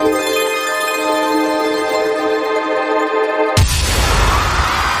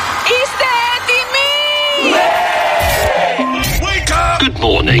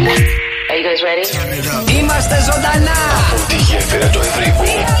ready? Είμαστε ζωντανά από τη γέφυρα του Ευρύπου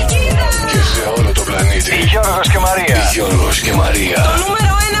και σε όλο το πλανήτη. Γιώργος και Μαρία. Γιώργος και Μαρία. Το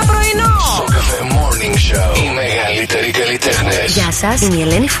νούμερο 1 πρωινό. Στο Cafe Morning Show. Οι μεγαλύτεροι καλλιτέχνες. Γεια σας, είμαι η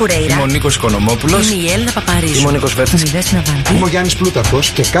Ελένη Φουρέιρα. Είμαι ο Νίκος Οικονομόπουλος. Είμαι η Έλληνα Παπαρίζου. Είμαι ο Νίκος Βέρτης. Είμαι ο Γιάννης Πλούταρχος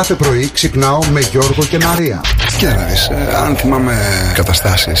και κάθε πρωί ξυπνάω με Γιώργο και Μαρία. Κοίτα να δεις, αν θυμάμαι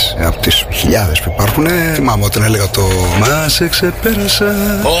καταστάσεις από τις χιλιάδες που υπάρχουν, θυμάμαι όταν έλεγα το «Μα σε ξεπέρασα».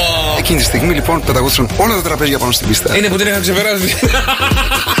 Εκείνη τη στιγμή λοιπόν πεταγόντουσαν όλα τα τραπέζια πάνω στην πίστα. Είναι που την είχα ξεπεράσει.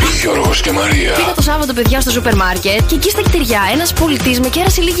 Γιώργος και Μαρία. Πήγα το Σάββατο, παιδιά, στο σούπερ μάρκετ και εκεί στα κτηριά ένας πολιτής με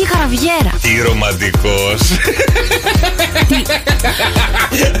κέρασε λίγη χαραβιέρα. Τι ρομαντικός.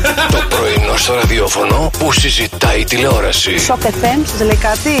 Το πρωινό στο ραδιόφωνο που συζητάει η τηλεόραση. Σοκ FM, σας λέει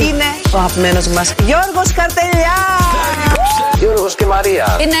κάτι? Είναι ο αγαπημένος μας Γιώργος Καρτελιά. Γιώργος και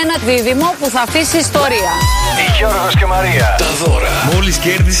Μαρία. Είναι ένα δίδυμο που θα αφήσει ιστορία. Γιώργος και Μαρία. Τα δώρα. Μόλις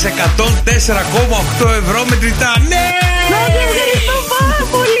κέρδισε 104,8 ευρώ μετρητά. Ναι! Ευχαριστώ πάρα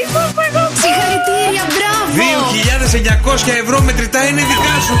πολύ, συγχαρητήρια, μπράβο! 2.900 ευρώ μετρητά είναι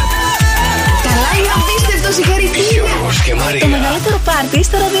δικά σου. Καλά, είναι απίστευτο, συγχαρητήρια! Γιώργος και Μαρία. Το μεγαλύτερο πάρτι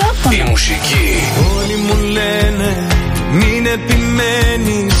στο ραδιόφωνο. Η μουσική. Όλοι μου λένε μην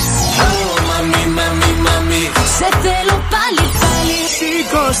επιμένεις. Μαμί Σε θέλω πάλι.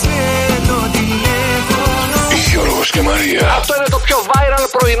 σήκωσε το τηλέφωνο. Γιώργος και Μαρία. Αυτό είναι το πιο viral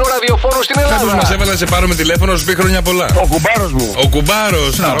πρωινό ραδιοφώνου στην Κάποιος μας Ελλάδα. έβαλε να σε πάρουμε τηλέφωνο, σου πει χρόνια πολλά. Ο κουμπάρος μου. Ο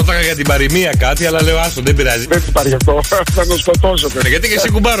κουμπάρος. Θα ρώταγα για την παροιμία κάτι, αλλά λέω άστο, δεν πειράζει. Δεν του πάρει γι' αυτό. Θα τον σκοτώσω. Γιατί και εσύ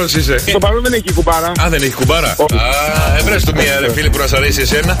κουμπάρος είσαι. Το παρόν δεν έχει κουμπάρα. Α, δεν έχει κουμπάρα. Α, έβρες του μία ρε φίλη που να σ' αρέσει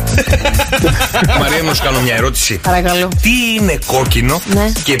εσένα. Μαρία, να σου κάνω μια ερώτηση. Παρακαλώ. Τι είναι κόκκινο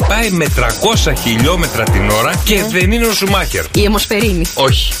Ναι. και πάει με 300 χιλιόμετρα την ώρα και δεν είναι ο Σουμάχερ? Η αιμοσφαιρίνη.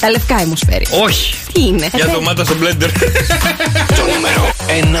 Όχι. Τα λευκά αιμοσφαίρι. Όχι. Τι είναι? Για ντομάτα στο μπλέντερ. Το νούμερο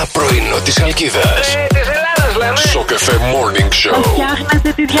 1 πρωινό της Αλκίδας. Της Ελλάδας λέμε. Στο Cafe Morning Show.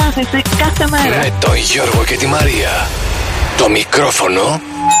 Φτιάχνετε τη διάθεση κάθε μέρα. Με τον Γιώργο και τη Μαρία. Το μικρόφωνο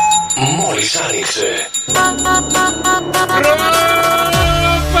μόλις άνοιξε.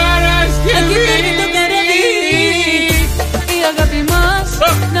 Ακυβέρνει το καράβι. Η αγάπη μας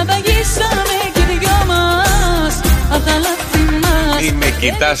να βαγίσαμε και οι δυο μας. Απ' τα λάθη μας. Μη με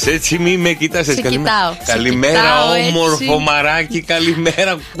κοιτάς έτσι, μη με κοιτάς έτσι. Σε κοιτάω, σε Καλημέρα, κοιτάω έτσι. όμορφο μαράκι.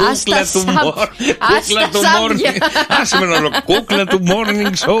 Καλημέρα, κούκλα του morning. Κούκλα του morning. Άσε με να λέω, κούκλα του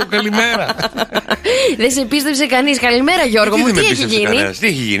morning show, καλημέρα. Δεν σε πίστεψε κανείς. Καλημέρα, Γιώργο μου. δεν Τι με έχει πίστεψε γίνει? κανένας. Τι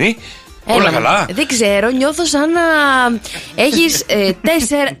έχει γίνει? Έλα Όλα μου. καλά. Δεν ξέρω, νιώθω σαν να έχεις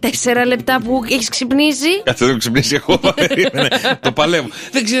 4 λεπτά που έχεις ξυπνήσει. Κάτσε, δεν ξυπνήσει εγώ. Περίμενε. Το παλεύω.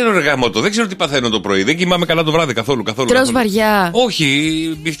 Δεν ξέρω, ρε γαμώτο, δεν ξέρω τι παθαίνω το πρωί. Δεν κοιμάμαι καλά το βράδυ καθόλου. Τρως βαριά. Όχι,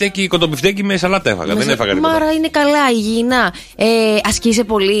 μπιφτέκι, κοντομπιφτέκι με σαλάτα έφαγα. Δεν έφαγα τίποτα. Μάρα είναι καλά, υγιεινά. Ασκείσαι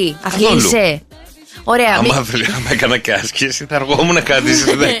πολύ. Καθόλου. Αθλείσαι. Ωραία. Άμα έκανα και άσκηση, θα αργόμουν κάτι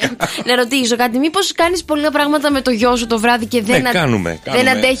στις 10. Να ρωτήσω κάτι. Μήπως κάνεις πολλά πράγματα με το γιο σου το βράδυ και δεν, κάνουμε. δεν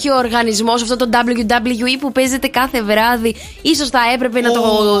αντέχει ο οργανισμός αυτό το WWE που παίζεται κάθε βράδυ? Ίσως θα έπρεπε να το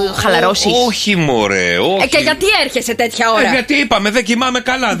χαλαρώσεις. Όχι, μωρέ. Όχι. Και γιατί έρχεσαι τέτοια ώρα? Γιατί είπαμε, δεν κοιμάμαι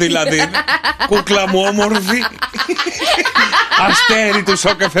καλά δηλαδή. Κούκλα μου όμορφη. Αστέρι του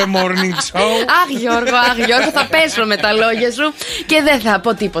Show Cafe Morning Show. Αχ Γιώργο, θα πέσω με τα λόγια σου και δεν θα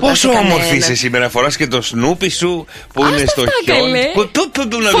πω τίποτα. Πόσο σε κανένα. όμορφη είσαι σήμερα, φοράς και το σνούπι σου που είναι στο χιόνι.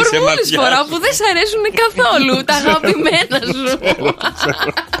 Φορμούλες φοράω που δεν σ' αρέσουν καθόλου. Τα αγαπημένα σου.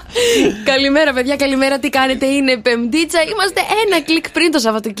 Καλημέρα, παιδιά, καλημέρα. Τι κάνετε? Είναι Πεμπτίτσα. Είμαστε ένα κλικ πριν το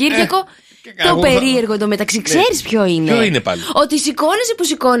Σαββατοκύριακο. Το περίεργο εντωμεταξύ, ξέρεις ποιο είναι? Ποιο είναι πάλι? Ότι σηκώνεσαι που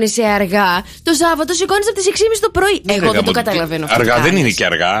σηκώνεσαι αργά. Το Σάββατο σηκώνεσαι από τις 6.30 το πρωί. Εγώ δεν το καταλαβαίνω. Αργά δεν είναι και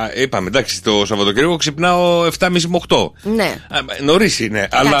αργά. Είπαμε, εντάξει, το Σαββατοκύριακο ξυπνάω 7.30 με 8. Ναι. Νωρίς είναι,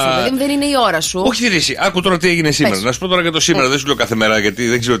 αλλά. Δεν είναι η ώρα σου. Όχι, Ρίση, άκου τώρα τι έγινε σήμερα. Να σου πω τώρα για το σήμερα. Δεν σου λέω κάθε μέρα γιατί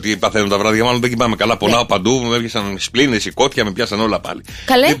δεν ξέρω τι παθαίνω τα βράδια. Μάλλον δεν κοιμάμαι καλά. Πονάω παντού. Με έπιασαν σπλήνες, σηκώτια, με πιάσαν όλα πάλι.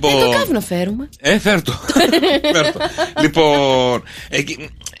 Καλέ, το κάφνο φέρουμε. Φέρ' το. Λοιπόν,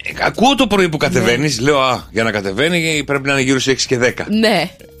 ακούω το πρωί που κατεβαίνεις, λέω για να κατεβαίνει πρέπει να είναι γύρω στις 6 και 10. Ναι.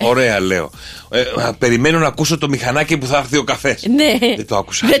 Ωραία, λέω. Περιμένω να ακούσω το μηχανάκι που θα έρθει ο καφές. Ναι. Δεν το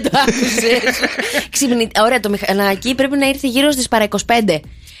άκουσα. Δεν το άκουσες. Ωραία, το μηχανάκι πρέπει να ήρθε γύρω στις παρά 25.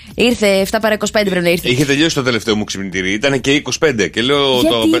 Ήρθε 7 παρά 25 πρέπει να ήρθε. Είχε τελειώσει το τελευταίο μου ξυπνητήρι. Ήταν και 25. Και λέω,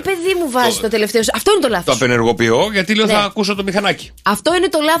 γιατί παιδί μου βάζει το τελευταίο. Αυτό είναι το λάθος. Το απενεργοποιώ γιατί λέω θα ακούσω το μηχανάκι. Αυτό είναι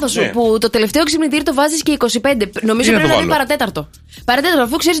το λάθος σου. Που το τελευταίο ξυπνητήρι το βάζεις και 25. Νομίζω πρέπει να είναι παρατέταρτο. Παρατέταρτο,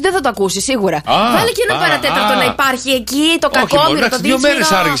 αφού ξέρεις δεν θα το ακούσεις σίγουρα. Βάλε και ένα παρατέταρτο να υπάρχει εκεί το κακόμοιρο. Το 2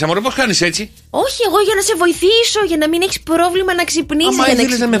 μέρες άργησα. Μωρέ, πώς κάνεις έτσι? Όχι, εγώ για να σε βοηθήσω, για να μην έχεις πρόβλημα να ξυπνήσεις. Μα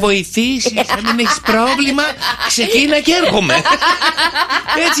ήθελες να με βοηθήσεις, να μην έχεις πρόβλημα, ξεκίνα και έρχομαι.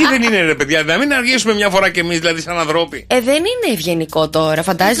 Έτσι Έτσι δεν είναι, ρε παιδιά. Να μην αργήσουμε μια φορά κι εμείς, δηλαδή, σαν ανθρώποι. Δεν είναι ευγενικό τώρα.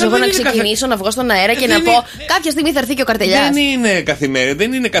 Φαντάζεσαι εγώ να ξεκινήσω να βγω στον αέρα και να πω κάποια στιγμή θα έρθει και ο καρτελιάς.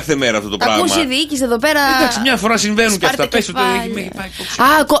 Δεν είναι κάθε μέρα αυτό το πράγμα. Ακούσει η διοίκηση εδώ πέρα. Εντάξει, μια φορά συμβαίνουν και αυτά. Πες ότι έχει πάει.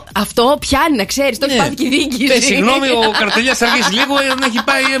 Αυτό πιάνει, να ξέρεις. Το έχει πάθει και η διοίκηση. Συγγνώμη, ο καρτελιάς θα αργήσει λίγο, δεν έχει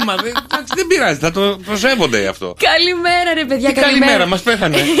πάει αίμα. Δεν πειράζει, θα το προσέβονται αυτό. Καλημέρα, ρε παιδιά. Καλημέρα, μας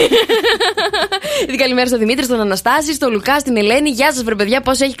πέθανε. Καλημέρα στον Δημήτρη, στον Αναστάση, στον Λουκά, στην Ελένη. Γεια σας, βρε παιδιά,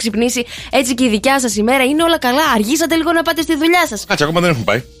 πώς έχει ξυπνήσει έτσι και η δικιά σας ημέρα. Είναι όλα καλά. Αργήσατε λίγο να πάτε στη δουλειά σας. Κάτσε, ακόμα δεν έχουν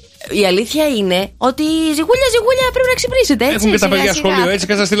πάει. Η αλήθεια είναι ότι ζυγούλια πρέπει να ξυπνήσετε. Έτσι, έχουν και τα παιδιά σχολείο. Έτσι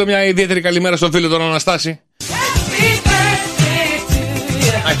και θα στείλω μια ιδιαίτερη καλημέρα στον φίλο τον Αναστάση.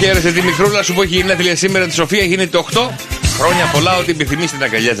 Αχαίρεσε τη μικρούλα σου που έχει γενέθλια σήμερα, τη Σοφία, γίνεται 8 χρόνια πολλά. Ό,τι επιθυμεί στην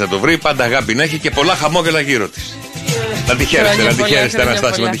αγκαλιά να το βρει. Πάντα αγάπη να έχει και πολλά χαμόγελα γύρω τη. Να τη χαίρεστε,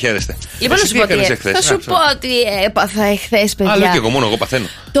 Αναστάση, να τη χαίρεστε. Λοιπόν, θα σου πω ότι έπαθα εχθές, παιδιά. Άλλο και εγώ, μόνο εγώ παθαίνω.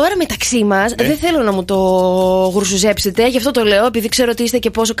 Τώρα μεταξύ μας, δεν θέλω να μου το γρουσουζέψετε, γι' αυτό το λέω, επειδή ξέρω ότι είστε και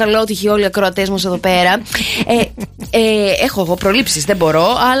πόσο καλότυχοι όλοι οι ακροατές μας εδώ πέρα. Έχω εγώ προλήψεις, δεν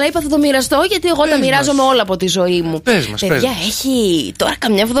μπορώ, αλλά είπα θα το μοιραστώ, γιατί εγώ τα μοιράζομαι όλα από τη ζωή μου. Πες μας, παιδιά, έχει τώρα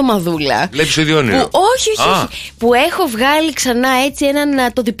καμιά εβδομαδούλα. Βλέπεις το ίδιο όνειρο. Όχι. Που έχω βγάλει ξανά έτσι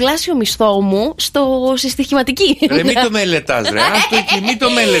το διπλάσιο μισθό μου στη στοιχηματική. Μην το μελετάς, ρε. Άστο εκεί, μην το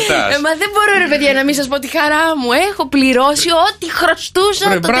μελετάς. Μα δεν μπορώ, ρε παιδιά, να μην σας πω τη χαρά μου. Έχω πληρώσει ό,τι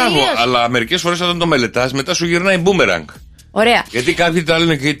χρωστούσα. Μπράβο, αλλά μερικές φορές όταν το μελετάς, μετά σου γυρνάει boomerang. Ωραία. Γιατί κάποιοι τα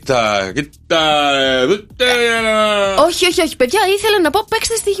λένε κοίτα. Όχι, παιδιά, ήθελα να πω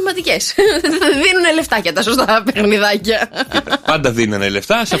παίξτε στοιχηματικές. Δίνουν λεφτάκια τα σωστά παιχνιδάκια. Πάντα δίνανε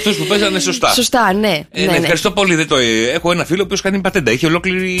λεφτά σε αυτούς που παίζανε σωστά. Σωστά, ναι. Ευχαριστώ πολύ. Έχω ένα φίλο που κάνει πατέντα. Έχει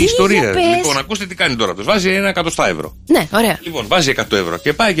ολόκληρη ιστορία. Λοιπόν, ακούστε τι κάνει τώρα. Του βάζει ένα 100 ευρώ. Ναι, ωραία. Λοιπόν, βάζει 100 ευρώ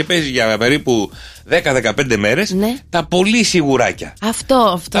και πάει και παίζει για περίπου 10-15 μέρες τα πολύ σιγουράκια.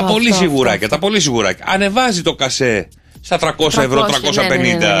 Αυτό. Τα πολύ σιγουράκια. Ανεβάζει το κασέ στα 300 ευρώ,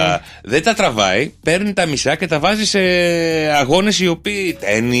 350. Δεν τα τραβάει, παίρνει τα μισά και τα βάζει σε αγώνες οι οποίοι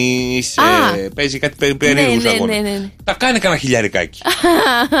τένις, παίζει κάτι περίεργους αγώνες. Τα κάνει κανένα χιλιαρικάκι.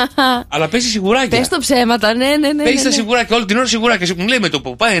 Αλλά παίζει σιγουράκια. Πες το ψέματα, ναι. Παίζει τα σιγουράκια, όλη την ώρα σιγουράκια. Μου λέει με το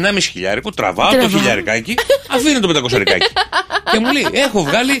που πάει 1,5 χιλιάρικο, τραβάω το χιλιαρικάκι, αφήνω το 500 ρικάκι. Και μου λέει, έχω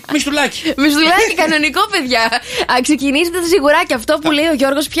βγάλει μισθουλάκι. Μισθουλάκι κανονικό, παιδιά. Ξεκινήσετε τα σιγουράκια. Αυτό που λέει ο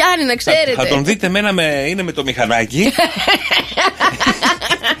Γιώργος πιάνει, να ξέρετε. Θα τον δείτε είναι με το μηχανάκι.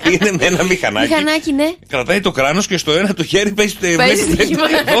 Είναι με ένα μηχανάκι. Ναι. Κρατάει το κράνος και στο ένα το χέρι παίζει.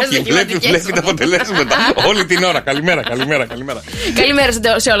 Βλέπει τα αποτελέσματα όλη την ώρα. Καλημέρα. Καλημέρα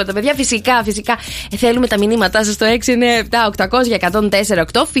σε όλα τα παιδιά. Φυσικά. Θέλουμε τα μηνύματά σας στο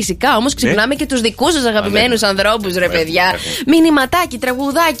 697-800-1048. Φυσικά όμως ξυπνάμε και τους δικούς σας αγαπημένους ανθρώπους, ρε παιδιά. Μηνυματάκι,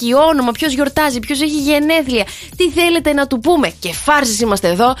 τραγουδάκι, όνομα, ποιος γιορτάζει, ποιος έχει γενέθλια. Τι θέλετε να του πούμε. Και φάρσες είμαστε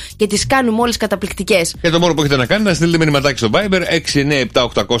εδώ και τις κάνουμε όλες καταπληκτικές. Και το μόνο που έχετε να κάνετε, να στείλετε μηνυματάκι στο Viber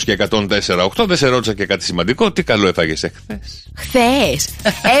 697-800-1048. Δεν σε ρώτησα και κάτι σημαντικό. Τι καλό έφαγες χθες?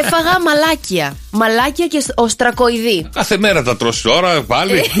 Έφαγα μαλάκια και οστρακοειδή. Κάθε μέρα τα τρως τώρα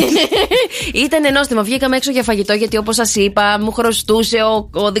πάλι. Ήταν νόστιμα. Βγήκαμε έξω για φαγητό γιατί όπως σας είπα μου χρωστούσε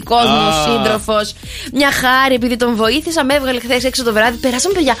ο δικός μου σύντροφος. Μια χάρη επειδή τον βοήθησα. Με έβγαλε χθες έξω το βράδυ.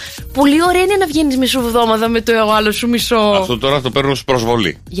 Περάσαμε, παιδιά. Πολύ ωραία είναι να βγαίνεις μισοβδόμαδα με το άλλο σου μισό. Αυτό τώρα το παίρνω ως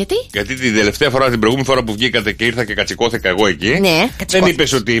προσβολή. Γιατί? Γιατί την τελευταία φορά, την προηγούμενη φορά που βγήκατε και ήρθα και κατσικώθηκα εγώ εκεί. Ναι, δεν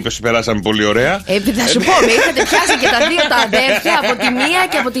είπες ότι περάσαμε πολύ ωραία. Θα σου πω, με είχατε πιάσει και τα δύο τα αδέρφια από τη μία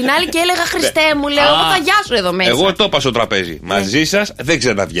και από την άλλη και έλεγα Χριστέ μου, λέω, εγώ θα γιάσω εδώ μέσα. Εγώ το είπα στο τραπέζι. Μαζί σας δεν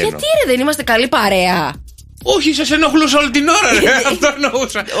ξαναβγαίνω. Γιατί δεν είμαστε καλή παρέα? Όχι, σας ενοχλούσα όλη την ώρα, ρε. Αυτό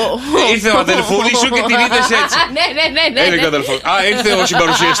εννοούσα. Ήρθε ο αδελφούλης σου και την είδες έτσι. Ναι. Ήρθε ο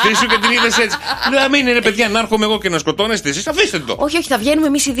συμπαρουσιαστής σου και την είδες έτσι. Λέω, μην είναι παιδιά να έρχομαι εγώ και να σκοτώνεστε εσείς, αφήστε το. Όχι, θα βγαίνουμε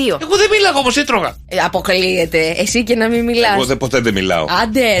εμείς οι δύο. Εγώ δεν μίλαγα όμως, έτρωγα. Αποκλείεται. Εσύ και να μην μιλάς. Εγώ ποτέ δεν μιλάω.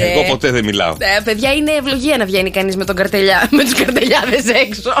 Άντε, ρε. Εγώ ποτέ δεν μιλάω. Παιδιά, είναι ευλογία να βγαίνει κανείς με τον καρτελιά. Με τους καρτελιάδες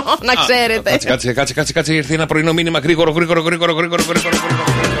έξω, να ξέρετε. Κάτσε, ήρθε ένα πρωινό μήνυμα γρήγορο.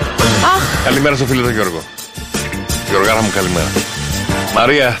 Καλημέρα στο φίλο τον Γιώργο. Γιώργαρα μου, καλημέρα.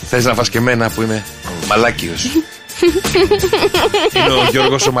 Μαρία, θες να φας και εμένα που είμαι μαλάκιος? Είναι ο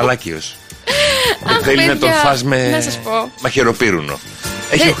Γιώργος ο μαλάκιος. Θέλει να τον φας με μαχαιροπύρουνο.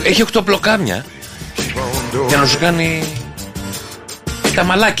 Έχει 8 πλοκάμια για να σου κάνει τα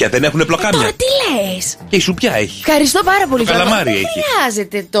μαλάκια. Δεν έχουν πλοκάμια. Τώρα τι λες? Και η σουπιά έχει. Ευχαριστώ πάρα πολύ. Καλαμάρι έχει. Δεν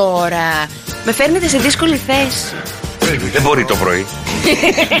χρειάζεται τώρα. Με φέρνετε σε δύσκολη θέση. Δεν μπορεί το πρωί.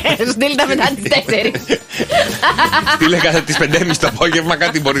 Στείλτε τα μετά τις 4. Στείλε κάθε τις 5.30 το απόγευμα,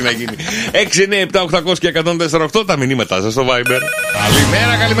 κάτι μπορεί να γίνει. 697-800 και 104,8 τα μηνύματά σας στο Viber.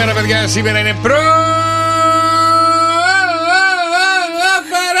 Καλημέρα παιδιά. Σήμερα είναι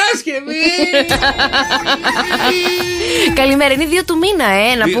Καλημέρα, είναι 2 του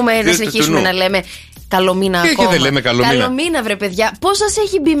μήνα, να πούμε, να συνεχίσουμε να λέμε. Καλό μήνα ακόμα. Και δεν λέμε καλό μήνα, βρε παιδιά. Πώς σας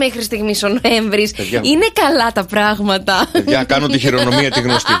έχει μπει μέχρι στιγμής ο Νοέμβρης? Είναι καλά τα πράγματα. Παιδιά, κάνω τη χειρονομία τη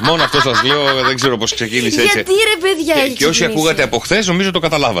γνωστή. Μόνο αυτό σας λέω, δεν ξέρω πώς ξεκίνησε έτσι. Γιατί ρε παιδιά, και όσοι ακούγατε από χθες, νομίζω το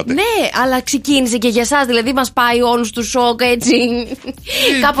καταλάβατε. Ναι, αλλά ξεκίνησε και για εσάς, δηλαδή μας πάει όλους τους σοκ έτσι.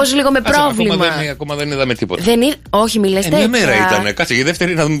 Κάπως λίγο με πρόβλημα. Ακόμα δεν είδαμε τίποτα. Όχι, μη λες τέτοια. Μια μέρα ήταν. Κάτσε και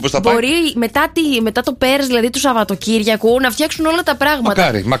δεύτερη να δούμε πώς θα πάει. Μπορεί μετά το πέρας, δηλαδή του Σαββατοκύριακου, να φτιάξουν όλα τα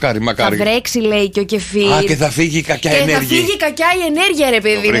πράγματα. Μακάρι. Θα βρέξει, λέει, και ο κεφίρ. Α, και θα φύγει η κακιά ενέργεια. Θα φύγει η κακιά η ενέργεια, ρε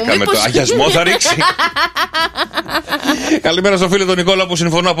παιδί μου. Βρήκαμε το αγιασμό, θα ρίξει. Καλημέρα στο φίλο τον Νικόλα που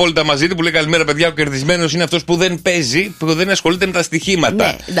συμφωνώ απόλυτα μαζί του. Που λέει καλημέρα, παιδιά. Ο κερδισμένος είναι αυτός που δεν παίζει, που δεν ασχολείται με τα στοιχήματα.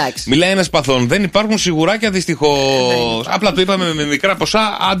 Ναι, εντάξει. Μιλάει ένας παθών. Δεν υπάρχουν σιγουράκια δυστυχώς. Απλά το είπαμε με μικρά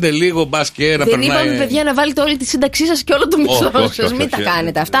ποσά. Άντε λίγο μπα και να περνάει. Δεν είπαμε, παιδιά, να βάλετε όλη τη σύνταξή σας και όλο το μισθό σας. Μην τα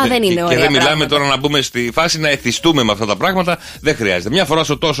κάνετε. Αυτά δεν είναι ωραία. Και δεν μιλάμε τώρα να μπούμε στη φάση να εθιστούμε με αυτά τα πράγματα. Δεν χρειάζεται. Μια φορά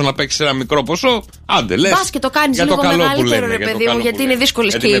στο τόσο να παίξει ένα μικρό ποσό. Άντε, λες. Μπας και το κάνεις λίγο μεγαλύτερο, ρε παιδί μου, γιατί είναι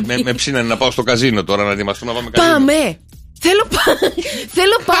δύσκολες και με ψήνανε να πάω στο καζίνο τώρα να ετοιμαστούν να πάμε καζίνο. Πάμε!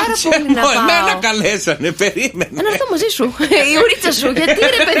 Θέλω πάρα πολύ να πάω. Εμένα καλέσανε, περίμενε. Να έρθω μαζί σου, η ουρίτσα σου, γιατί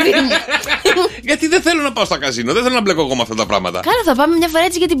ρε παιδί μου. Γιατί δεν θέλω να πάω στο καζίνο, δεν θέλω να μπλέκω εγώ με αυτά τα πράγματα. Καλά, θα πάμε μια φορά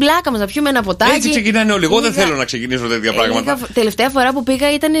έτσι για την πλάκα μας, να πιούμε ένα ποτάκι. Έτσι ξεκινάνε όλοι. Εγώ δεν θέλω να ξεκινήσω τέτοια πράγματα. Τελευταία φορά που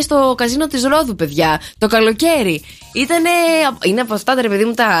πήγα ήταν στο καζίνο της Ρόδου, παιδιά. Το καλοκαίρι. Είναι από αυτά, ρε παιδί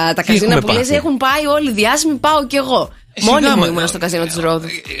μου, τα καζίνα που λες έχουν πάει όλοι διάσημοι, πάω κι εγώ. Μόνη μου ήμουν στο καζίνο της Ρόδου.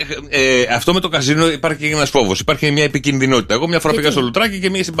 Αυτό με το καζίνο υπάρχει και ένας φόβος. Υπάρχει μια επικινδυνότητα. Εγώ μια φορά πήγα στο Λουτράκι και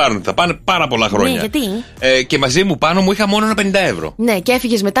μία στην Πάρνηθα. Θα πάνε πάρα πολλά χρόνια. Ναι, γιατί? Και μαζί μου πάνω μου είχα μόνο ένα 50 ευρώ. Ναι, και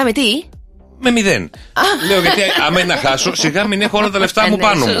έφυγες μετά με τι? Με 0. Λέω γιατί άμα να χάσω, σιγά μην έχω όλα τα λεφτά μου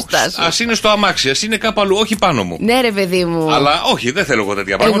πάνω μου. Ας είναι στο αμάξι, ας είναι κάπου αλλού, όχι πάνω μου. Ναι, ρε παιδί μου. Αλλά όχι, δεν θέλω εγώ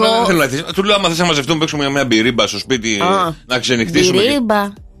τέτοια πράγματα. Δεν θέλω να θες. Του λέω, άμα θες να μαζευτούμε, παίξουμε μια μπυρίμπα στο σπίτι να ξενυχτήσουμε.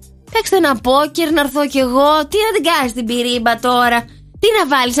 Μπυρίμπα. Παίξτε ένα πόκερ να έρθω κι εγώ. Τι να την κάνεις την μπυρίμπα τώρα? Τι να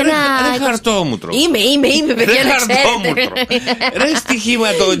βάλεις, ένα. Ρε χαρτόμουτρο. Είμαι, παιδιά, να ξέρετε. Ρε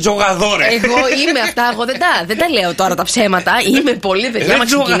στοιχήματο, τζογαδόρε. Εγώ είμαι αυτά, εγώ δεν τα λέω τώρα τα ψέματα. Είμαι πολύ, παιδιά, να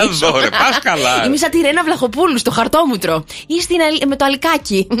ξεκινήσω. Τζογαδόρε, πας καλά. Είμαι σαν τη Ρένα Βλαχοπούλου στο χαρτόμουτρο. Ή με το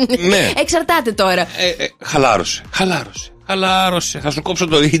αλικάκι. Ναι. Εξαρτάται τώρα. Χαλάρωσε. Θα σου κόψω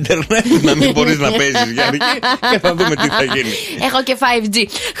το ίντερνετ να μην μπορείς να παίζεις, Γιάννη, και θα δούμε τι θα γίνει. Έχω και 5G.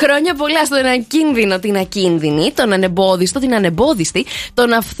 Χρόνια πολλά στον ακίνδυνο την ακίνδυνη, τον ανεμπόδιστο την ανεμπόδιστη,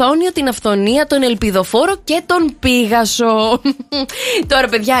 τον αυθόνιο την αυθονία, τον ελπιδοφόρο και τον πίγασο. Τώρα,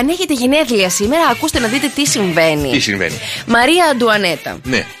 παιδιά, αν έχετε γενέθλια σήμερα, ακούστε να δείτε τι συμβαίνει. Μαρία Αντουανέτα.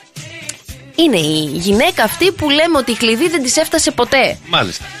 Ναι. Είναι η γυναίκα αυτή που λέμε ότι η κλειδί δεν της έφτασε ποτέ.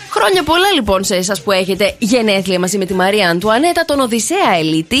 Μάλιστα. Χρόνια πολλά λοιπόν σε εσάς που έχετε γενέθλια μαζί με τη Μαρία Αντουανέτα, τον Οδυσσέα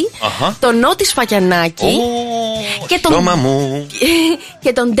Ελίτη, τον Νότι Σφακιανάκη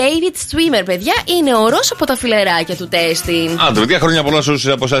και τον David Swimmer, παιδιά. Είναι ο Ρος από τα φιλεράκια του τέστη. Άντρε, παιδιά, χρόνια πολλά σε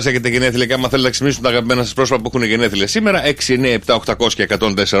όσους από εσάς έχετε γενέθλια και άμα θέλετε να ξυπνήσουν τα αγαπημένα σας πρόσωπα που έχουν γενέθλια σήμερα. 6, 9, 7, 800 και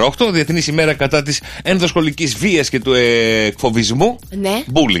 104,8. Διεθνής ημέρα κατά της ενδοσχολικής βίας και του εκφοβισμού. Ναι.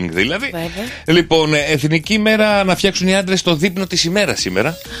 Bullying δηλαδή. Βέβαια. Λοιπόν, εθνική ημέρα να φτιάξουν οι άντρες το δείπνο της ημέρας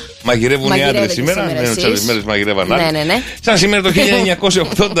σήμερα. Μαγειρεύουν οι άντρες σήμερα. Ναι, τις άλλες μέρες μαγειρεύαν άλλοι. Ναι. Σαν σήμερα το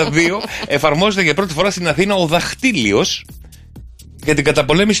 1982 εφαρμόζεται για πρώτη φορά στην Αθήνα ο δακτύλιος για την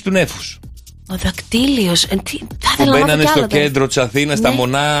καταπολέμηση του νέφους. Ο δακτύλιος. Που μπαίνανε στο κέντρο της Αθήνας, τα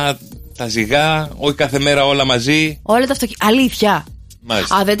μονά, τα ζυγά, όχι κάθε μέρα όλα μαζί. Όλα τα αυτοκίνητα. Αλήθεια.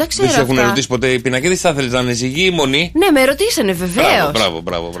 Μάλιστα. Α, δεν τα ξέρω. Δεν σε έχουν ρωτήσει ποτέ οι πινακίδες, θα θέλεις να είναι ζυγή ή μονή? Ναι, με ρωτήσανε βεβαίως.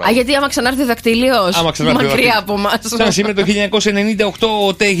 Μπράβο. Α, γιατί άμα ξανάρθει ο δακτύλιος, μακριά από εμάς. Σαν σήμερα το 1998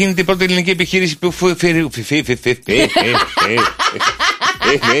 ο ΤΕ γίνεται η πρώτη ελληνική επιχείρηση που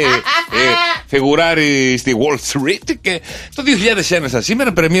φιγουράρει στη Wall Street. Και το 2001 σαν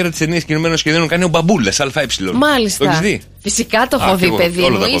σήμερα πρεμιέρα της ταινίας κινουμένων σχεδίων κάνει ο Μπαμπούλας ΑΕ. Μάλιστα. Το έχεις δει? Φυσικά το έχω δει, παιδί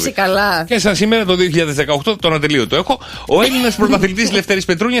μου, είσαι καλά. Και σαν σήμερα το 2018, τον ατελείο το έχω, ο Έλληνας πρωταθλητής Λευτέρης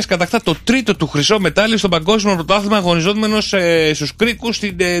Πετρούνιας κατακτά το τρίτο του χρυσό μετάλλιο στο παγκόσμιο πρωτάθλημα αγωνιζόμενος στους κρίκους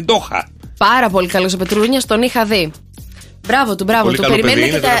στην Ντόχα. Πάρα πολύ καλός ο Πετρούνιας, τον είχα δει. Μπράβο του. Περιμένουμε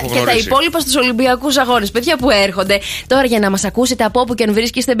και τα υπόλοιπα στους Ολυμπιακούς Αγώνες. Παιδιά που έρχονται. Τώρα για να μας ακούσετε από όπου και αν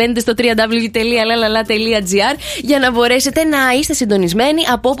βρίσκεστε, μπαίνετε στο www.lalala.gr για να μπορέσετε να είστε συντονισμένοι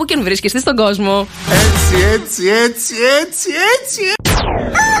από όπου και αν βρίσκεστε στον κόσμο. Έτσι.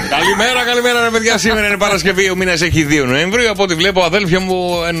 Καλημέρα, ρε παιδιά. Σήμερα είναι Παρασκευή, ο μήνας έχει 2 Νοεμβρίου. Από ό,τι βλέπω, αδέλφια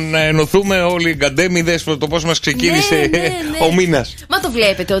μου, να ενωθούμε όλοι οι γκαντέμιδες το πώς μας ξεκίνησε ο μήνας. Μα το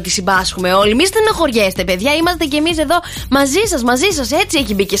βλέπετε ότι συμπάσχουμε όλοι. Μη στεναχωριέστε, παιδιά. Είμαστε κι εμείς εδώ μαζί σας. Έτσι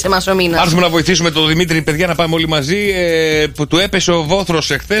έχει μπει και σε εμάς ο μήνας. Άρχισαμε να βοηθήσουμε τον Δημήτρη, παιδιά, να πάμε όλοι μαζί. Που του έπεσε ο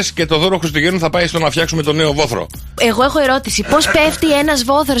βόθρος εχθές και το δώρο Χριστουγέννου θα πάει στο να φτιάξουμε το νέο βόθρο. Εγώ έχω ερώτηση. Πώς πέφτει ένας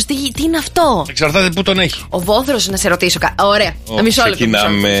βόθρος, τι είναι αυτό? Εξαρτάται πού τον έχει. Ο βόθρος, να σε ρωτήσω. Ωραία. Μισό λεπτό.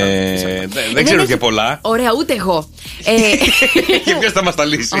 Δεν ξέρω και πολλά. Ωραία, ούτε εγώ. Και ποιος θα μας τα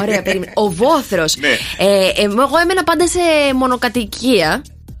λύσει? Ωραία, περίμενε. Ο βόθρος. Εγώ έμενα πάντα σε μονοκατοικία.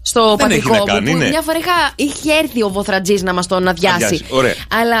 Στο πατρικό μου, που μια φορά είχε έρθει ο βοθρατζής να μας τον αδειάσει.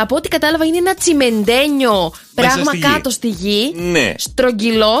 Αλλά από ό,τι κατάλαβα είναι ένα τσιμεντένιο πράγμα κάτω στη γη,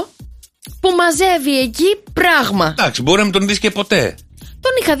 στρογγυλό, που μαζεύει εκεί πράγμα. Εντάξει, μπορεί να μην τον δεις και ποτέ.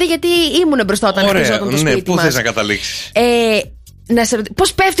 Τον είχα δει γιατί ήμουν μπροστά όταν χτιζόταν το σπίτι μας. Πού θες να καταλήξεις? Να σε ρωτήσω,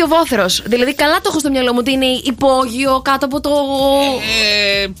 πώς πέφτει ο βόθρος? Δηλαδή, καλά το έχω στο μυαλό μου ότι είναι υπόγειο κάτω από το.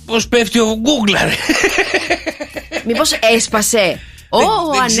 Πώς πέφτει ο Γκούγκλαρ? Μήπως έσπασε?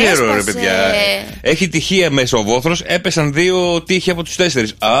 Δεν ξέρω, ρε παιδιά. Έχει τυχεία μέσα ο βόθρος. Έπεσαν 2 τείχοι από τους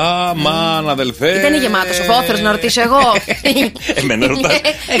 4. Αμάν, αδελφέ. Ήταν γεμάτος ο βόθρος, να ρωτήσω εγώ? Εμένα ρωτάς?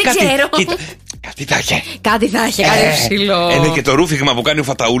 Δεν ξέρω. Κάτι θα είχε, κάτι ψηλό. Είναι και το ρούφιγμα που κάνει ο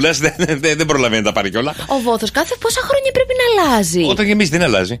Φαταούλας. Δεν προλαβαίνει να τα πάρει κιόλα. Ο βόθρος κάθε πόσα χρόνια πρέπει να αλλάζει? Όταν γεμίζει, δεν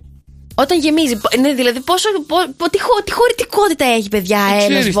αλλάζει. Όταν γεμίζει. Ναι, δηλαδή τι χωρητικότητα έχει, παιδιά, ένας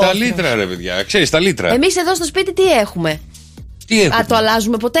βόθρος? Ξέρεις τα λίτρα, ρε παιδιά. Ξέρεις τα λίτρα. Εμείς εδώ στο σπίτι τι έχουμε? Το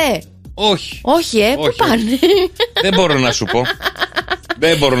αλλάζουμε ποτέ? Όχι. Πού πάνε? Δεν μπορώ να σου πω.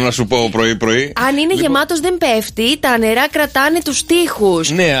 Δεν μπορώ να σου πω πρωί-πρωί. Αν είναι γεμάτος δεν πέφτει, τα νερά κρατάνε τους τοίχους.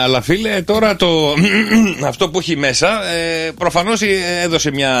 Ναι, αλλά φίλε, τώρα αυτό που έχει μέσα προφανώς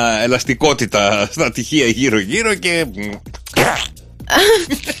έδωσε μια ελαστικότητα στα τυχεία γύρω-γύρω και.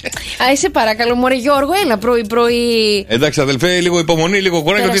 Σε παρακαλώ, μωρέ Γιώργο, έλα πρωί-πρωί. Εντάξει, αδελφέ, λίγο υπομονή, λίγο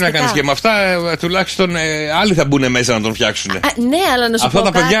κουράγιο. Τι να κάνεις? Και με αυτά τουλάχιστον άλλοι θα μπουν μέσα να τον φτιάξουν. Ναι, αλλά να σου αυτά πω.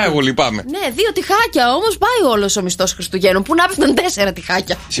 Αυτά τα παιδιά, εγώ λυπάμαι. Ναι, 2 τυχάκια όμως πάει όλος ο μισθός Χριστουγέννων. Πού να πέφτουν 4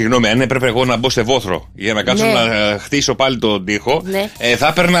 τυχάκια. Συγγνώμη, αν έπρεπε εγώ να μπω σε βόθρο για να κάτσω να χτίσω πάλι τον τοίχο, θα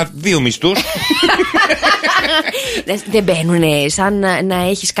έπαιρνα 2 μισθούς. Δεν μπαίνουνε σαν να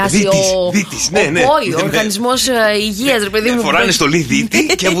έχει σκάσει ο Οργανισμός Υγείας, ρε παιδί μου. Φοράνε στολή δίτη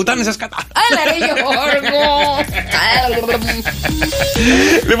και βουτάνε σας κατά. Έλα ρε Γιώργο.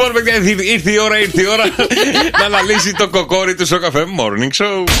 Λοιπόν, παιδιά, ήρθε η ώρα να αναλύσει το κοκόρι του Σοκαφέ Morning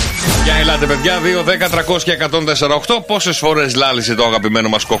Show. Για ελάτε, παιδιά, 2, 10, 300 και 104,8. Πόσες φορές λάλησε το αγαπημένο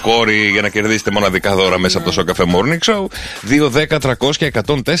μας κοκόρι για να κερδίσετε μοναδικά δώρα μέσα από το Σοκαφέ Morning Show? 2, 10, 300 και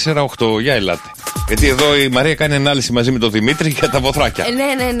 104,8. Για ελάτε. Γιατί εδώ η Μαρία κάνει ανάλυση μαζί με τον Δημήτρη για τα βοθράκια.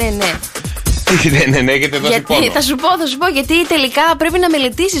 Ναι, γιατί θα σου πω, γιατί τελικά πρέπει να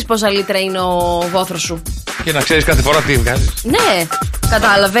μελετήσεις πόσα λίτρα είναι ο βόθρος σου. Και να ξέρεις κάθε φορά τι βγάζεις. Ναι,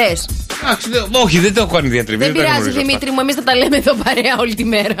 κατάλαβες. Όχι, δεν το έχω κάνει διατριβή. Δεν πειράζει, Δημήτρη μου, εμείς θα τα λέμε εδώ παρέα όλη τη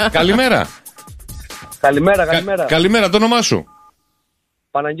μέρα. Καλημέρα. Καλημέρα, το όνομά σου?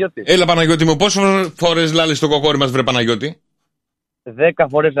 Παναγιώτη. Έλα, Παναγιώτη μου, πόσες φορές λάλησε το κοκόρι μας, βρε Παναγιώτη? 10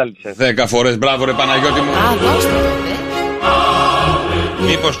 φορές λάλησε. 10 φορές, μπράβο, ρε Παναγιώτη μου. Δώστε τότε.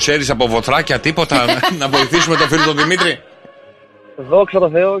 Μήπως ξέρεις από βοθράκια τίποτα να βοηθήσουμε τον φίλο τον Δημήτρη? Δόξα τω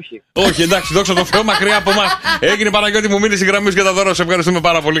Θεώ, όχι. Όχι, εντάξει, δόξα τω Θεώ, μακριά από εμάς. Έγινε, Παναγιώτη μου, μείνεις γραμμής και τα δώρα. Σε ευχαριστούμε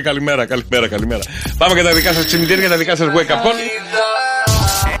πάρα πολύ. Καλημέρα. Πάμε και τα δικά σας ξυπνητήρια, τα δικά σας wake up call.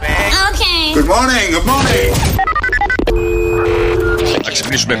 Good morning. Θα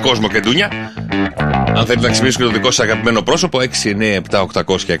ξυπνήσουμε κόσμο και ντούνια. Αν θέλετε να ξυπνήσουμε το δικό σας αγαπημένο πρόσωπο,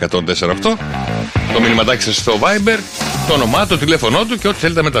 697-800-1048. Το μηνυματάκι σας στο Viber, το όνομά, το τηλέφωνό του και ό,τι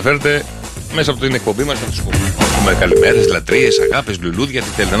θέλετε να μεταφέρετε μέσα από την εκπομπή μας θα τους πούμε. Έχουμε καλημέρες, λατρείες, αγάπες, λουλούδια, τι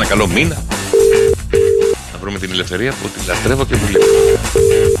θέλετε, ένα καλό μήνα. Να βρούμε την ελευθερία που τη λατρεύω και δουλεύω.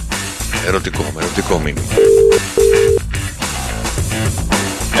 Ερωτικό μήνυμα.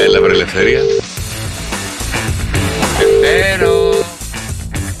 Έλα βρε ελευθερία.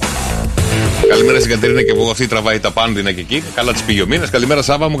 Καλημέρα στην Κατερίνα και εγώ, αυτή τραβάει τα πάντινα και εκεί. Καλά της πήγε ο μήνας. Καλημέρα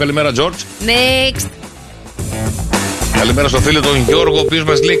Σάβα μου, καλημέρα Τζόρτζ. Next. Καλημέρα στο φίλο τον Γιώργο, ο οποίος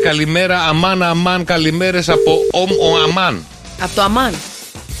μας λέει καλημέρα αμάν, καλημέρες από ο Αμάν. Από το Αμάν.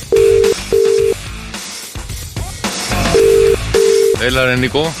 Έλα ρε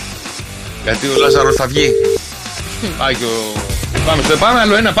Νίκο, γιατί ο Λάζαρος θα βγει. Πάει και ο... Πάμε,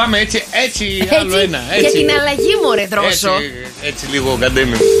 άλλο ένα, πάμε έτσι, άλλο ένα. Έτσι. Για την αλλαγή μου ρε δρόσο. Έτσι λίγο καντέμι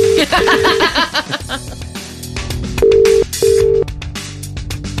μου.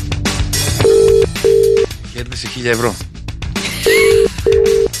 Κέρδισε 1.000 ευρώ.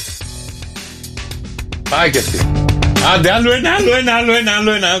 Πάει και αυτή. Άντε, άλλο ένα.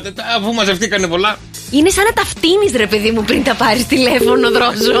 Αφού μαζευτήκανε πολλά. Είναι σαν να τα φτύνεις, ρε παιδί μου, πριν τα πάρεις τηλέφωνο,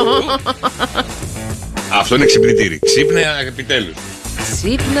 Δρόζο. Αυτό είναι ξυπνητήρι. Ξύπνα επιτέλους.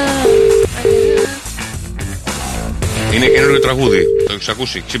 Ξύπνα. Είναι καινούριο τραγούδι. Το έχεις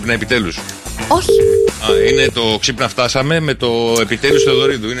ακούσει? Ξύπνα επιτέλους. Όχι. Είναι το ξύπνα φτάσαμε με το επιτέλους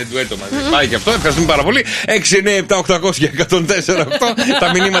Θεοδωρίδου. Είναι ντουέτο μαζί. Πάει και αυτό. Ευχαριστούμε πάρα πολύ. 6, 9, 7, 800 και 104,8.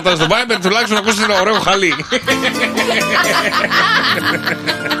 Τα μηνύματα στο Viber. Τουλάχιστον να ακούσετε ένα ωραίο χαλί.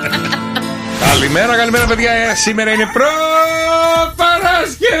 Καλημέρα παιδιά. Σήμερα είναι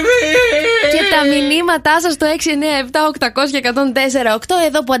Παρασκευή. Και τα μηνύματά σας στο 6, 9, 7, 800 και 104,8.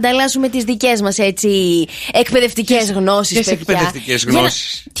 Εδώ που ανταλλάσσουμε τις δικές μας έτσι εκπαιδευτικές γνώσεις. Ποιες εκπαιδευτικές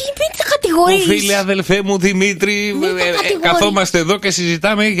γνώσεις? Τι κατηγορείς? Μου φίλε, αδελφέ μου Δημήτρη, καθόμαστε εδώ και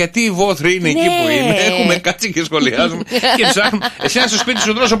συζητάμε γιατί η βόθρη είναι εκεί που είναι. Έχουμε κάτσει και σχολιάζουμε και ψάχνουμε. Εσένα στο σπίτι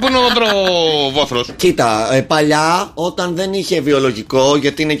σου, Δρόσο, πού είναι ο βόθρος? Κοίτα, παλιά όταν δεν είχε βιολογικό,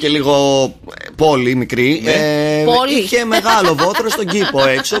 γιατί είναι και λίγο πόλη μικρή, είχε μεγάλο βόθρο στον κήπο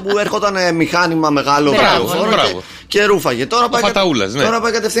έξω που έρχονταν μηχάνημα μεγάλο βόθρο και ρούφαγε. Τώρα πάει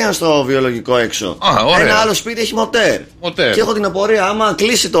κατευθείαν στο βιολογικό έξω. Ένα άλλο σπίτι έχει μοτέρ. Και έχω την απορία, άμα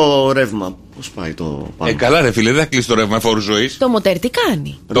κλείσει το ρεύμα, πώς πάει το πάνω? Καλά ρε φίλε, δεν θα κλείσει το ρεύμα φόρου ζωής. Το μοτέρ τι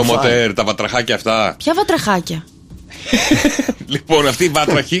κάνει? Το μοτέρ, τα βατραχάκια αυτά. Ποια βατραχάκια? Λοιπόν, αυτοί οι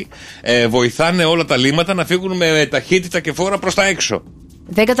βάτραχοι βοηθάνε όλα τα λίμματα να φύγουν με ταχύτητα και φόρα προς τα έξω.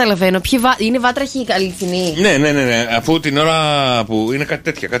 Δεν καταλαβαίνω. Είναι βάτραχοι αληθινοί? Ναι. Αφού την ώρα που είναι κάτι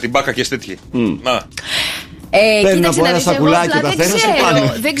τέτοια, κάτι μπάκακες τέτοιοι. Να. Παίρνω από ένα σακουλάκι τα θέλω σε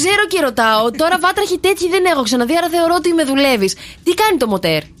πάνω. Δεν ξέρω και ρωτάω. Τώρα βάτραχοι τέτοιοι δεν έχω ξαναδεί, άρα θεωρώ ότι με δουλεύεις. Τι κάνει το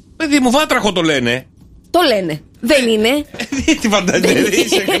μοτέρ? Παιδί μου, βάτραχο το λένε. Το λένε. Δεν είναι. Τι φαντάζεσαι?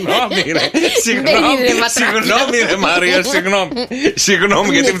 Συγγνώμη ρε Μαρία,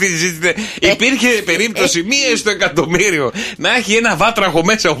 συγγνώμη γιατί αυτή τη συζήτηση. Υπήρχε περίπτωση μία στο εκατομμύριο να έχει ένα βάτραχο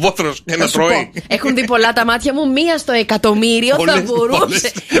μέσα ο βόθρος και να τρώει? Έχουν δει πολλά τα μάτια μου. Μία στο εκατομμύριο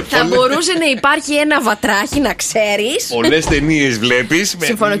θα μπορούσε να υπάρχει ένα βατράχι, να ξέρεις. Πολλές ταινίες βλέπεις.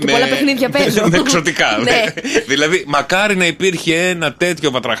 Συμφωνώ, και πολλά παιχνίδια παίζω. Με εξωτικά. Δηλαδή, μακάρι να υπήρχε ένα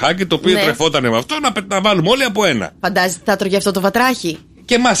τέτοιο βατραχάκι το οποίο τρεφόταν με αυτό, να βάλουμε όλοι από ένα. Φαντάζεσαι θα τρώγε αυτό το βατράχι?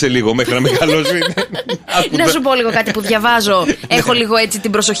 Και μάσε λίγο μέχρι να μεγαλώσει. Να σου πω λίγο κάτι που διαβάζω. Έχω λίγο έτσι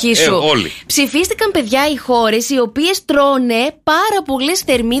την προσοχή σου. Όλοι. Ψηφίστηκαν, παιδιά, οι χώρες οι οποίες τρώνε πάρα πολλές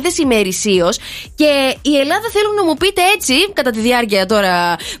θερμίδες ημερησίως. Και η Ελλάδα θέλουν να μου πείτε έτσι, κατά τη διάρκεια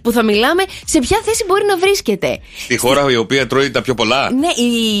τώρα που θα μιλάμε, σε ποια θέση μπορεί να βρίσκεται. Στη χώρα η οποία τρώει τα πιο πολλά. Ναι,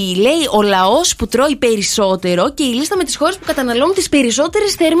 λέει ο λαός που τρώει περισσότερο και η λίστα με τις χώρες που καταναλώνουν τις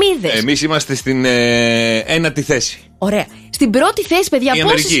περισσότερες θερμίδες. Εμείς είμαστε στην ένατη θέση. Ωραία. Στην πρώτη θέση, παιδιά, η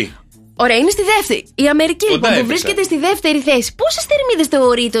Αμερική. Ωραία, είναι στη δεύτερη. Η Αμερική, λοιπόν, που βρίσκεται στη δεύτερη θέση. Πόσες θερμίδες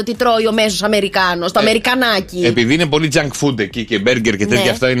θεωρείτε ότι τρώει ο μέσος Αμερικάνος, το Αμερικανάκι? Επειδή είναι πολύ junk food εκεί και μπέργκερ και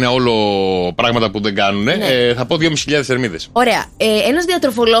τέτοια, αυτά είναι όλο πράγματα που δεν κάνουν, θα πω 2.500 θερμίδες. Ωραία. Ένας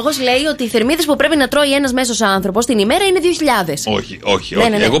διατροφολόγος λέει ότι οι θερμίδες που πρέπει να τρώει ένας μέσος άνθρωπος την ημέρα είναι 2.000. Όχι.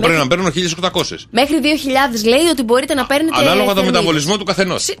 Εγώ πρέπει να παίρνω 1.800. Μέχρι 2.000 λέει ότι μπορείτε να παίρνετε. Ανάλογα το μεταβολισμό του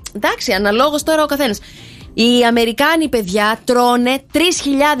καθενός. Εντάξει, αναλόγως τώρα ο καθένας. Οι Αμερικάνοι, παιδιά, τρώνε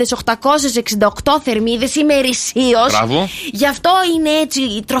 3.868 θερμίδες ημερησίως. Μπράβο. Γι' αυτό είναι έτσι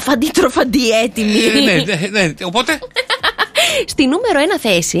τροφαντί έτοιμοι. Ναι. Οπότε. Στη νούμερο 1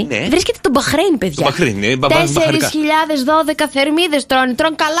 θέση βρίσκεται το Μπαχρέιν, παιδιά. Το Μπαχρέιν, 4.012 θερμίδες τρώνε.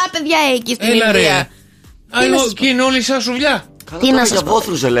 Τρώνε καλά, παιδιά, εκεί στην Ινδία. Και είναι όλοι σαν σουβλιά. Τι να σας πω,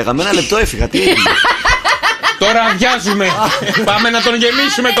 βόθρους λέγαμε. Ένα λεπτό έφυγα. Τι έγινε? Τώρα αδειάζουμε. Πάμε να τον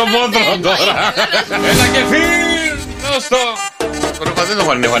γεμίσουμε τον βόθρο τώρα. Ένα κεφίρ. Δώσ' το. Δεν το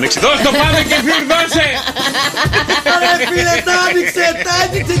έχω ανοίξει. Δώσ' το, πάμε κεφίρ, δώσε. Ρε φίλε, τα άνοιξε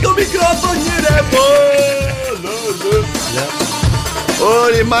το μικρόφωνο, ρε.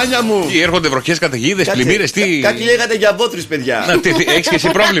 Ωρε μάνια μου. Τι έρχονται βροχές, καταιγίδες, πλημμύρες, τι? Κάτι λέγατε για βόθρους, παιδιά. Έχεις και εσύ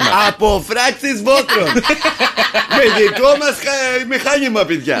πρόβλημα? Αποφράξεις βόθρων. Με δικό μας μηχάνημα,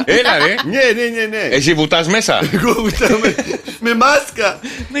 παιδιά. Έλα ρε. Ναι. Εσύ βουτάς μέσα? Εγώ βουτάω με μάσκα.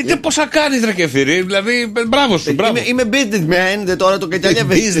 Πόσα κάνεις ρε κεφίρι? Δηλαδή μπράβο σου. Είμαι businessman, δεν τώρα το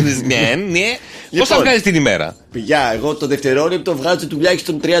καταλαβαίνεις. Businessman, ναι. Πόσα βγάζεις την ημέρα? Παιδιά, εγώ το δευτερόλεπτο βγάζω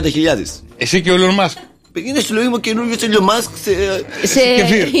τουλάχιστον 30.000. Εσύ και ο Elon Musk? Είναι στη ζωή μου καινούργιος Elon Musk σε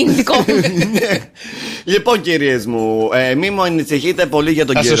δικό μου. Λοιπόν, κυρίες μου, μη μου ανησυχείτε πολύ για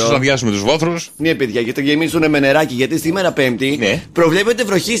τον καιρό. Ας σας αδειάσουμε τους βόθρους. Ναι, παιδιά, και το γεμίσουνε με νεράκι. Γιατί σήμερα Πέμπτη προβλέπεται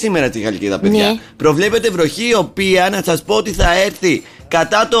βροχή σήμερα στη Χαλκίδα, παιδιά. Προβλέπεται βροχή, η οποία να σας πω ότι θα έρθει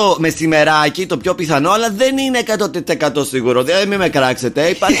κατά το μεσημεράκι, το πιο πιθανό, αλλά δεν είναι 100% σίγουρο. Δεν μην με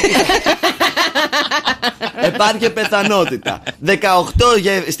κράξετε. Υπάρχει πιθανότητα. 18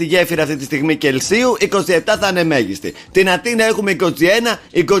 στη γέφυρα αυτή τη στιγμή Κελσίου, 27 θα είναι μέγιστη. Την Αθήνα έχουμε 21,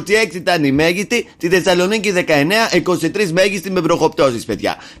 26 ήταν η μέγιστη. Τη Θεσσαλονίκη 19, 23 μέγιστη με βροχοπτώσεις,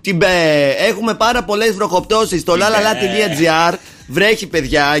 παιδιά. Έχουμε πάρα πολλές βροχοπτώσεις στο lalala.gr. Βρέχει,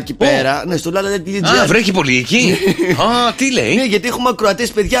 παιδιά, εκεί πέρα. Ναι, στο lalala.gr. Βρέχει πολύ εκεί. Τι λέει? Ναι, γιατί έχουμε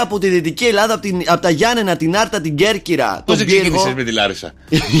ακροατές, παιδιά, από τη Δυτική Ελλάδα, από τα Γιάννενα, την Άρτα, την Κέρκυρα. Πώς δεν ξεκίνησες με τη Λάρισα?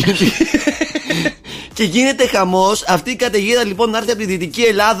 Και γίνεται χαμός. Αυτή η καταιγίδα λοιπόν να έρθει από τη Δυτική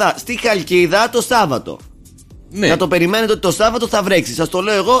Ελλάδα στη Χαλκίδα το Σάββατο. Ναι. Να το περιμένετε ότι το Σάββατο θα βρέξει. Σας το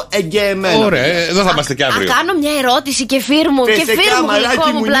λέω εγώ εγκαιμένα. Ωραία, εδώ θα είμαστε και αύριο. Να κάνω μια ερώτηση, Κεφίρ μου. Κεφίρ μου, γλυκό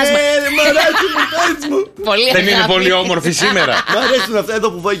μου πλάσμα. Μαράκι μου, πες μου. Δεν είναι πολύ όμορφη σήμερα? Μ' αρέσουν αυτά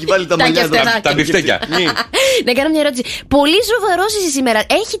εδώ που έχει βάλει τα μαλλιά. Τα μπιφτέκια. Να κάνω μια ερώτηση. Πολύ σοβαρός είσαι σήμερα.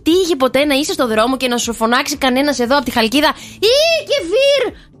 Έχει τύχει ποτέ να είσαι στο δρόμο και να σου φωνάξει κανένας εδώ από τη Χαλκίδα? Ή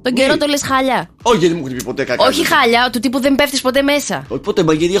Κεφίρ! Τον καιρό το λες χάλια. Όχι, δεν μου έχει πει ποτέ κακά. Όχι χάλια, του τύπου δεν πέφτεις ποτέ μέσα. Όχι ποτέ,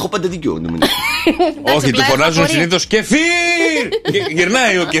 μα γιατί έχω πάντα δίκιο. Όχι, του φωνάζουν συνήθως Κεφίρ!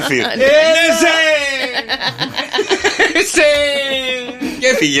 Γυρνάει ο Κεφίρ. Και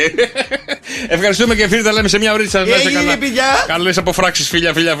έφυγε. Ευχαριστούμε, Κεφίρ, τα λέμε σε μια ωρίτσα. Καλές αποφράξεις,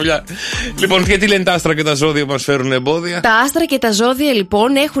 φιλιά. Λοιπόν, και τι λένε τα άστρα και τα ζώδια που μας φέρουν εμπόδια? Τα άστρα και τα ζώδια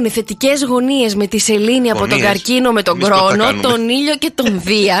λοιπόν έχουν θετικές γωνίες με τη σελήνη από τον καρκίνο με τον κρόνο, τον ήλιο και τον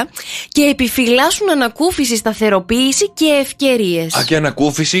Δία, και επιφυλάσσουν ανακούφιση, σταθεροποίηση και ευκαιρίες. Και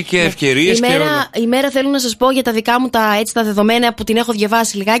ανακούφιση και ευκαιρίες. Η μέρα θέλω να σας πω για τα δικά μου τα δεδομένα που την έχω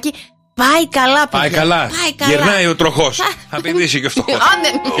διαβάσει λιγάκι. Πάει καλά, παιδιά. Πάει καλά. Γυρνάει ο τροχός. Θα πηδήσει και ο φτωχός.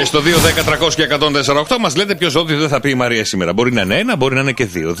 Και στο 2-10-300-1048 μας λέτε ποιο ζώδιο δεν θα πει η Μαρία σήμερα. Μπορεί να είναι ένα, μπορεί να είναι και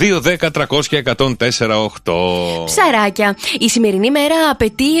δύο. 2-10-300-1048. Ψαράκια. Η σημερινή μέρα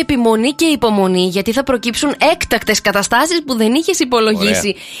απαιτεί επιμονή και υπομονή, γιατί θα προκύψουν έκτακτες καταστάσεις που δεν είχες υπολογίσει.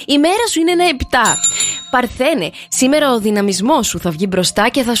 Ωραία. Η μέρα σου είναι ένα 7. Παρθένε, σήμερα ο δυναμισμός σου θα βγει μπροστά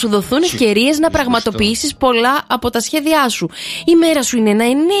και θα σου δοθούν ευκαιρίες να πραγματοποιήσεις πολλά από τα σχέδιά σου. Η μέρα σου είναι ένα 9.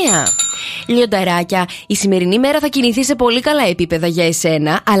 Λιονταράκια, η σημερινή μέρα θα κινηθεί σε πολύ καλά επίπεδα για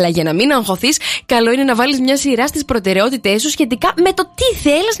εσένα, αλλά για να μην αγχωθείς, καλό είναι να βάλεις μια σειρά στις προτεραιότητές σου σχετικά με το τι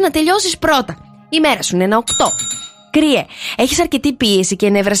θέλεις να τελειώσεις πρώτα. Η μέρα σου είναι ένα 8. Κρύε, έχεις αρκετή πίεση και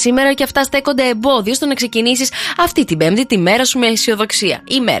νεύρα σήμερα και αυτά στέκονται εμπόδιο στο να ξεκινήσεις αυτή την Πέμπτη τη μέρα σου με αισιοδοξία.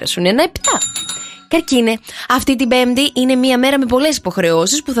 Η μέρα σου είναι ένα 7. Καρκίνε, αυτή την Πέμπτη είναι μια μέρα με πολλές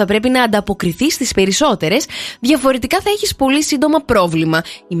υποχρεώσεις που θα πρέπει να ανταποκριθείς στις περισσότερες, διαφορετικά θα έχεις πολύ σύντομα πρόβλημα.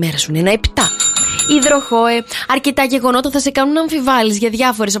 Η μέρα σου είναι ένα 7. Υδροχόε, αρκετά γεγονότα θα σε κάνουν να αμφιβάλλεις για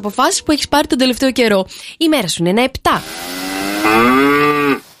διάφορες αποφάσεις που έχεις πάρει τον τελευταίο καιρό. Η μέρα σου είναι ένα 7.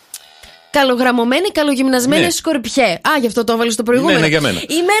 Καλογραμμωμένη, καλογυμνασμένη Σκορπιέ. Γι' αυτό το έβαλε στο προηγούμενο. Ναι, για μένα.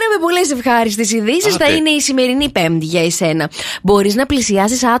 Η μέρα με πολλές ευχάριστες ειδήσεις θα είναι η σημερινή Πέμπτη για εσένα. Μπορείς να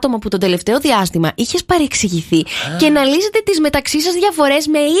πλησιάσεις άτομα που το τελευταίο διάστημα είχες παρεξηγηθεί και να λύσετε τις μεταξύ σας διαφορές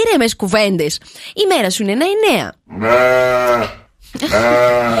με ήρεμες κουβέντες. Η μέρα σου είναι ένα 9.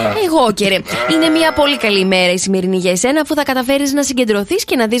 Εγώ και ρε. Είναι μια πολύ καλή ημέρα η σημερινή για εσένα, αφού θα καταφέρεις να συγκεντρωθείς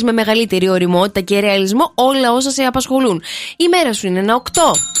και να δεις με μεγαλύτερη ωριμότητα και ρεαλισμό όλα όσα σε απασχολούν. Η μέρα σου είναι ένα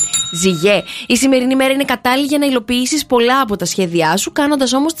 8. Ζυγέ, η σημερινή μέρα είναι κατάλληλη για να υλοποιήσεις πολλά από τα σχέδιά σου,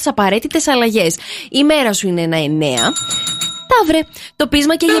 κάνοντας όμως τις απαραίτητες αλλαγές. Η μέρα σου είναι ένα 9. Ταύρε, το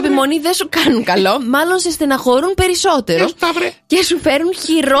πείσμα και η επιμονή δεν σου κάνουν καλό, μάλλον σε στεναχωρούν περισσότερο και σου φέρουν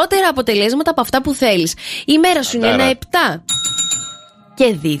χειρότερα αποτελέσματα από αυτά που θέλεις. Η μέρα σου είναι ένα 7.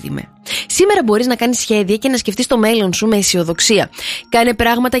 Και Δίδυμε, σήμερα μπορείς να κάνεις σχέδια και να σκεφτείς το μέλλον σου με αισιοδοξία. Κάνε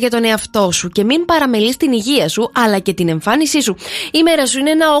πράγματα για τον εαυτό σου και μην παραμελείς την υγεία σου, αλλά και την εμφάνισή σου. Η μέρα σου είναι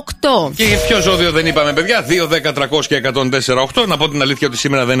ένα 8. Και ποιο ζώδιο δεν είπαμε, παιδιά? 2-10-300-1048. Να πω την αλήθεια ότι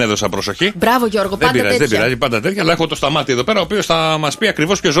σήμερα δεν έδωσα προσοχή. Μπράβο, Γιώργο, πάντα τέτοια. Δεν πειράζει, πάντα τέτοια. Αλλά έχω το Σταμάτη εδώ πέρα, ο οποίος θα μας πει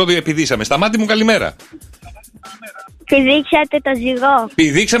ακριβώς ποιο ζώδιο επιδίσαμε. Σταμάτη μου, καλημέρα. Πηδήξατε το ζυγό.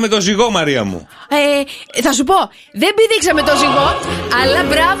 Πηδήξαμε το ζυγό, Μαρία μου. Θα σου πω, δεν πηδήξαμε το ζυγό, αλλά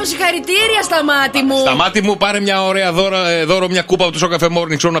μπράβο, συγχαρητήρια, Σταμάτη μου. Σταμάτη μου, πάρε μια ωραία δώρο, μια κούπα από το Σοκαφέ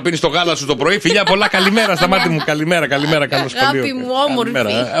Morning Show να πίνεις το γάλα σου το πρωί. Φιλιά, πολλά καλημέρα, Σταμάτη μου. Καλημέρα, καλώς αγάπη μου, όμορφη.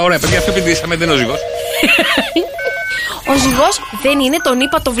 Ωραία, παιδιά, αυτό πηδήσαμε, δεν είναι ο ζυγός. Ο ζυγός δεν είναι, τον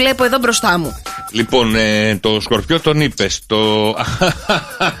είπα, το βλέπω εδώ μπροστά μου. Λοιπόν, το Σκορπιό τον είπες.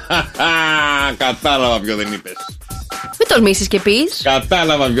 Κατάλαβα ποιο δεν είπες. Μην τολμήσεις και πεις.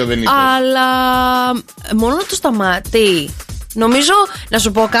 Κατάλαβα ποιο δεν είπες. Αλλά μόνο το Σταμάτη. Νομίζω να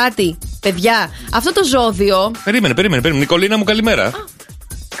σου πω κάτι, παιδιά. Αυτό το ζώδιο. Περίμενε. Νικολίνα μου, καλημέρα.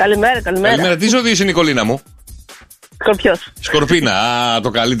 Καλημέρα. Τι ζώδιο είσαι, Νικολίνα μου? Σκορπιός. Σκορπίνα. Το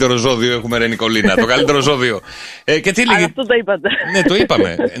καλύτερο ζώδιο έχουμε, ρε Νικολίνα. Το καλύτερο ζώδιο. Και τι έλεγε? Αυτό το είπατε. Ναι, το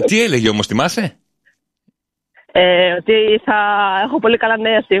είπαμε. Τι έλεγε όμως, θυμάσαι? Ότι θα έχω πολύ καλά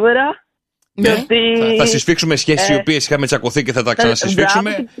νέα σήμερα. Ναι. Θα συσφίξουμε σχέσεις οι οποίες είχαμε τσακωθεί και θα τα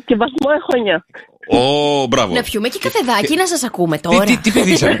ξανασυσφίξουμε. Και βαθμό έχω 9. Μπράβο. Να πιούμε και καφεδάκι να σας ακούμε τώρα.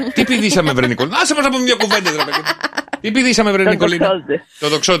 Τι πηδήσαμε, βρε Νικολίνα. Άσε μας να πούμε μια κουβέντα, ρε παιδί. Τι πηδήσαμε, βρε Νικολίνα. Το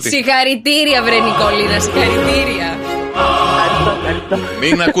δοξότη. Συγχαρητήρια, βρε Νικολίνα, συγχαρητήρια.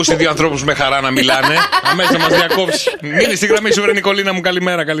 Μην ακούσει δύο ανθρώπους με χαρά να μιλάνε. Αμέσως μας διακόψει. Μείνε στη γραμμή σου, βρε Νικολίνα μου,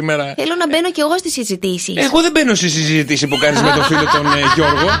 καλημέρα. Θέλω να μπαίνω κι εγώ στις συζητήσεις. Εγώ δεν μπαίνω στη συζήτηση που κάνεις με τον φίλο τον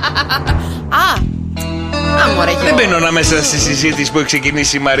Γιώργο. Δεν μπαίνω ανάμεσα στη συζήτηση που έχει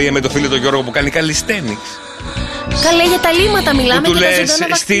ξεκινήσει η Μαρία με τον φίλο τον Γιώργο που κάνει καλλιστένιξ. Καλέ, για τα λίμματα μιλάμε. Που του λες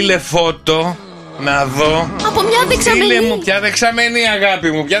στείλε φώτο να δω. Από μια δεξαμενή. Στείλε μου, ποια δεξαμενή,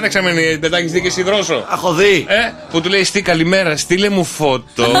 αγάπη μου, ποια δεξαμενή. Δεν τα έχεις δει και εσύ δρόσο. Έχω δει. Που του λέει στείλε καλημέρα, στείλε μου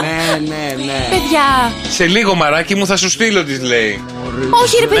φώτο. Ναι. Παιδιά. Σε λίγο, μαράκι μου, θα σου στείλω, της λέει.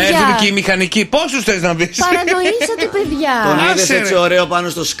 Όχι, ρε παιδιά. Έρχεται και η μηχανική. Πόσους θες να δεις? Παρανοήσατε, παιδιά. Τον είδες έτσι ωραίο πάνω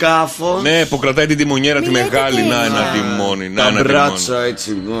στο σκάφο. Ναι, που κρατάει την τιμονιέρα τη μεγάλη. Να, ένα τιμόνι. Τα μπράτσα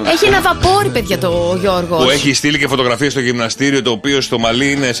έτσι. Έχει ένα βαπόρι, παιδιά, το Γιώργο. Που έχει στείλει και φωτογραφίες στο γυμναστήριο, το οποίο στο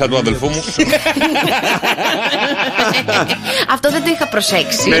μαλλί είναι σαν του αδελφού μου. Αυτό δεν το είχα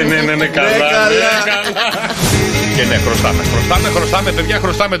προσέξει. Ναι, καλά. Και ναι, χρωστάμε, παιδιά,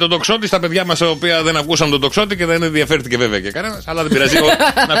 χρωστάμε τον τοξότη στα παιδιά μας, τα οποία δεν ακούσαν τον τοξότη και δεν ενδιαφέρθηκε βέβαια και κανένας. Αλλά δεν πειράζει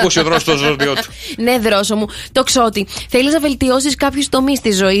να ακούσει ο Δρόσο το ζώδιό του. Ναι, Δρόσο μου, τοξότη. Θέλεις να βελτιώσεις κάποιους τομείς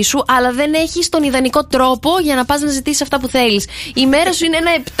στη ζωή σου, αλλά δεν έχεις τον ιδανικό τρόπο για να πας να ζητήσεις αυτά που θέλεις. Η μέρα σου είναι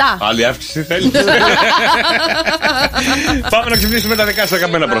ένα 7. Άλλη αύξηση θέλεις? Πάμε να ξυπνήσουμε τα δικά σας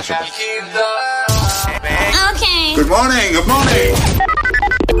αγαπημένα πρόσωπα. Good morning.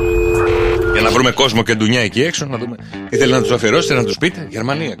 Για να βρούμε κόσμο και ντουνιά εκεί έξω, να δούμε τι θέλει να τους αφιερώσετε, να τους πείτε.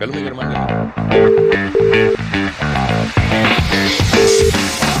 Γερμανία, καλούμε Γερμανία.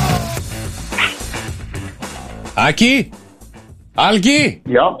 Άκη! Άλκη!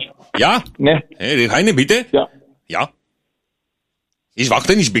 Ja? Ναι. Reine bitte? Ja. Is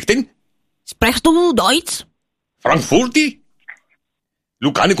wachten, is bichten? Sprichst du Deutsch? Frankfurti?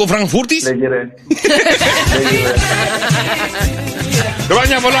 Λουκάνικο Φραγκφούρτης?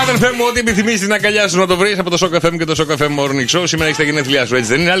 Χρόνια πολλά, αδελφέ μου, ό,τι επιθυμείς την αγκαλιά σου να το βρεις από το Shock FM και το Shock FM Morning Show. Σήμερα έχεις τα γενέθλιά σου, έτσι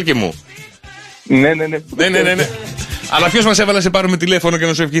δεν είναι, Άλκη μου? Ναι. Αλλά ποιος μας έβαλε σε πάρουμε τηλέφωνο και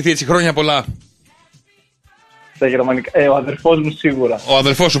να σου ευχηθεί έτσι χρόνια πολλά? Στα γερμανικά. Ο αδερφός μου σίγουρα. Ο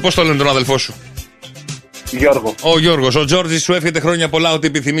αδελφός σου, πώς το λένε τον αδελφό σου? Γιώργο. Ο Γιώργος, ο Τζόρτζης σου εύχεται χρόνια πολλά, ό,τι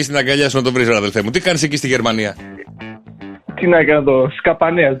επιθυμείς την αγκαλιά σου να το βρεις, αδελφέ μου. Τι κάνεις εκεί στη Γερμανία? Τι να κάνω το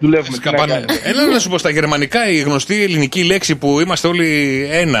σκαπανέα, δουλεύουμε. Έλα να σου πω, στα γερμανικά η γνωστή ελληνική λέξη που είμαστε όλοι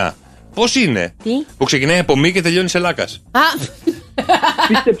ένα, πώς είναι? Τι? Που ξεκινάει από μη και τελειώνει σε λάκας.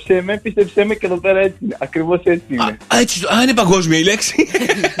 Πίστεψέ με και εδώ πέρα έτσι είναι. Ακριβώς έτσι είναι. Είναι παγκόσμια η λέξη.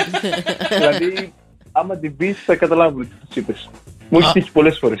 Δηλαδή, άμα την πεις θα καταλάβουν τι τους είπες. Μου έχει τύχει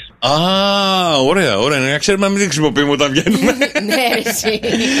πολλές φορές. Ωραία. Να ξέρουμε να μην την χρησιμοποιούμε όταν βγαίνουμε. Ναι, εσύ.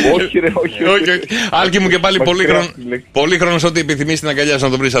 Όχι. Άλκη μου, και πάλι πολύ χρόνος, ό,τι επιθυμείς την αγκαλιά σου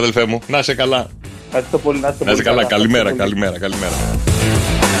να το βρεις, αδελφέ μου. Να είσαι καλά. Ευχαριστώ πολύ. Να είσαι καλά. Καλημέρα.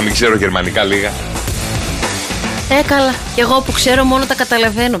 Να μην ξέρω γερμανικά λίγα. Καλά. Κι εγώ που ξέρω μόνο τα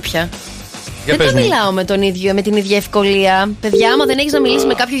καταλαβαίνω πια. Δεν τα μιλάω με την ίδια ευκολία. Παιδιά, άμα δεν έχεις να μιλήσεις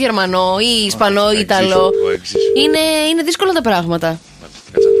με κάποιο Γερμανό ή Ισπανό ή Ιταλό, είναι δύσκολα τα πράγματα.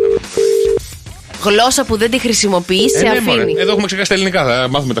 Γλώσσα που δεν τη χρησιμοποιείς σε αφήνει. Εδώ έχουμε ξεχάσει τα ελληνικά, θα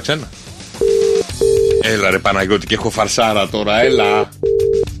μάθουμε τα ξένα. Έλα ρε Παναγιώτη, και έχω φαρσάρα τώρα, έλα.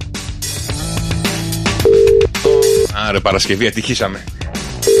 Άρε Παρασκευή, ατυχήσαμε.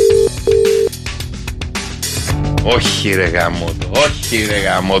 Όχι ρε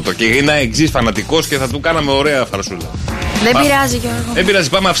γαμότο. Και είναι εξής φανατικός και θα του κάναμε ωραία φαρσούλα. Δεν πειράζει, Γιώργο. Δεν πειράζει,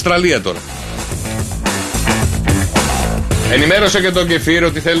 πάμε Αυστραλία τώρα. Ενημέρωσε και τον Κεφίρ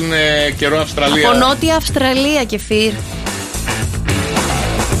ότι θέλουν καιρό Αυστραλία. Από Νότια Αυστραλία, Κεφίρ.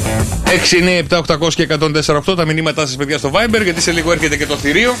 697-800 και 104-8 τα μηνύματά σας, παιδιά, στο Viber, γιατί σε λίγο έρχεται και το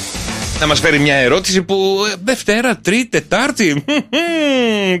θηρίο να μας φέρει μια ερώτηση που Δευτέρα, Τρίτη, Τετάρτη.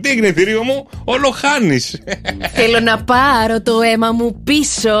 Τι έγινε, θηρίο μου? Όλο χάνεις. Θέλω να πάρω το αίμα μου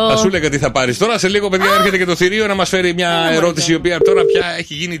πίσω. Θα σου λέγα τι θα πάρεις τώρα. Σε λίγο, παιδιά, έρχεται και το θηρίο να μας φέρει μια ερώτηση η οποία τώρα πια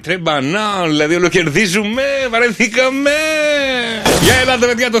έχει γίνει τρεμπανά. Δηλαδή, ολοκερδίζουμε, βαρεθήκαμε. Για ελάτε,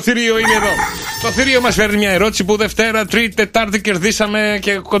 παιδιά, το θηρίο είναι εδώ. Το θηρίο μας φέρνει μια ερώτηση που Δευτέρα, Τρίτη, Τετάρτη κερδίσαμε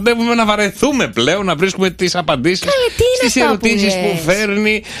και κοντεύουμε να βαρεθούμε πλέον να βρίσκουμε τις απαντήσεις στις ερωτήσεις που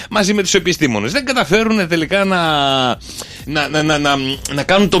φέρνει μαζί με τους επιστήμονες. Δεν καταφέρουν τελικά να να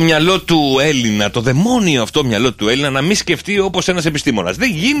κάνουν το μυαλό του Έλληνα, το δαιμόνιο αυτό μυαλό του Έλληνα, να μην σκεφτεί όπως ένας επιστήμονας. Δεν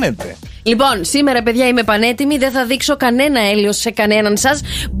γίνεται. Λοιπόν, σήμερα, παιδιά, είμαι πανέτοιμη. Δεν θα δείξω κανένα έλεος σε κανέναν σας.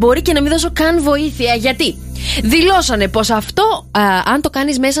 Μπορεί και να μην δώσω καν βοήθεια. Γιατί δηλώσανε πως αυτό, αν το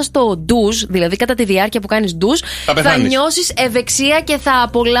κάνεις μέσα στο ντουζ, δηλαδή κατά τη διάρκεια που κάνεις ντουζ, θα νιώσεις ευεξία και θα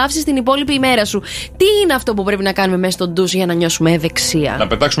απολαύσεις την υπόλοιπη ημέρα σου. Τι είναι αυτό που πρέπει να κάνουμε μέσα στο ντουζ για να νιώσουμε ευεξία? Να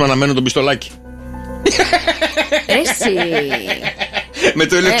πετάξουμε αναμένο τον πιστολάκι. Εσύ. Με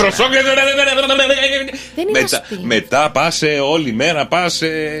το ηλεκτροσόκ. Μετά πας όλη μέρα, πας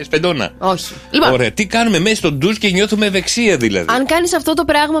σπεντόνα. Όχι. Λοιπόν, ωραία, τι κάνουμε μέσα στο ντουζ και νιώθουμε ευεξία δηλαδή? Αν κάνεις αυτό το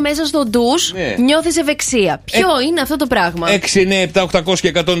πράγμα μέσα στο ντουζ, νιώθεις ευεξία. Ποιο είναι αυτό το πράγμα?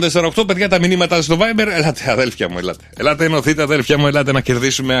 697-800-1048. Παιδιά, τα μηνύματα στο Viber. Ελάτε, αδέλφια μου, ελάτε. Ελάτε, ενωθείτε, αδέλφια μου, ελάτε να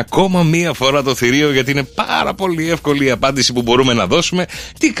κερδίσουμε ακόμα μία φορά το θηρίο, γιατί είναι πάρα πολύ εύκολη η απάντηση που μπορούμε να δώσουμε.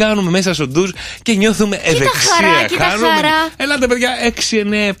 Τι κάνουμε μέσα στο ντουζ και νιώθουμε ευεξία. Ελάτε, παιδιά,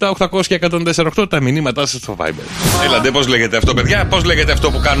 697-800-1048. Τα μηνύματά σας στο Viber. Έλατε, πώς λέγεται αυτό, παιδιά? Πώς λέγεται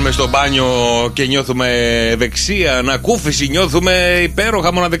αυτό που κάνουμε στο μπάνιο και νιώθουμε ευεξία, ανακούφιση, νιώθουμε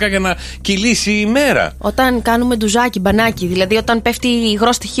υπέροχα, μοναδικά για να κυλήσει η μέρα? Όταν κάνουμε ντουζάκι, μπανάκι, δηλαδή όταν πέφτει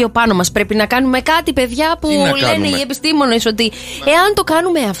υγρό στοιχείο πάνω μας, πρέπει να κάνουμε κάτι, παιδιά, που λένε οι επιστήμονες ότι εάν το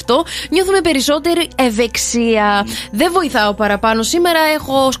κάνουμε αυτό, νιώθουμε περισσότερη ευεξία. Δεν βοηθάω παραπάνω. Σήμερα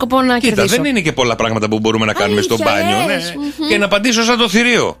έχω σκοπό να κερδίσω. Δεν είναι και πολλά πράγματα που μπορούμε να κάνουμε στο μπάνιο. Ναι. Και να απαντήσω σαν το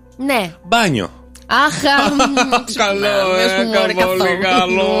θηρίο. Ναι. Μπάνιο. Αχα. Καλό, πολύ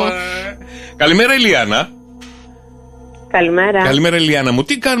καλό. Καλημέρα, Ηλιάνα. Καλημέρα. Καλημέρα, Ηλιάνα μου.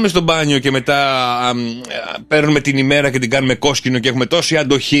 Τι κάνουμε στο μπάνιο και μετά παίρνουμε την ημέρα και την κάνουμε κόσκινο και έχουμε τόση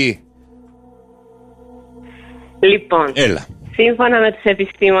αντοχή? Λοιπόν, έλα. Σύμφωνα με τους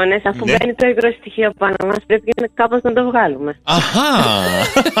επιστήμονες, αφού μπαίνει το υγρό στοιχείο πάνω μας, πρέπει κάπως να το βγάλουμε. Αχα!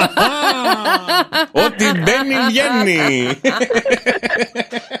 Ό,τι μπαίνει βγαίνει.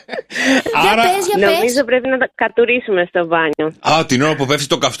 Άρα νομίζω πρέπει να τα κατουρίσουμε στο μπάνιο. Την ώρα που πέφτει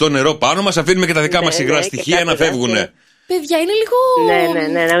το καυτό νερό πάνω μας, αφήνουμε και τα δικά μας υγρά στοιχεία να φεύγουνε. Παιδιά, είναι λίγο.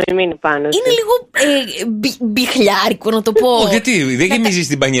 Ναι, να μην μείνει πάνω. Είναι λίγο μπιχλιάρικο, να το πω. Γιατί δεν γεμίζει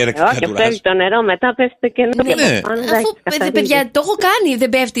την πανιέρα και όχι, πέφτει το νερό, μετά πέφτει το καινούργιο. Αφού, παιδιά, το έχω κάνει. Δεν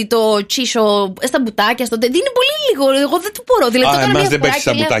πέφτει το τσίσο στα μπουτάκια. Δεν είναι πολύ λίγο. Εγώ δεν το μπορώ. Δηλαδή, εμάς δεν πέφτει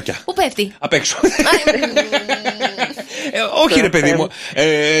στα μπουτάκια. Πού πέφτει? Απ' έξω. Όχι, ρε παιδί μου.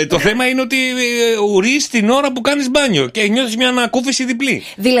 Το θέμα είναι ότι ουρείς την ώρα που κάνεις μπάνιο και νιώθεις μια ανακούφιση διπλή.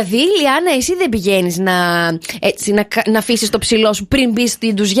 Δηλαδή, Λιάννα, εσύ δεν πηγαίνεις να αφήσεις το ψηλό σου πριν μπεις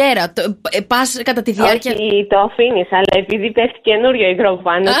στην ντουζιέρα? Πας κατά τη διάρκεια. Όχι, το αφήνεις, αλλά επειδή πέφτει καινούριο υγρό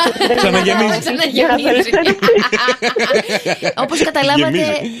πάνω. Ξαναγεμίζει. Όπως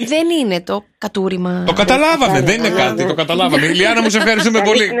καταλάβατε, δεν είναι το κατούριμα. Το καταλάβαμε, δεν είναι κάτι. Το καταλάβαμε. Λιάννα μου, σε ευχαριστούμε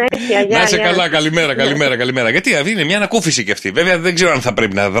πολύ. Να είσαι καλά, καλημέρα. Γιατί αυτή είναι μια ανακούφιση κι αυτή. Βέβαια, δεν ξέρω αν θα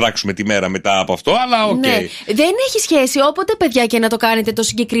πρέπει να δράξουμε τη μέρα μετά από αυτό, αλλά οκ. Δεν έχει σχέση. Όποτε, παιδιά, και να το κάνετε το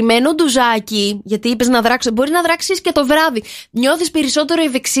συγκεκριμένο ντουζάκι, γιατί είπες να δράξεις, μπορεί να δράξεις και το βράδυ. Νιώθεις περισσότερο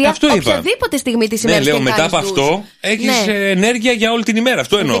ευεξία οποιαδήποτε στιγμή της ημέρας. Ναι, λέω μετά από αυτό έχεις ενέργεια για όλη την ημέρα.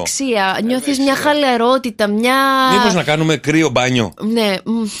 Αυτό εννοώ. Ευεξία. Νιώθεις μια χαλαρότητα, μια. Μήπως να κάνουμε κρύο μπάνιο? Ναι.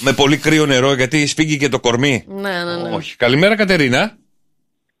 Με πολύ κρύο νερό, γιατί σφίγγει και το κορμί. Ναι. Όχι. Καλημέρα, Κατερίνα.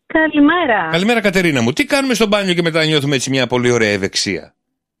 Καλημέρα, Κατερίνα μου. Τι κάνουμε στο μπάνιο και μετά νιώθουμε έτσι μια πολύ ωραία ευεξία?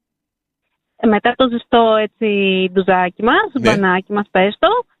 Μετά το ζεστό έτσι ντουζάκι μας, μπανάκι μας, πες το,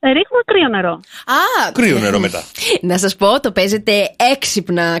 ρίχνουμε κρύο νερό. Κρύο νερό μετά. Να σας πω, το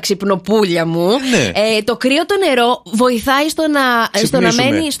έξυπνα, ξυπνοπούλια μου. Το κρύο το νερό βοηθάει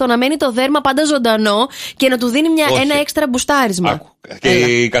στο να μένει το δέρμα πάντα ζωντανό και να του δίνει ένα έξτρα μπουστάρισμα. Και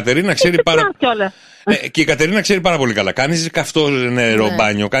η Κατερίνα ξέρει και η Κατερίνα ξέρει πάρα πολύ καλά. Κάνεις καυτό νερό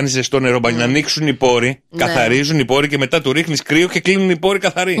μπάνιο, κάνεις ζεστό νερό μπάνιο, να ανοίξουν οι πόροι, καθαρίζουν οι πόροι και μετά του ρίχνεις κρύο και κλείνουν οι πόροι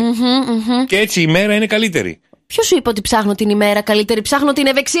καθαροί. Και έτσι η μέρα είναι καλύτερη. Ποιος σου είπε ότι ψάχνω την ημέρα καλύτερη? Ψάχνω την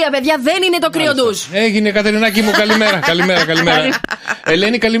ευεξία, παιδιά, δεν είναι το κρύο ντουζ. Έγινε, Κατερινάκη μου, καλημέρα.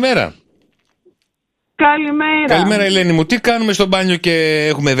 Ελένη, καλημέρα. Καλημέρα, Ελένη μου. Τι κάνουμε στο μπάνιο και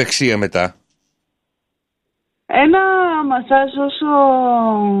έχουμε ευεξία μετά? Ένα μασάζ όσο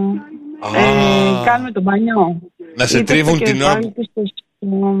κάνουμε το μπάνιο. Να σε τρίβουν την ώρα.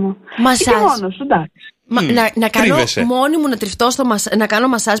 Μασάζ. Μόνος, εντάξει. Να κάνω μόνη μου να κάνω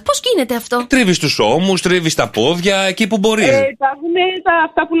μασάζ. Πώς γίνεται αυτό? Τρίβεις τους ώμους, τρίβεις τα πόδια, εκεί που μπορείς. Υπάρχουν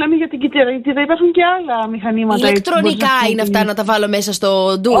αυτά που λέμε για την κοιτήρα. Υπάρχουν και άλλα μηχανήματα. Ηλεκτρονικά είναι αυτά να τα βάλω μέσα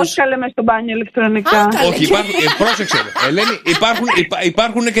στο ντουζ? Όχι, καλέ, μέσα στο μπάνιο ηλεκτρονικά. Όχι, πρόσεξε. Ελένη,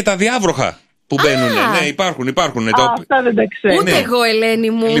 υπάρχουν και τα διάβροχα που μπαίνουν. Ναι, υπάρχουν. Αυτά δεν τα ξέρω. Ούτε εγώ, Ελένη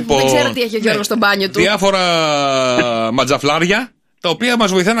μου. Λοιπόν, δεν ξέρω τι έχει ο Γιώργος στο μπάνιο του. Διάφορα ματζαφλάρια τα οποία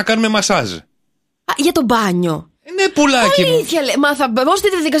μας βοηθάνε να κάνουμε μασάζ. Για το μπάνιο? Ναι, πουλάκι μου. Αλήθεια, μα θα μπω στη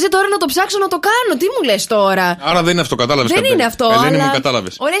διαδικασία τώρα να το ψάξω να το κάνω. Τι μου λες τώρα? Άρα δεν είναι αυτό, κατάλαβες? Δεν είναι αυτό. Ελένη αλλά... μου,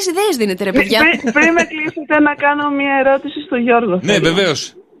 κατάλαβες. Ωραίες ιδέες δίνετε, ρε παιδιά. Πριν με κλείσετε, να κάνω μια ερώτηση στο Γιώργο. Ναι, βεβαίως.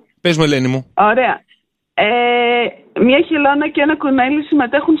 Πες μου, Ελένη μου. Ωραία. Μια χελώνα και ένα κουνέλι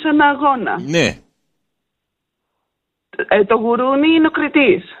συμμετέχουν σε ένα αγώνα. Ναι. Το γουρούνι είναι ο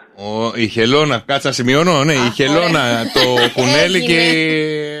κριτής. Η χελώνα, κάτσα να σημειώνω, ναι. Η χελώνα, το κουνέλι και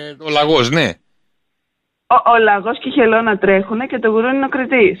ο λαγός, ναι. Ο λαγός και η χελώνα τρέχουν και το γουρούνι είναι ο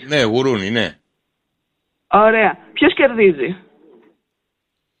κριτής. Ναι, γουρούνι, ναι. Ωραία. Ποιος κερδίζει?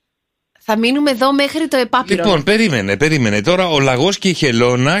 Θα μείνουμε εδώ μέχρι το επάπειρο. Λοιπόν, περίμενε. Τώρα ο λαγός και η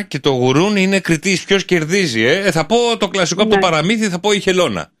χελώνα και το γουρούνι είναι κριτής. Ποιος κερδίζει, Θα πω το κλασικό από το παραμύθι, θα πω η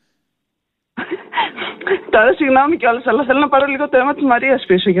χελώνα. Τώρα συγγνώμη κιόλας, αλλά θέλω να πάρω λίγο το αίμα της Μαρίας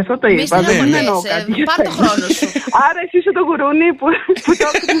πίσω, γι' αυτό το είπα. Δεν εννοώ κάτι. Πάρ' το χρόνο σου. Άρα εσύ είσαι το γουρούνι που το...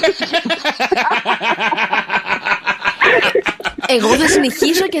 Εγώ θα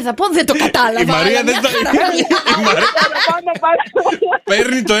συνεχίσω και θα πω δεν το κατάλαβα. Η Μαρία δεν το...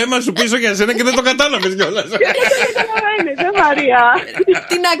 Παίρνει το αίμα σου πίσω για σένα και δεν το κατάλαβες κιόλας. Δεν Μαρία.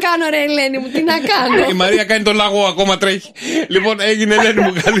 Τι να κάνω ρε Ελένη μου, τι να κάνω. Η Μαρία κάνει το λαγό, ακόμα τρέχει. Λοιπόν, έγινε Ελένη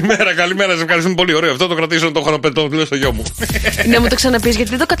μου, καλημέρα. Σε ευχαριστούμε πολύ, ωραίο. Αυτό το κρατήσω να το χρονοπετώ, το λέω στο γιο μου. Να μου το ξαναπείς γιατί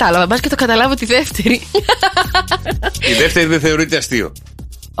δεν το κατάλαβα. Μπας και το καταλάβω τη δεύτερη. Η δεύτερη δεν θεωρείται αστείο.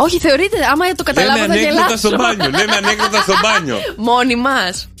 Όχι, θεωρείται, άμα το καταλάβω θα γελάσω. Λέμε ανέκδοτα στο μπάνιο. Μόνοι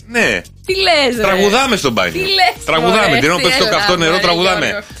μας. Ναι. Τι λες ρε? Τραγουδάμε στο μπάνιο. Τι λες? Τραγουδάμε. Την ώρα που πέφτει το καυτό νερό,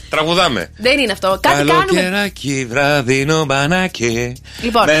 τραγουδάμε. Δεν είναι αυτό. Κάτι κάνουμε. Καλοκαιράκι, βραδινό μπανάκι.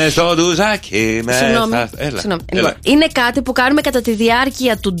 Λοιπόν. Μες στο ντουζάκι. Συγγνώμη. Είναι κάτι που κάνουμε κατά τη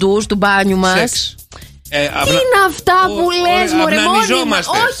διάρκεια του ντουζ, του μπάνιου μας. Σεξ. Τι είναι αυτά που λες μωρέ, μόνοι μας?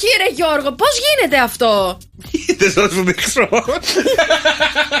 Όχι ρε Γιώργο, πώς γίνεται αυτό? Δεν θα σου δείξω.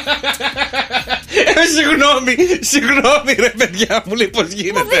 Συγγνώμη ρε παιδιά μου, λέει πώς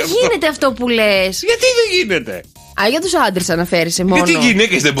γίνεται αυτό. Δεν γίνεται αυτό που λες. Γιατί δεν γίνεται? Για τους άντρες αναφέρεσαι μόνο. Γιατί οι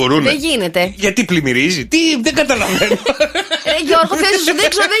γυναίκες δεν μπορούν? Δεν γίνεται. Γιατί πλημμυρίζει? Δεν καταλαβαίνω. Γιώργο, θες να σου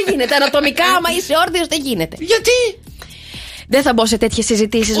δείξω, δεν γίνεται. Ανατομικά, άμα είσαι όρθιος, δεν γίνεται. Γιατί? Δεν θα μπω σε τέτοιες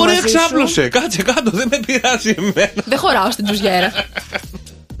συζητήσεις μαζί σου. Ωραία, ξάπλωσε. Κάτσε κάτω, δεν με πειράζει εμένα. Δεν χωράω στην τζουζιέρα.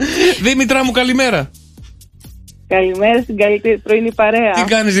 Δήμητρά μου, καλημέρα. Καλημέρα στην καλύτερη πρωινή παρέα. Τι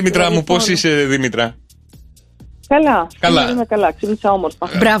κάνεις Δήμητρά μου, πώς είσαι Δήμητρα? Καλά. Είμαι καλά, ξύπνησα όμορφα.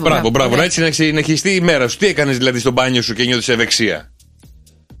 Μπράβο. Έτσι να συνεχιστεί η μέρα σου. Τι έκανες δηλαδή στο μπάνιο σου και νιώθεις ευεξία?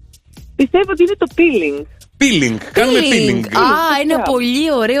 Πιστεύω ότι είναι το peeling. Κάνουμε peeling. Ένα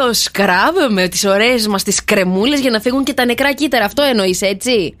πολύ ωραίο σκράμπ με τις ωραίες μας τις κρεμούλες για να φύγουν και τα νεκρά κύτταρα. Αυτό εννοείς,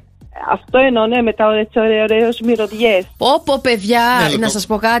 έτσι? Αυτό εννοώ, ναι, με τα ωραίες μυρωδιές. Πω παιδιά, να σας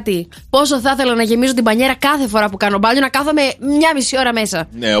πω κάτι. Πόσο θα ήθελα να γεμίζω την μπανιέρα κάθε φορά που κάνω μπάνιο, να κάθομαι μια μισή ώρα μέσα.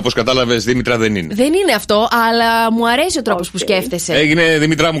 Ναι, όπως κατάλαβες Δήμητρα, δεν είναι. Δεν είναι αυτό, αλλά μου αρέσει ο τρόπος που σκέφτεσαι. Έγινε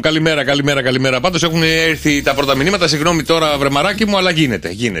Δήμητρά μου, καλημέρα. Πάντως έχουν έρθει τα πρώτα μηνύματα. Συγγνώμη τώρα, βρεμαράκι μου, αλλά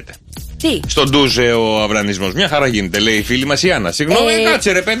γίνεται. Τι? Στον ντουζ ο αυρανισμός. Μια χαρά γίνεται, λέει η φίλη μας η Άννα. Συγγνώμη,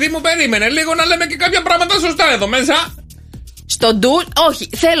 κάτσε ρε παιδί μου, περίμενε λίγο να λέμε και κάποια πράγματα σωστά εδώ μέσα. Στο ντουλ, όχι.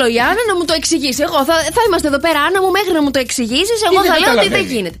 Θέλω η Άννα να μου το εξηγήσει. Εγώ θα είμαστε εδώ πέρα, Άννα μου, μέχρι να μου το εξηγήσει. Εγώ θα λέω ότι δεν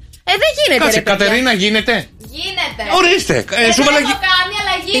γίνεται. Δεν γίνεται. Κάτσε, ρε, Κατερίνα, γίνεται. Γίνεται. Ορίστε. Δεν το έχω κάνει,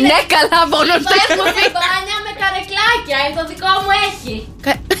 αλλά γίνεται. Ναι, καλά, μόνο αυτό. Έχω μπάνια με καρεκλάκια. Το δικό μου έχει.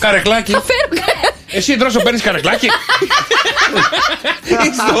 Καρεκλάκι. Εσύ δρόσο παίρνεις καρεκλάκι.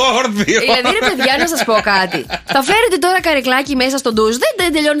 Στο όρθιο. Δηλαδή ρε παιδιά, να σας πω κάτι. Θα φέρετε τώρα καρεκλάκι μέσα στο ντουζ.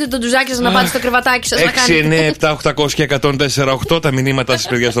 Δεν τελειώνετε το ντουζάκι σας να πάτε στο κρεβατάκι σας να κάνετε. 6, 9, 7, 800 και 104,8 τα μηνύματα σας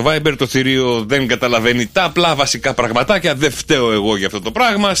παιδιά στο Viber. Το θηρίο δεν καταλαβαίνει τα απλά βασικά πραγματάκια. Δεν φταίω εγώ για αυτό το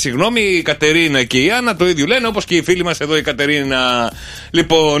πράγμα. Συγγνώμη, η Κατερίνα και η Άννα το ίδιο λένε, όπως και η φίλη μας εδώ η Κατερίνα.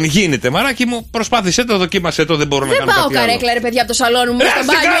 Λοιπόν, γίνεται μαράκι μου, προσπάθησε το, δοκίμασε το, δεν μπορώ να κάνω κάτι άλλο. Δεν πάω καρέκλα ρε παιδιά από το σαλόνι μου στο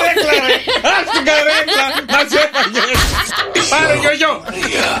μπάνιο. Στην καρέκλα, μας έφαγες. Πάρε γιογιό.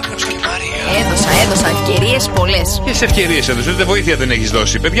 Έδωσα ευκαιρίες πολλές. Ποιες ευκαιρίες έδωσες, ούτε βοήθεια δεν έχεις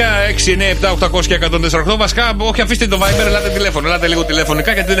δώσει. Παιδιά, 6, 9, 7, 800 και 148. Βασικά, όχι, αφήστε το Viber, ελάτε τηλέφωνο. Ελάτε λίγο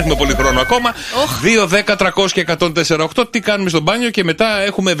τηλεφωνικά γιατί δεν έχουμε πολύ χρόνο ακόμα. 2, 10, 300 και 148. Τι κάνουμε στο μπάνιο και μετά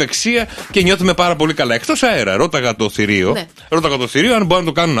έχουμε ευεξία και νιώθουμε πάρα πολύ καλά. Εκτός αέρα, ρώταγα το θηρίο. Ναι. Ρώταγα το θηρίο αν μπορούν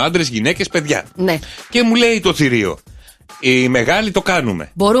να το κάνουν άντρες, γυναίκες, παιδιά. Ναι. Και μου λέει το θηρίο. Οι μεγάλοι το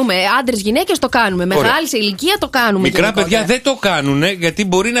κάνουμε. Μπορούμε, άντρες, γυναίκες το κάνουμε. Μεγάλοι σε ηλικία το κάνουμε. Μικρά γενικότερα. παιδιά δεν το κάνουν γιατί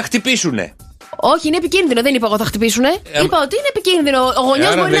μπορεί να χτυπήσουνε. Όχι, είναι επικίνδυνο. Δεν είπα εγώ θα χτυπήσουνε. Είπα ότι είναι επικίνδυνο. Ο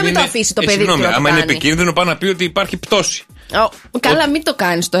γονιός μπορεί να μην το αφήσει το παιδί του. Συγγνώμη, άμα είναι επικίνδυνο, πάει να πει ότι υπάρχει πτώση. Καλά, μην το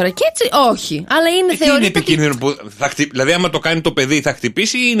κάνεις τώρα. Και έτσι, όχι. Αλλά είναι θεωρητικό. Είναι επικίνδυνο που δηλαδή, άμα το κάνει το παιδί, θα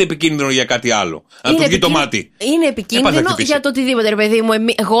χτυπήσει ή είναι επικίνδυνο για κάτι άλλο? Αν του βγει το μάτι. Είναι επικίνδυνο για το οτιδήποτε, ρε παιδί μου.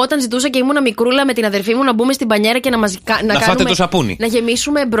 Εγώ όταν ζητούσα και ήμουν μικρούλα με την αδερφή μου να μπούμε στην μπανιέρα και να φάτε το σαπούνι. Να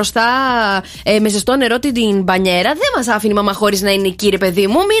γεμίσουμε μπροστά με ζεστό νερό την μπανιέρα. Δεν μας άφηνε η μαμά χωρίς να είναι εκεί, ρε παιδί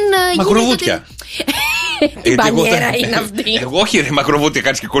μου. Μακροβούτια. Την μπανιέρα είναι αυτή. Εγώ όχι, ρε, μακροβούτια,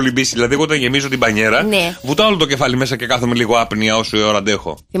 κάνει και κολυμπήσει. Δηλαδή, εγώ όταν γεμίζω την μπανιέρα, βουτάω όλο το κεφάλι μέσα και κάθομαι λίγο άπνοια όσο η ώρα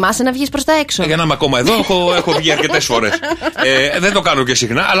αντέχω. Θυμάσαι να βγεις προς τα έξω? Για να είμαι ακόμα εδώ, έχω βγει αρκετές φορές. Δεν το κάνω και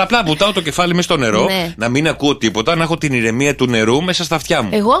συχνά, αλλά απλά βουτάω το κεφάλι μέσα στο νερό, να μην ακούω τίποτα, να έχω την ηρεμία του νερού μέσα στα αυτιά μου.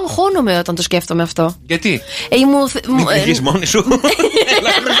 Εγώ αγχώνομαι όταν το σκέφτομαι αυτό. Γιατί? Μην πηγείς μόνη σου.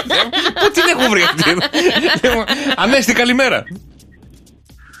 Πού την έχω βρει αυτή? Ανέστη, καλημέρα.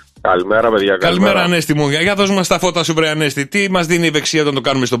 Καλημέρα, παιδιά. Καλημέρα, Ανέστη μου. Για δώσ' μας τα φώτα σου, βρε Ανέστη. Τι μας δίνει η ευεξία όταν το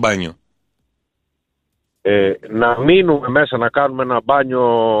κάνουμε στο μπάνιο? Να μείνουμε μέσα, να κάνουμε ένα μπάνιο,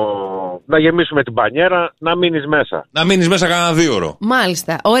 να γεμίσουμε την μπανιέρα, να μείνεις μέσα. Να μείνεις μέσα κανένα 2 ώρο.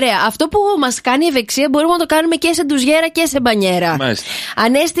 Μάλιστα. Ωραία. Αυτό που μας κάνει ευεξία μπορούμε να το κάνουμε και σε ντουζιέρα και σε μπανιέρα. Μάλιστα.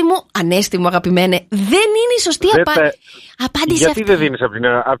 Ανέστη μου, αγαπημένε, δεν είναι η σωστή απάντηση. Γιατί δεν δίνεις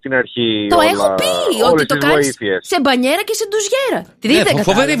από την αρχή? Το έχω πει ότι το κάνεις σε μπανιέρα και σε ντουζιέρα.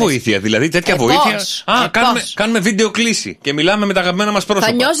 Φοβερή βοήθεια, δηλαδή τέτοια βοήθεια. Κάνουμε βίντεο κλήση και μιλάμε με τα αγαπημένα μας πρόσωπα.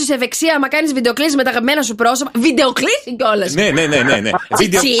 Θα νιώσεις ευεξία άμα κάνεις βίντεο κλήση με τα αγαπημένα σου πρόσωπα. Βίντεο κλήση κιόλας. Ναι.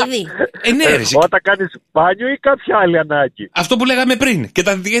 Τσιτσίδι. Όταν κάνεις μπάνιο ή κάποια άλλη ανάγκη? Αυτό που λέγαμε πριν. Και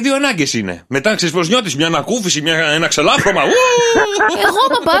τα δύο ανάγκες είναι. Μετά ξέρεις πως νιώθεις, μια ανακούφιση, ένα ξελάφρωμα. Εγώ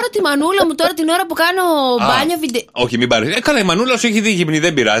μα πάρω τη μανούλα μου τώρα την ώρα που κάνω μπάνιο βίντεο. Όχι, μην πάρεις. Καλά, η μανούλα σου έχει δει γυμνή,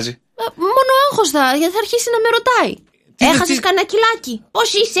 δεν πειράζει. Μόνο άγχος γιατί θα αρχίσει να με ρωτάει. Έχασες κανένα κιλάκι?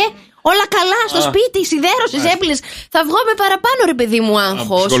 Πώς είσαι? Όλα καλά στο σπίτι, σιδέρωσες, έπλυνες. Θα βγω με παραπάνω, ρε παιδί μου,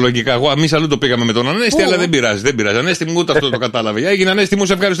 άγχος. Ψυχολογικά. Εμείς αλλού το πήγαμε με τον Ανέστη, αλλά δεν πειράζει. Ανέστη μου, ούτε αυτό το κατάλαβε. Έγινε, Ανέστη μου,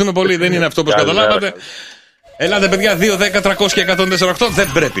 σε ευχαριστούμε πολύ. Δεν είναι αυτό που καταλάβατε. Ελάτε, παιδιά, 2, 10, 300 και 148.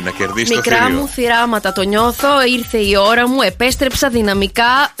 Δεν πρέπει να κερδίσει το θηρίο. Μικρά μου θυράματα, το νιώθω. Ήρθε η ώρα μου, επέστρεψα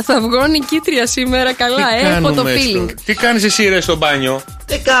δυναμικά. Θα βγω νικήτρια σήμερα. Καλά, έχω το feeling. Τι κάνεις εσύ, ρε, στο μπάνιο?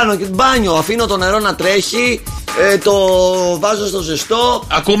 Τι κάνω, μπάνιο. Αφήνω το νερό να τρέχει, το βάζω στο ζεστό.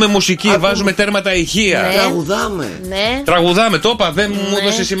 Ακούμε μουσική, βάζουμε τέρματα ηχεία. Τραγουδάμε. Τραγουδάμε, το είπα, δεν μου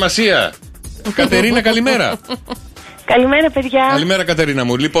έδωσε σημασία. Κατερίνα, καλημέρα. Καλημέρα, παιδιά. Καλημέρα, Κατερίνα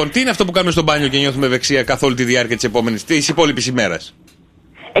μου. Λοιπόν, τι είναι αυτό που κάνουμε στο μπάνιο και νιώθουμε ευεξία καθ' όλη τη διάρκεια της υπόλοιπης ημέρας?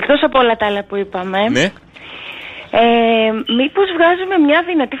 Εκτός από όλα τα άλλα που είπαμε. Ναι. Μήπως βγάζουμε μια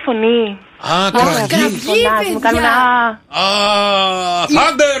δυνατή φωνή? Κραυγή.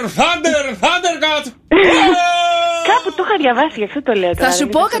 Thundercat. Κάπου το είχα διαβάσει, γι' αυτό το λέω τώρα.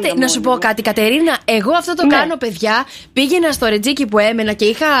 Να σου πω κάτι, Κατερίνα. Εγώ αυτό το κάνω, παιδιά. Πήγαινα στο Ρετζίκι που έμενα και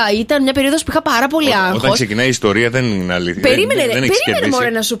ήταν μια περίοδος που είχα πάρα πολύ άγχος. Όταν ξεκινάει η ιστορία δεν είναι αλήθεια. Περίμενε μωρέ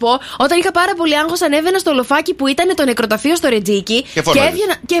να σου πω. Όταν είχα πάρα πολύ άγχος, ανέβαινα στο λοφάκι που ήταν το νεκροταφείο στο Ρετζίκι και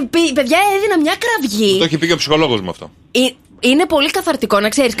έβγαινα. Και παιδιά, έδινα μια κραυγή. Το έχει πει και ο ψυχολόγος μου αυτό. Είναι πολύ καθαρτικό, να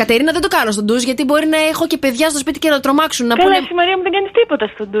ξέρεις. Κατερίνα, δεν το κάνω στον ντουζ γιατί μπορεί να έχω και παιδιά στο σπίτι και να τρομάξουν. Καλά, η Μαρία μου δεν κάνεις τίποτα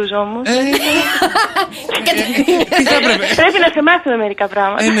στον ντουζ όμως. Πρέπει να σε μάθουμε μερικά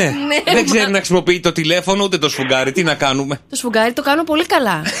πράγματα. Ναι. Δεν ξέρει να χρησιμοποιεί το τηλέφωνο ούτε το σφουγγάρι. Τι να κάνουμε? Το σφουγγάρι το κάνω πολύ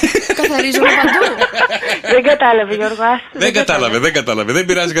καλά. Καθαρίζομαι παντού. Δεν κατάλαβε, Γιώργο. Δεν κατάλαβε. Δεν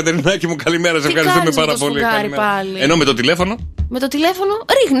πειράζει, Κατερινάκη μου. Καλημέρα, σε ευχαριστούμε πάρα πολύ. Ενώ με το τηλέφωνο. Με το τηλέφωνο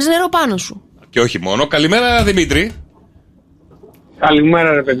ρίχνεις νερό πάνω σου. Και όχι μόνο. Καλημέρα, Δημήτρη.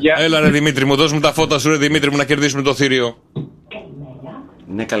 Καλημέρα, ρε παιδιά. Έλα, ρε Δημήτρη μου, δώσ' μου τα φώτα σου, ρε Δημήτρη μου, να κερδίσουμε το θηρίο.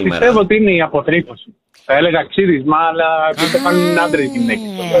 Ναι, καλημέρα. Πιστεύω ότι είναι η αποτρίπωση. Θα έλεγα ξύρισμα, αλλά το κάνουν άντρες γυναίκες.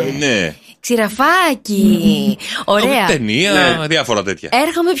 Ναι. Ξηραφάκι. Ωραία. Ταινία, διάφορα τέτοια.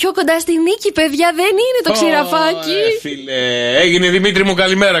 Έρχομαι πιο κοντά στη νίκη, παιδιά. Δεν είναι το ξηραφάκι. Φίλε, έγινε Δημήτρη μου,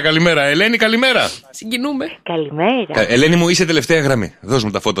 καλημέρα. Ελένη, καλημέρα. Συγκινούμε. Καλημέρα. Ελένη μου, είσαι τελευταία γραμμή. Δώσ'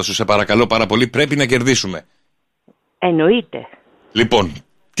 μου τα φώτα σου, σε παρακαλώ πάρα πολύ. Πρέπει να κερδίσουμε. Εννοείται. Λοιπόν,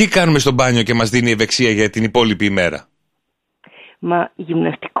 τι κάνουμε στο μπάνιο και μας δίνει ευεξία για την υπόλοιπη ημέρα?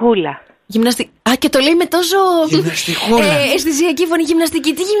 Γυμναστικούλα. Και το λέει με τόσο αισθησιακή φωνή.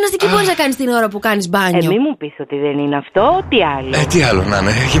 Γυμναστική. Τι γυμναστική μπορείς να κάνεις την ώρα που κάνεις μπάνιο? Μη μου πεις ότι δεν είναι αυτό, τι άλλο. Τι άλλο να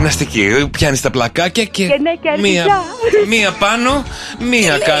είναι, γυμναστική. Πιάνεις τα πλακάκια και μία πάνω,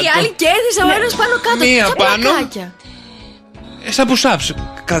 μία κάτω. Οι άλλοι κέρδισαν ο ένας πάνω κάτω. Μία πάνω. Πλακάκια. Σαν push-ups.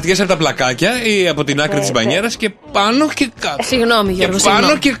 Κρατιέσαι από τα πλακάκια ή από την άκρη της μπανιέρας και πάνω και κάτω. Συγγνώμη, Γιώργο.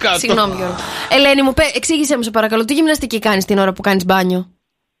 Πάνω και κάτω. Συγγνώμη, Γιώργο. Ελένη μου, εξήγησέ μου, σε παρακαλώ, τι γυμναστική κάνεις την ώρα που κάνεις μπάνιο?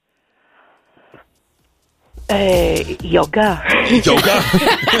 Γιόγκα.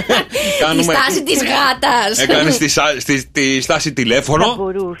 Η στάση της γάτας. Έκανες τη στάση τηλέφωνο. Θα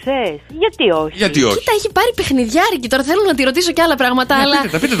μπορούσες. Γιατί όχι. Κοίτα, έχει πάρει παιχνιδιάρικη. Τώρα θέλω να τη ρωτήσω και άλλα πράγματα.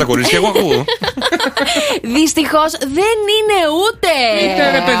 Τα πείτε τα κορίτσια, εγώ ακούω. Δυστυχώς δεν είναι ούτε.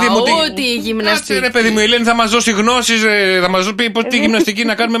 Ρε παιδί μου, ούτε η γυμναστική. Ρε παιδί μου, η Ελένη θα μας δώσει γνώσεις. Θα μας πει τι γυμναστική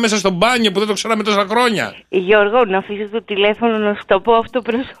να κάνουμε μέσα στο μπάνιο που δεν το ξέραμε τόσα χρόνια. Γιώργο, να αφήσεις το τηλέφωνο να σου το πω αυτό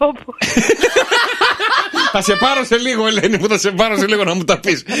προσώπου. Θα σε πάρω σε λίγο, Ελένη μου, θα σε πάρω σε λίγο να μου τα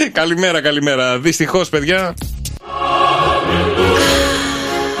πεις. Καλημέρα, καλημέρα. Δυστυχώς, παιδιά.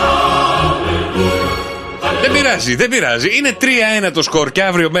 Δεν πειράζει. Είναι 3-1 το σκορ και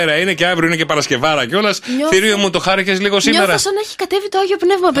αύριο μέρα είναι και αύριο είναι και Παρασκευάρα κιόλας. Θηρίο μου, το χάρηκες λίγο σήμερα. Νιώθω σαν να έχει κατέβει το Άγιο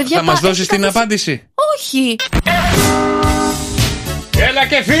Πνεύμα, παιδιά. Θα μας δώσεις την απάντηση? Όχι. Έλα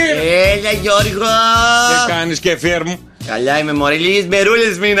κεφίρ! Έλα Γιώργο! Τι κάνεις κεφίρ μου? Καλά είμαι μωρέ, λίγες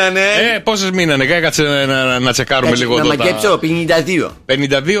μερούλες μείνανε. Πόσες μείνανε? Κάτσε να τσεκάρουμε λίγο εδώ. Να μαγέψω, 52.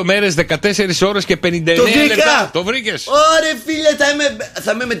 52 μέρες, 14 ώρες και 59 λεπτά. Το βρήκες? Ωραία φίλε,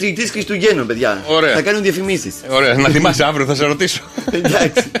 θα είμαι μετρητής Χριστουγέννων, παιδιά. Ωραία. Θα κάνουν διαφημίσεις. Ωραία, να θυμάσαι αύριο, θα σε ρωτήσω.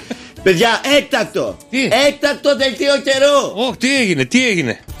 Εντάξει. Παιδιά, έκτακτο! Έκτακτο δελτίο καιρού! Τι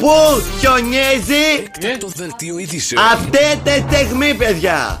έγινε? Πού χιονίζει αυτή τη στιγμή,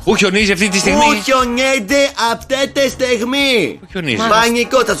 παιδιά! Πού χιονίζει αυτή τη στιγμή? Πού χιονίζει αυτή τη στιγμή? Πού χιονίζει?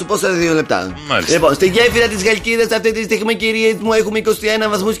 Πανικό, θα σου πω σε 2 λεπτά. Μάλιστα. Λοιπόν, στη γέφυρα της Χαλκίδας αυτή τη στιγμή, κυρίες μου, έχουμε 21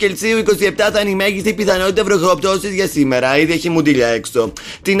 βαθμούς Κελσίου, 27 θα είναι η μέγιστη πιθανότητα βροχοπτώσης για σήμερα. Ήδη έχει μουντίλια έξω.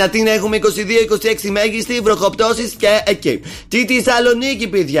 Την Αθήνα έχουμε 22-26 μέγιστη βροχοπτώσεις και εκεί. Τη Θεσσαλονίκη,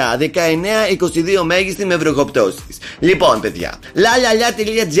 παιδιά, 19-22 μέγιστη με βροχοπτώσεις. Λοιπόν, παιδιά,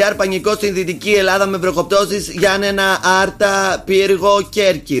 lalala.gr, πανικό στην Δυτική Ελλάδα με βροχοπτώσεις, Γιάννενα, Άρτα, Πύργο,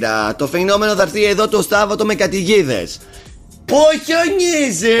 Κέρκυρα. Το φαινόμενο θα έρθει εδώ το Σάββατο με καταιγίδες. Πού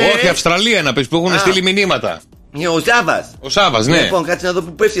χιονίζει? Όχι, Αυστραλία να πεις, που έχουν στείλει μηνύματα. Ο Σάββας. Ο Σάββας, ναι. Λοιπόν, κάτσε να δω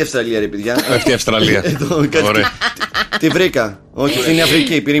που πέφτει η Αυστραλία, ρε παιδιά. Πέφτει η Αυστραλία. Ωραία. Τη βρήκα. Όχι, αυτή είναι η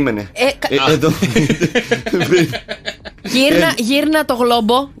Αφρική, περίμενε. Εδώ. Γύρνα το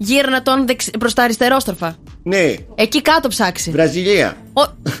γλόμπο, γύρνα τον προς τα αριστερόστροφα. Ναι. Εκεί κάτω ψάξει. Βραζιλία.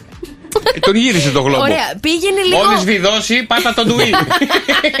 Τον γύρισε το γλόμπο. Ωραία, πήγαινε λίγο. Μόλις βιδώσει, πάτα τον ντουί.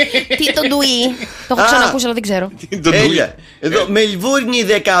 Τι τον ντουί? Το έχω ξανακούσει, αλλά δεν ξέρω. Έλα. Εδώ, Μελβούρνη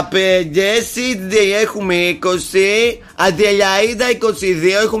 15, Σίδνεϊ έχουμε 20, Αντελαΐδα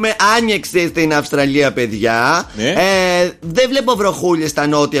 22. Έχουμε άνοιξη στην Αυστραλία, παιδιά. Δεν βλέπω βροχούλες στα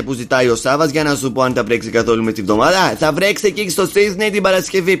νότια που ζητάει ο Σάββας. Για να σου πω αν θα βρέξει καθόλου με τη βδομάδα. Θα βρέξει εκεί στο Σίδνεϊ την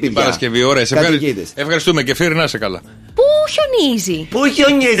Παρασκευή, παιδιά. Παρασκευή, ωραία. Ευχαριστούμε και φύρι, να είσαι καλά. Πού χιονίζει? Πού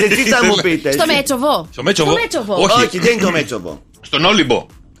χιονίζει, τι θα μου πείτε? Στο Μέτσοβο. Στο Μέτσοβο. Όχι, δεν είναι το Μέτσοβο. Στον Όλυμπο.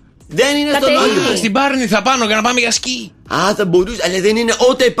 Δεν είναι στον Όλυμπο. Στην Πάρνη θα πάνω για να πάμε για σκι. Α, θα μπορούσε, αλλά δεν είναι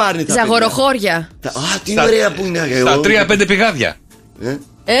ούτε η Πάρνη. Ζαγοροχώρια. Α, τι ωραία που είναι. Στα 3-5 πηγάδια.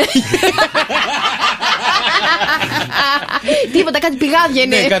 Τίποτα, κάτι πηγάδια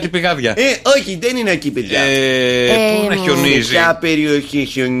είναι. Ναι, κάτι πηγάδια. Όχι, δεν είναι εκεί, παιδιά. Πού να χιονίζει? Ποια περιοχή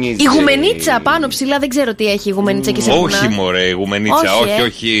χιονίζει? Η Γουμενίτσα πάνω ψηλά, δεν ξέρω τι έχει η Γουμενίτσα και σε βουνά. Όχι, μωρέ, η Γουμενίτσα.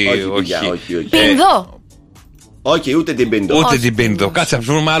 Όχι. Πινδό. Όχι, ούτε την Πινδό. Ούτε την Πινδό. Κάτσε να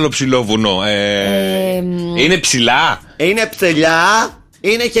βρούμε άλλο ψηλό βουνό. Είναι ψηλά. Είναι ψηλά.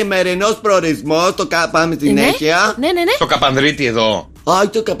 Είναι χειμερινός προορισμός. Πάμε στην συνέχεια. Ναι. Το Καπανδρίτη εδώ. Όχι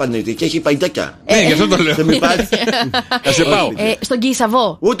το Καπανδρίτη, και έχει παϊτάκια. Ναι, γι' αυτό το λέω. Θα σε πάω. Στον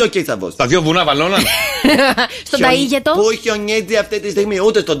Κίσαβο. Ούτε ο Κίσαβος. Στα 2 βουνά βαλώναν. Στον Ταΐγετο. Πού χιονίζει αυτή τη στιγμή?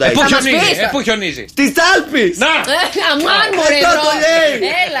 Ούτε στον Ταΐγετο. Πού χιονίζει? Στις Άλπεις. Να! Αμάν, μωρέ.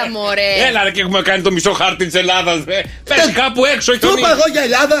 Έλα, μωρέ. Έλα, ρε, και έχουμε κάνει το μισό χάρτη της Ελλάδας. Πες κάπου έξω. Το είπα εγώ για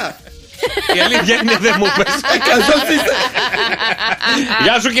Ελλάδα. Η αλήθεια είναι δεν μου πες.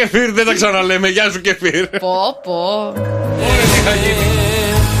 Γεια σου Κεφίρ, δεν τα ξαναλέμε. Γεια σου Κεφίρ. Πω.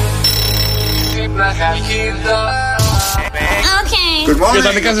 Και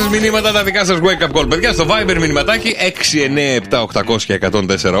τα δικά σας μηνύματα, τα δικά σας wake up call. Παιδιά, στο Viber μηνυματάκι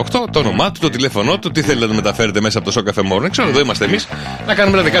 697-800-1048. Το όνομά του, το τηλέφωνό του, τι θέλετε να μεταφέρετε μέσα από το Show Cafe Morning. Ξέρω, εδώ είμαστε εμείς να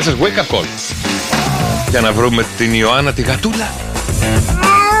κάνουμε τα δικά σας wake up call. Για να βρούμε την Ιωάννα τη γατούλα.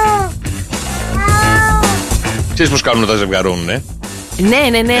 Ξέρεις πως κάνουν όταν ζευγαρώνουν, Ναι,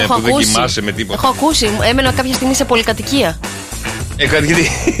 έχω ακούσει. Δεν κοιμάσαι με τίποτα. Έχω ακούσει. Έμενα κάποια στιγμή σε πολυκατοικία. Γιατί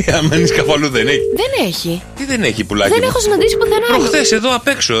αμένεις καφαλού δεν έχει. Δεν έχει. Τι δεν έχει, πουλάκι? Δεν έχω συναντήσει πουθενά. Προχθές εδώ απ'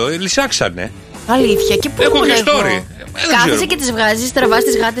 έξω λυσάξανε. Αλήθεια, και πού έχω και story. Κάθεσαι και τις βγάζεις, τραβάς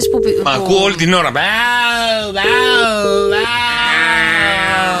τις γάτες που. Μα ακούω όλη την ώρα.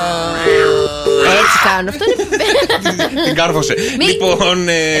 Έτσι κάνω. Αυτό είναι. Την κάρφωσε. Λοιπόν.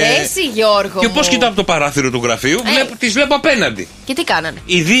 Εσύ, Γιώργο. Και πώς κοιτάω από το παράθυρο του γραφείου, τις βλέπω απέναντι. Και τι κάνανε?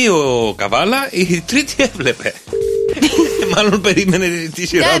 Οι δύο καβάλα, η τρίτη έβλεπε. Μάλλον περίμενε τη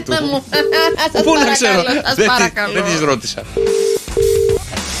σειρά του. Πού να ξέρω. Δεν τις ρώτησα.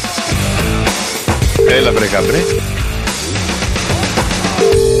 Έλα βρε γαμπρέ.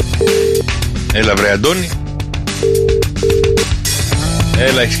 Έλα βρε Αντώνη.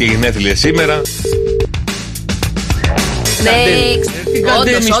 Έλα, έχεις και γενέθλια σήμερα. Ναι,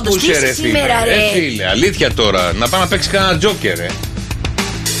 όντως, τι είσαι σήμερα ρε. Φίλε, αλήθεια τώρα. Να πάμε να παίξει κανένα τζόκερ ρε.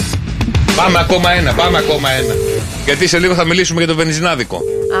 Πάμε ακόμα ένα. Γιατί σε λίγο θα μιλήσουμε για το βενζινάδικο.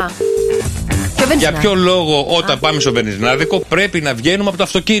 Για ποιο λόγο όταν πάμε στο βενζινάδικο πρέπει να βγαίνουμε από το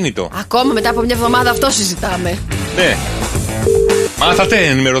αυτοκίνητο? Ακόμα μετά από μια εβδομάδα αυτό συζητάμε. Ναι. Μάθατε,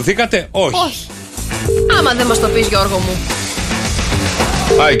 ενημερωθήκατε? Όχι. Άμα δεν μας το πεις, Γιώργο μου.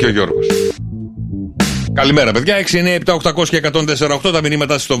 Πάει και ο Γιώργος. Καλημέρα, παιδιά. 697-800 και 104-8 τα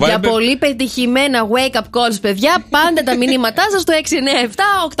μηνύματά σας στο Viber. Για πολύ πετυχημένα wake up calls, παιδιά, πάντα τα μηνύματά σας στο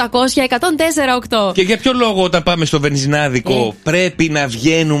 697-800 και 104-8. Και για ποιο λόγο όταν πάμε στο βενζινάδικο πρέπει να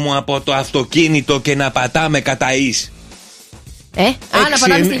βγαίνουμε από το αυτοκίνητο και να πατάμε κατά εις? Να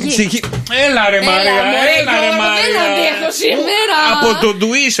πατάμε στη γη. Έλα ρε Μαρία, δεν αντέχω σήμερα. Από το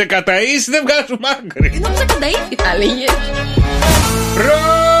ντουί σε κατά εις δεν βγάζουμε άκρη. Νόμιζα κατά εις θα λέγες.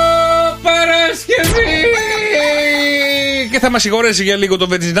 Παρασκευή! Και θα μας συγχωρέσει για λίγο το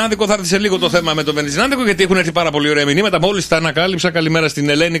βενζινάδικο. Θα έρθει σε λίγο το θέμα με το βενζινάδικο, γιατί έχουν έρθει πάρα πολύ ωραία μηνύματα. Μόλις τα ανακάλυψα. Καλημέρα στην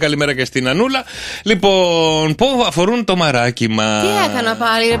Ελένη, καλημέρα και στην Ανούλα. Λοιπόν, που αφορούν το μαράκι μας. Τι έκανα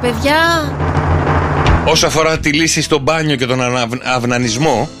πάλι, ρε παιδιά? Όσο αφορά τη λύση στο μπάνιο και τον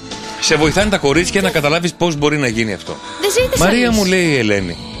αυνανισμό, σε βοηθάνε τα κορίτσια να καταλάβεις πώς μπορεί να γίνει αυτό. Μαρία μου, λέει η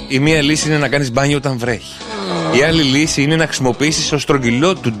Ελένη, η μία λύση είναι να κάνεις μπάνιο όταν βρέχει. Η άλλη λύση είναι να χρησιμοποιήσεις το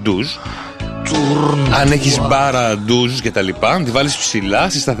στρογγυλό του ντουζ. Αν έχεις μπάρα ντουζ και τα λοιπά, να τη βάλεις ψηλά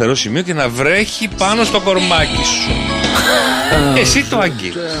σε σταθερό σημείο και να βρέχει πάνω στο κορμάκι σου. Εσύ το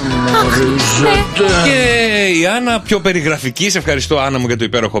αγγί. Και η Άννα πιο περιγραφική. Σε ευχαριστώ, Άννα μου, για το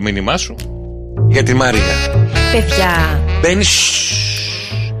υπέροχο μήνυμά σου. Για τη Μαρία. Παιδιά,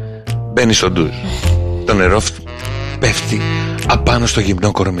 μπαίνεις στο ντουζ. Το νερό πέφτει απάνω στο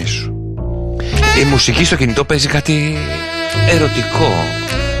γυμνό κορμί σου. Η μουσική στο κινητό παίζει κάτι ερωτικό.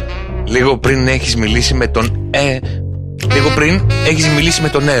 Λίγο πριν έχεις μιλήσει με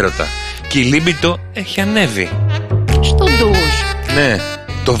τον έρωτα. Και η λίμπητο έχει ανέβει. Στο ντουζ. Ναι,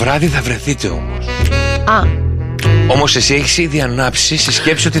 το βράδυ θα βρεθείτε όμως. Όμως εσύ έχεις ήδη ανάψει στη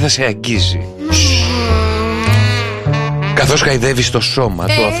σκέψη ότι θα σε αγγίζει. Καθώς χαϊδεύεις το σώμα,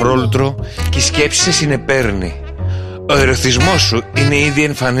 το αφρόλουτρο, και η σκέψη σε συνεπέρνει. Ο ερωτισμός σου είναι ήδη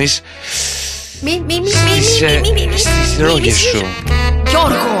εμφανής στις ρόγες σου.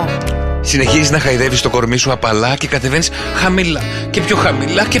 Γιώργο! Συνεχίζεις να χαϊδεύεις το κορμί σου απαλά και κατεβαίνεις χαμηλά και πιο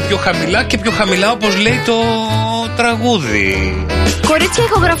χαμηλά και πιο χαμηλά και πιο χαμηλά, όπως λέει το τραγούδι. Κορίτσια,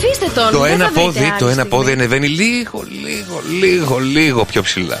 ηχογραφήστε τον. Το ένα πόδι ανεβαίνει λίγο πιο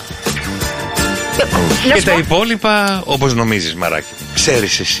ψηλά. Και τα υπόλοιπα όπως νομίζεις, μαράκι.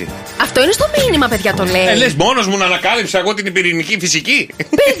 Ξέρεις εσύ. Αυτό είναι στο μήνυμα, παιδιά, το λέει. Λες μόνος μου να ανακάλυψα εγώ την πυρηνική φυσική?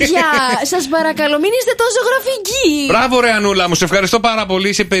 Παιδιά, σας παρακαλώ, μην είστε τόσο γραφικοί. Μπράβο ρε Ανούλα μου, σε ευχαριστώ πάρα πολύ.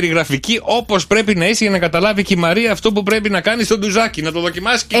 Είσαι περιγραφική όπως πρέπει να είσαι για να καταλάβει και η Μαρία αυτό που πρέπει να κάνει στο ντουζάκι. Να το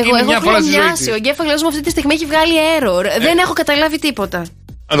δοκιμάσει και εκείνη μια φορά στη ζωή της. Ο εγκέφαλος μου αυτή τη στιγμή έχει βγάλει error. Δεν έχω καταλάβει τίποτα.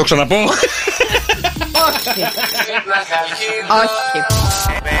 Να το ξαναπώ. Όχι.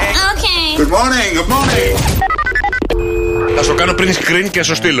 Good morning. Θα σου κάνω πριν screen και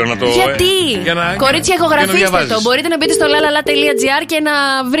σου στείλω να το. Γιατί? Κορίτσια, ηχογραφήστε το. Μπορείτε να μπείτε στο lalala.gr και να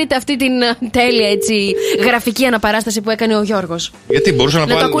βρείτε αυτή την τέλεια γραφική αναπαράσταση που έκανε ο Γιώργος. Γιατί μπορούσα να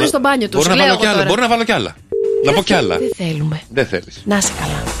το ακούνε στο μπάνιο του. Μπορώ να βάλω κι άλλα. Να πω κι άλλα. Δεν θέλουμε. Δεν θέλεις. Να είσαι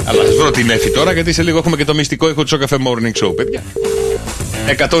καλά. Αλλά σας βρω την Εφη τώρα, γιατί σε λίγο έχουμε και το μυστικό ήχο του Σοκαφέ Morning Show, παιδιά.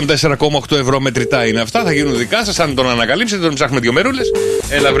 104,8 ευρώ μετρητά είναι αυτά. Θα γίνουν δικά σας. Αν τον ανακαλύψετε, τον ψάχνουμε 2 μερούλες.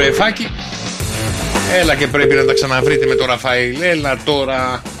 Έλα βρε Εφάκη. Έλα, και πρέπει να τα ξαναβρείτε με τον Ραφαήλ. Έλα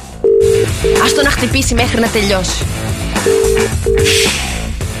τώρα. Ας το να χτυπήσει μέχρι να τελειώσει.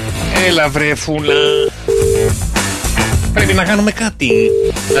 Έλα βρε Φούλα. Πρέπει να κάνουμε κάτι.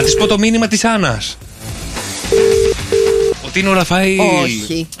 Να της πω το μήνυμα της Άννας. Ότι είναι ο Ραφαήλ.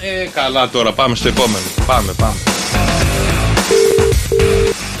 Όχι. Καλά τώρα, πάμε στο επόμενο. Πάμε.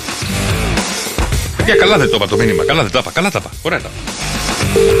 Παιδιά, καλά δεν το είπα το μήνυμα. Καλά τα είπα. Ωραία τα.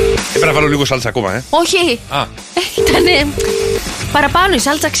 Έπρεπε να βάλω λίγο σάλτσα ακόμα, Όχι. Ήτανε παραπάνω, η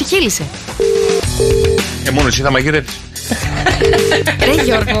σάλτσα ξεχύλισε. Μόνο εσύ θα μαγειρέψεις. Ρε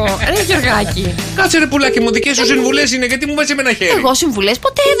Γιώργο, ρε Γιωργάκη. Κάτσε ρε πουλάκι μου, δικές σου συμβουλές είναι, γιατί μου βάζει με ένα χέρι. Εγώ συμβουλές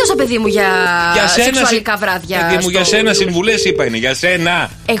ποτέ έδωσα, παιδί μου, για σεξουαλικά βράδια. Παιδί μου, για σένα συμβουλές είπα είναι, για σένα.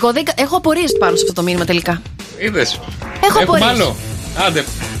 Εγώ έχω απορίες πάνω σε αυτό το μήνυμα τελικά. Είδες. Έχω απορίες. Άλλο. Άντε,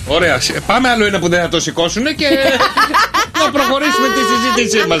 ωραία. Πάμε άλλο ένα που δεν θα το σηκώσουν και να προχωρήσουμε τη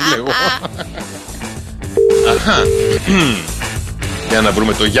συζήτησή μας λίγο. Αχα. Για να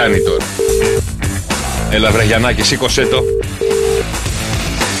βρούμε το Γιάννη τώρα. Έλα βρε Γιαννάκη, σήκωσέ το.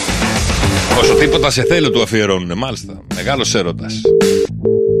 Όσο τίποτα σε θέλω του αφιερώνουνε, μάλιστα. Μεγάλος έρωτας.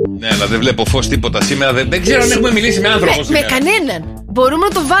 Ναι, αλλά δεν βλέπω φως τίποτα σήμερα. Δεν ξέρω αν έχουμε μιλήσει με άνθρωπο σήμερα. Με κανέναν. Μπορούμε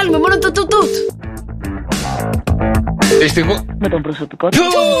να το βάλουμε μόνο το τουτούτ. Με τον προσωπικό του.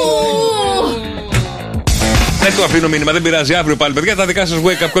 Δεν το αφήνω μήνυμα, δεν πειράζει. Αύριο πάλι, παιδιά, τα δικά σας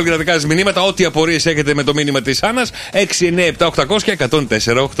wake up call και τα δικά σας μηνύματα. Ό,τι απορίες έχετε με το μήνυμα της Άννας. 697-800 και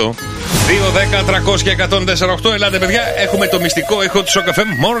 104-8. 2-10-300-1048. Ελάτε, παιδιά, έχουμε το μυστικό ήχο του Shock FM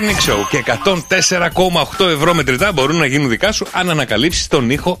Morning Show. Και 104,8 ευρώ μετρητά μπορούν να γίνουν δικά σου αν ανακαλύψεις τον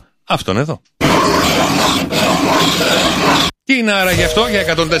ήχο αυτόν εδώ. Τι είναι άραγε αυτό για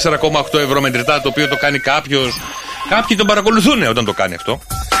 104,8 ευρώ μετρητά, το οποίο το κάνει κάποιος. Κάποιοι τον παρακολουθούν όταν το κάνει αυτό.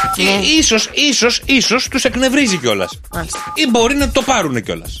 Και ίσως τους εκνευρίζει κιόλας. Ή μπορεί να το πάρουν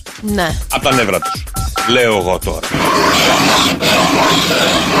κιόλας. Ναι. Από τα νεύρα τους. Λέω εγώ τώρα.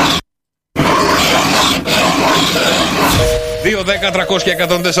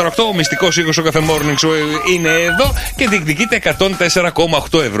 2-10-300-1048. Ο μυστικός ήχος ο Cafe Morning Show είναι εδώ και διεκδικείται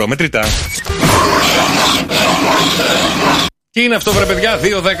 104,8 ευρώ μετρητά. Τι είναι αυτό βρε παιδιά? 2-10-300-1048.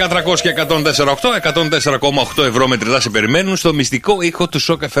 104,8 ευρώ μετρητά σε περιμένουν στο μυστικό ήχο του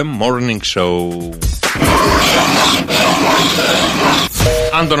Shock FM Morning Show.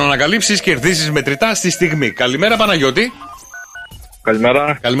 Αν τον ανακαλύψεις, κερδίσεις μετρητά στη στιγμή. Καλημέρα Παναγιώτη.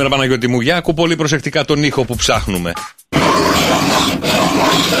 Καλημέρα. Καλημέρα Παναγιώτη μου. Για ακού πολύ προσεκτικά τον ήχο που ψάχνουμε.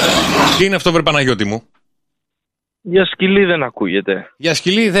 Τι είναι αυτό βρε Παναγιώτη μου? Για σκυλί δεν ακούγεται. Για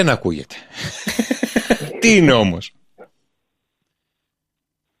σκυλί δεν ακούγεται. Τι είναι όμως?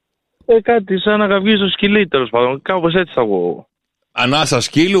 Κάτι σαν να καυγεί στο σκυλί, τέλος πάντων. Κάπως έτσι θα ακούω. Ανάσα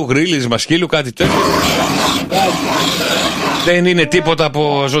σκύλου, γρίλισμα σκύλου, κάτι τέτοιο. Δεν είναι τίποτα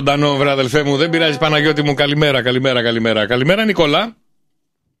από ζωντανό, βρε αδελφέ μου. Δεν πειράζει Παναγιώτη μου. Καλημέρα, καλημέρα, καλημέρα. Καλημέρα Νικόλα.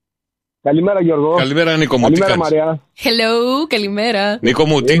 Καλημέρα Γιώργο. Καλημέρα Νίκο μου. Καλημέρα Μαρία. Hello, καλημέρα. Νίκο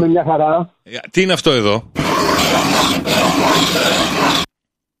μου, τι... Είμαι μια χαρά. Τι είναι αυτό εδώ?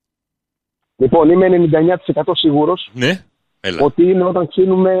 Λοιπόν, είμαι 99% σίγουρος. Ναι, έλα. Ότι είναι όταν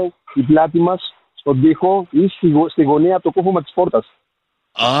ξύνουμε την πλάτη μας στον τοίχο ή στη γωνία από το κούφωμα της πόρτας.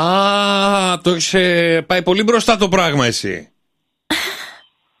 Α, το έχεις πάει πολύ μπροστά το πράγμα εσύ.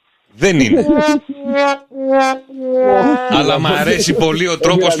 Δεν είναι. Αλλά μ' αρέσει πολύ ο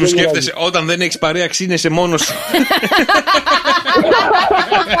τρόπος που σκέφτεσαι. Όταν δεν έχεις παρέα, ξύνεσαι μόνος σου.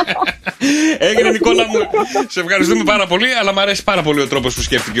 Έγινε Νικόλα μου. Σε ευχαριστούμε πάρα πολύ. Αλλά μ' αρέσει πάρα πολύ ο τρόπος που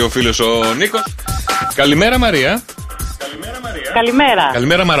σκέφτηκε ο φίλος ο Νίκος. Καλημέρα Μαρία. Καλημέρα.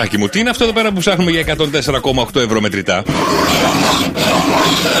 Καλημέρα μαράκι μου. Τι είναι αυτό εδώ πέρα που ψάχνουμε για 104,8 ευρώ μετρητά?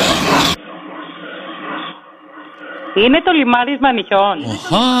 Είναι το λιμάρισμα νυχιών.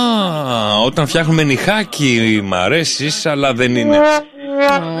 Αχα, όταν φτιάχνουμε νυχάκι μ' αρέσεις, αλλά δεν είναι.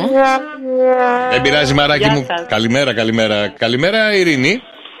 Δεν πειράζει μαράκι μου. Καλημέρα, καλημέρα. Καλημέρα Ειρήνη.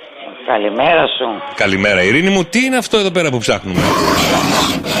 Καλημέρα σου. Καλημέρα Ειρήνη μου. Τι είναι αυτό εδώ πέρα που ψάχνουμε?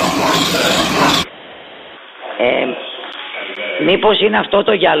 Μήπως είναι αυτό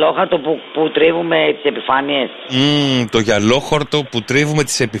το γυαλόχαρτο που τρίβουμε τις επιφάνειες? Το γυαλόχαρτο που τρίβουμε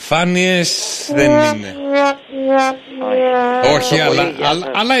τις επιφάνειες δεν είναι. Όχι,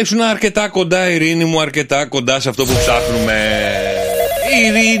 αλλά ήσουν αρκετά κοντά Ειρήνη μου, αρκετά κοντά σε αυτό που ψάχνουμε. Η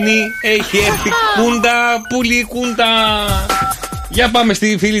Ειρήνη έχει έρθει κούντα, πουλί κούντα. Για πάμε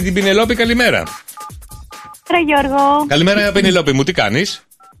στη φίλη την Πινελόπη, καλημέρα. Καλημέρα Γιώργο. Καλημέρα Πινελόπη μου, τι κάνεις?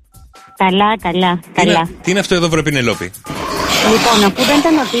 Καλά. Τι είναι αυτό εδώ βρε Πινελόπη? Λοιπόν, αφού δεν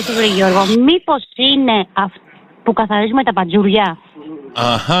ήταν ρωτήσεις βρε Γιώργο, μήπως είναι που καθαρίζουμε τα μπατζούρια?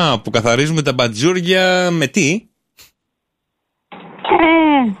 Αχα, που καθαρίζουμε τα μπατζούρια με τι?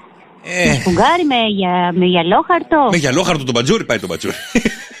 Με σπουγγάρι, με γυαλόχαρτο. Με γυαλόχαρτο το μπατζούρι πάει το μπατζούρι.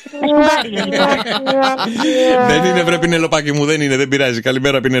 Με σπουγγάρι λοιπόν. Δεν είναι βρε Πινελοπάκι μου, δεν είναι, δεν πειράζει.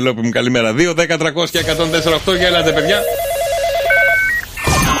 Καλημέρα Πινελόπη μου, καλημέρα. 2, 10, 300 και 104,8 για έλατε παιδιά.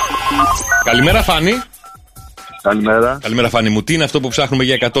 Καλημέρα Φάνη. Καλημέρα. Καλημέρα Φάνη μου. Τι είναι αυτό που ψάχνουμε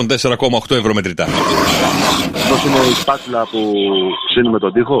για 104,8 ευρώ μετρητά? Πώς είναι η σπάτουλα που ξύνουμε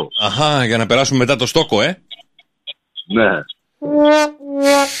τον τοίχο? Αχα, για να περάσουμε μετά το στόκο, Ναι.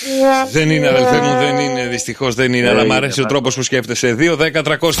 Δεν είναι, αδελφέ μου, δεν είναι. Δυστυχώς δεν είναι. Αλλά μ' αρέσει ο τρόπος που σκέφτεσαι. 2, 10,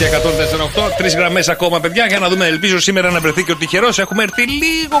 300 και 104,8. 3 γραμμές ακόμα, παιδιά, για να δούμε. Ελπίζω σήμερα να βρεθεί και ο τυχερός. Έχουμε έρθει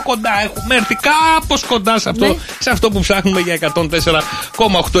λίγο κοντά. Έχουμε έρθει κάπως κοντά σε αυτό που ψάχνουμε για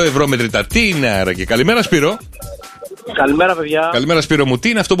 104,8 ευρώ μετρητά. Τι είναι άραγε? Καλημέρα, Σπύρο. Καλημέρα, παιδιά. Καλημέρα, Σπύρο μου. Τι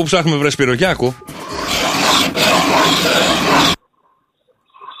είναι αυτό που ψάχνουμε, βρε Σπύρο? Για άκου.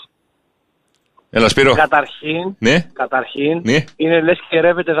 Έλα, Σπύρο. Καταρχήν, ναι. Είναι λες και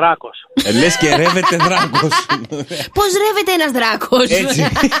ρεύεται δράκος. Λες και ρεύεται δράκος. Πώς ρεύεται ένας δράκος? Έτσι.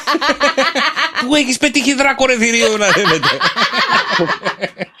 Πού έχεις πετύχει δράκο, ρε θηρίο, να ρεύεται?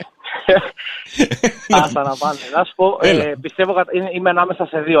 Άστα να πάνε. Να σου πω, πιστεύω είμαι ανάμεσα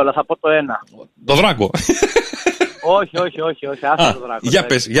σε δύο, αλλά θα πω το ένα. Το δράκο. Όχι. Άστα το δράκο.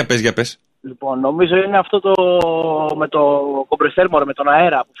 Για πες. Λοιπόν, νομίζω είναι αυτό το με το κομπρεσέρ, με τον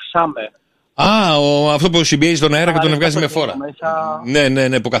αέρα που φυσάμε. Αυτό που συμπιέζει τον αέρα και τον βγάζει με φόρα.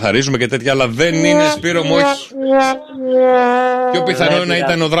 Ναι, που καθαρίζουμε και τέτοια, αλλά δεν είναι, Σπύρο μου, όχι. Πιο πιθανό να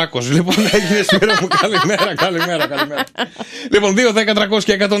ήταν ο δράκος. Λοιπόν, έγινε, Σπύρο μου, καλημέρα. Λοιπόν, 2, 10, 300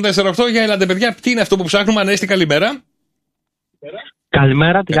 και 104,8. Για έλατε, παιδιά, τι είναι αυτό που ψάχνουμε? Ανέστη, καλημέρα.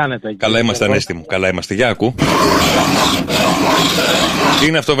 Καλημέρα, τι κάνετε? Καλά είμαστε, Ανέστη μου, καλά είμαστε. Για ακού. Τι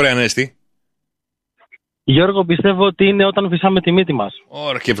είναι αυτό, βρε Ανέστη? Γιώργο, πιστεύω ότι είναι όταν φυσάμε τη μύτη μας.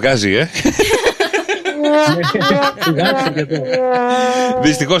 Ωραία, και βγάζει,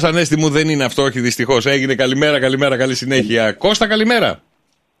 Δυστυχώς, Ανέστη μου, δεν είναι αυτό, όχι δυστυχώς. Έγινε, καλημέρα, καλή συνέχεια. Κώστα, καλημέρα.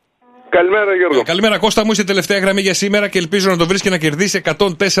 Καλημέρα, Γιώργο. Καλημέρα, Κώστα μου, είσαι τελευταία γραμμή για σήμερα και ελπίζω να το βρεις και να κερδίσεις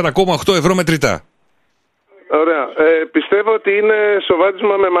 104,8 ευρώ μετρητά. Ωραία. Πιστεύω ότι είναι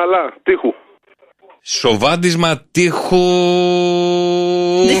σοβάδισμα με μαλά, τείχου. Σοβάδισμα τείχου.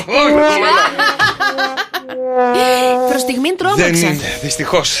 Προς στιγμήν τρόμαξα. Δεν είναι,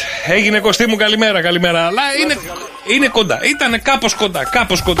 δυστυχώς. Έγινε, Κωστή μου, καλημέρα. Αλλά είναι κοντά. Ήτανε κάπως κοντά.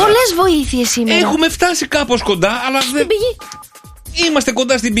 Πολλές βοήθειες σήμερα. Έχουμε φτάσει κάπως κοντά, αλλά δεν. Είμαστε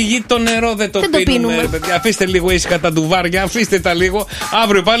κοντά στην πηγή, το νερό δεν το πίνουμε. Παιδιά, αφήστε λίγο ήσυχα τα ντουβάρια, αφήστε τα λίγο.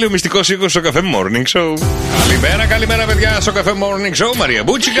 Αύριο πάλι ο μυστικός ήχος στο καφέ Morning Show. Καλημέρα, παιδιά, στο καφέ Morning Show. Μαρία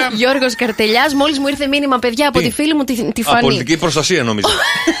Μπούτσικα. Γιώργος Καρτελιάς, μόλις μου ήρθε μήνυμα, παιδιά, από τη φίλη μου τη Φανή. Πολιτική προστασία, νομίζω.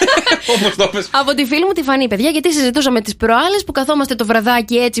 Όπως το πες. Από τη φίλη μου τη Φανή, παιδιά, γιατί συζητούσαμε τις προάλλες που καθόμαστε το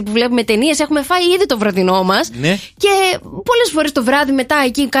βραδάκι έτσι που βλέπουμε ταινίες. Έχουμε φάει ήδη το βραδινό μας. Ναι. Και πολλές φορές το βράδυ μετά,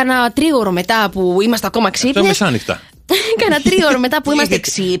 εκεί κάνα 3ωρο μετά που είμαστε ακόμα ξύπνιες. Αυτό μεσάνυχτα. Κάνα 3ωρο μετά που είμαστε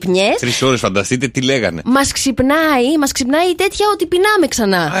ξύπνιες. 3 ώρες, φανταστείτε τι λέγανε. Μας ξυπνάει τέτοια ότι πεινάμε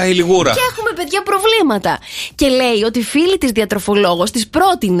ξανά. Η λιγούρα. Και έχουμε, παιδιά, προβλήματα. Και λέει ότι η φίλη της διατροφολόγος της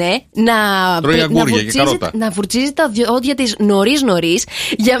πρότεινε να βουρτσίζει τα δόντια της νωρίς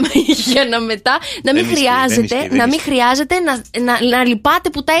για να μετά να μην χρειάζεται να λυπάται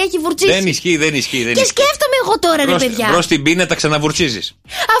που τα έχει βουρτσίσει. Δεν ισχύει. Και σκέφτομαι εγώ τώρα, ρε παιδιά. Προς την πίνα τα ξαναβουρτσίζεις.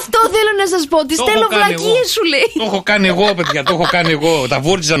 Αυτό θέλω να σας πω. Τη στέλνω βλακίες, σου λέει. Το έχω κάνει εγώ, παιδιά, Τα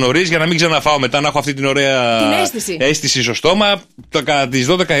βούρτιζα νωρίς για να μην ξαναφάω μετά, να έχω αυτή την ωραία αίσθηση στο στόμα. Κατά τις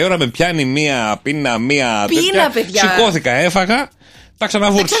 12 η ώρα με πιάνει μία πίνα, παιδιά. Σηκώθηκα, έφαγα, τα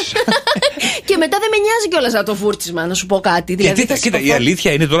ξαναβούρτισα. Και μετά δεν με νοιάζει κιόλας να το βούρτισμα, να σου πω κάτι. Δηλαδή, κοίτα, η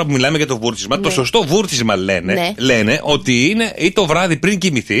αλήθεια είναι τώρα που μιλάμε για το βούρτισμα. Το σωστό βούρτισμα λένε ότι είναι ή το βράδυ πριν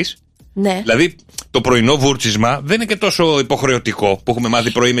κοιμηθείς. Ναι. Δηλαδή το πρωινό βούρτισμα δεν είναι και τόσο υποχρεωτικό που έχουμε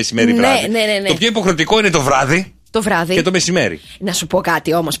μάθει πρωί, μεσημέρι, βράδυ. Ναι. Το πιο υποχρεωτικό είναι το βράδυ. Το βράδυ. Και το μεσημέρι. Να σου πω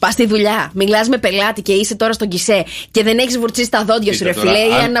κάτι όμως. Πας στη δουλειά, μιλάς με πελάτη και είσαι τώρα στον κισέ και δεν έχεις βουρτσίσει τα δόντια σου, ρε φιλέ.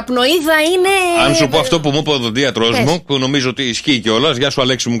 Η αναπνοίδα είναι. Αν σου πω αυτό που μου είπε ο οδοντίατρος μου, που νομίζω ότι ισχύει κιόλας, γεια σου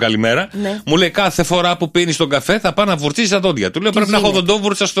Αλέξη μου, καλημέρα. Ναι. Μου λέει κάθε φορά που πίνεις τον καφέ θα πάω να βουρτσίσει τα δόντια. Του λέω πρέπει να έχω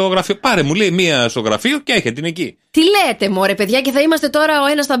οδοντόβουρτσα στο γραφείο. Πάρε, μου λέει μία στο γραφείο και έχετε την εκεί. Τι λέτε, μωρέ παιδιά, και θα είμαστε τώρα ο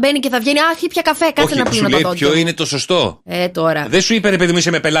ένας θα μπαίνει και θα βγαίνει. Αχ, πια καφέ, κάτσε να πλύνω τα δόντια. Ποιο είναι το σωστό. Τώρα. Δεν σου είπε ρε παιδί μου,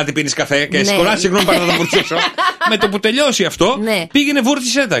 είσαι με πελάτη, πίνεις καφέ και σηκωρά, συγγνώμη, πάρε να το βουρτσίσω. Με το που τελειώσει αυτό, πήγαινε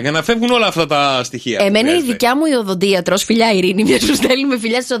βούρτισέ τα για να φεύγουν όλα αυτά τα στοιχεία. Εμένα η δικιά μου η οδοντίατρος, φιλιά Ειρήνη, μια σου στέλνουμε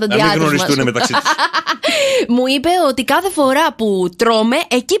φιλιά στις οδοντιάτρες. Να μην γνωριστούν μεταξύ τους. Μου είπε ότι κάθε φορά που τρώμε,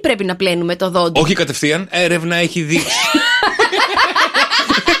 εκεί πρέπει να πλένουμε το δόντι. Όχι κατευθείαν, έρευνα έχει δείξει.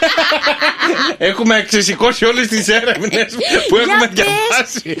 Έχουμε ξεσηκώσει όλες τις έρευνες που έχουμε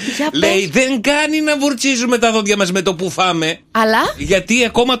διαβάσει. Λέει δεν κάνει να βουρτσίζουμε τα δόντια μας με το που φάμε. Αλλά γιατί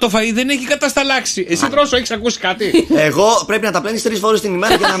ακόμα το φαΐ δεν έχει κατασταλάξει. Εσύ τρώσω, έχεις ακούσει κάτι? Εγώ πρέπει να τα πλένεις 3 φορές την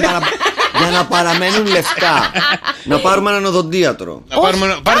ημέρα Για να παραμένουν λεφτά. Να πάρουμε έναν οδοντίατρο.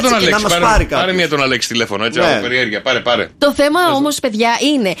 Πάρε τον Αλέξη. Πάρε μία τον Αλέξη τηλέφωνο, έτσι. Περιέργεια, πάρε. Το θέμα όμως, παιδιά,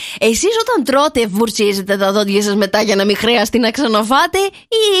 είναι εσείς όταν τρώτε, βουρτσίζετε τα δόντια σας μετά για να μην χρειαστεί να ξαναφάτε,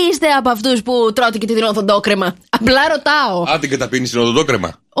 ή είστε από αυτούς που τρώτε και την οδοντόκρεμα? Απλά ρωτάω. Άντε και τα πίνεις την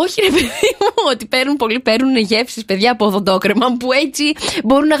οδοντόκρεμα. Όχι, ρε παιδί μου, ότι πολλοί παίρνουν γεύσεις, παιδιά, από οδοντόκρεμα που έτσι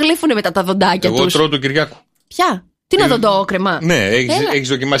μπορούν να γλύφουν μετά τα δοντάκια τους. Εγώ τρώω του Κυριάκου. Ποια? Τι είναι οδοντόκρεμα? Ναι, έχεις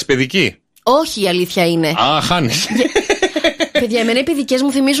δοκιμάσει παιδική? Όχι, η αλήθεια είναι. Α, χάνεις. Παιδιά, εμένα οι παιδικές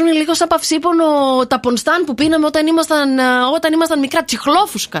μου θυμίζουν λίγο σαν παυσίπονο τα πονστάν που πίναμε όταν ήμασταν μικρά,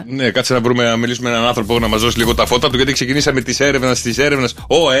 τσιχλόφουσκα. Ναι, κάτσε να μιλήσουμε με έναν άνθρωπο να μας δώσει λίγο τα φώτα του, γιατί ξεκινήσαμε τις έρευνες.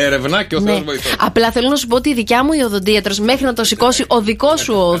 Έρευνα και ο Θεός βοηθός. Απλά θέλω να σου πω ότι η δικιά μου η οδοντίατρος, μέχρι να το σηκώσει ο δικός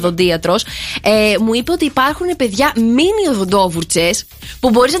σου οδοντίατρος, μου είπε ότι υπάρχουν, παιδιά, μίνι οδοντόβουρτσες που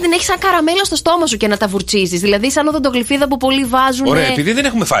μπορείς να την έχεις σαν καραμέλα στο στόμα σου και να τα βουρτσίζεις. Δηλαδή, σαν οδοντογλυφίδα που πολλοί βάζουν. Ωραία, επειδή δεν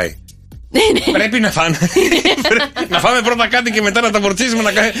έχουμε φάει. Πρέπει να φάμε. Να φάμε πρώτα κάτι και μετά να τα βορτσίσουμε,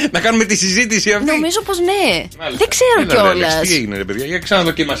 να κάνουμε τη συζήτηση αυτή. Νομίζω πως ναι. Δεν ξέρω κιόλας. Τι έγινε, ρε παιδιά, για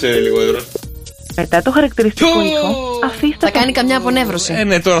ξαναδοκίμασε λίγο εδώ. Μετά το χαρακτηριστικό ήχο, αφήστε. Θα κάνει καμιά απονεύρωση.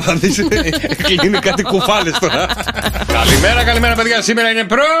 Ναι, τώρα θα δεις. Κλείνει κάτι κουφάλες τώρα. Καλημέρα, παιδιά. Σήμερα είναι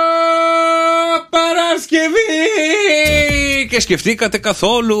Παρασκευή. Και σκεφτήκατε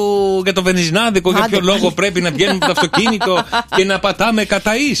καθόλου για το βενζινάδικο? Για ποιο λόγο πρέπει να βγαίνουμε από το αυτοκίνητο και να πατάμε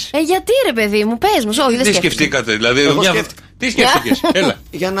κατά εις? Γιατί, ρε παιδί μου, πες μου. Όχι, δεν σκεφτήκατε. Δηλαδή, τι σκέφτηκες? Έλα.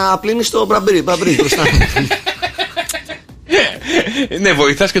 Για να πλύνεις το μπραμπρί μπροστά. Ναι,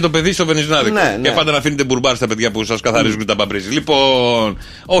 βοηθάς και το παιδί στο βενζινάδικο. Και πάντα να αφήνετε μπουρμπάρ στα παιδιά που σας καθαρίζουν τα μπαμπρίζι. Λοιπόν,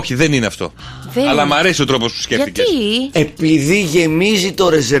 όχι, δεν είναι αυτό. Αλλά μ' αρέσει ο τρόπος που σκέφτηκες. Γιατί? Επειδή γεμίζει το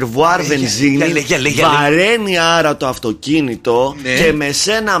ρεζερβουάρ βενζίνη, βαραίνει άρα το αυτοκίνητο και με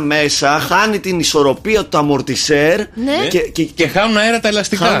σένα μέσα χάνει την ισορροπία του αμορτισέρ και χάνουν αέρα τα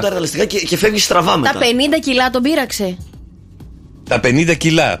ελαστικά. Και φεύγει στραβά μετά. Τα 50 κιλά τον πήραξε. Τα 50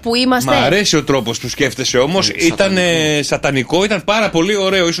 κιλά. Που είμαστε. Μ' αρέσει ο τρόπος που σκέφτεσαι όμως. Ήταν σατανικό, ήταν πάρα πολύ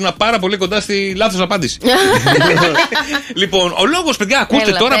ωραίο. Ήσουν πάρα πολύ κοντά στη λάθος απάντηση. Λοιπόν, ο λόγος, παιδιά,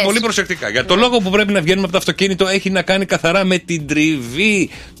 ακούστε τώρα πολύ προσεκτικά. Για το λόγο που πρέπει να βγαίνουμε από το αυτοκίνητο έχει να κάνει καθαρά με την τριβή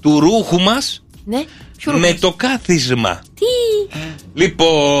του ρούχου μας. Ναι. Με το κάθισμα. Τι?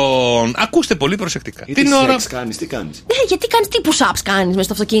 Λοιπόν, ακούστε πολύ προσεκτικά. Τι κάνεις, τι κάνεις? Γιατί κάνεις, τι push-ups κάνεις μες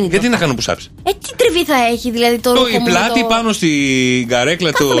στο αυτοκίνητο? Γιατί να κάνω push-ups? Τι τριβή θα έχει, δηλαδή το ρούχο μου? Η πλάτη πάνω στην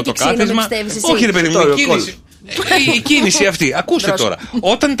καρέκλα, το κάθισμα. Όχι, ρε παιδί μου, η κίνηση αυτή. Ακούστε τώρα.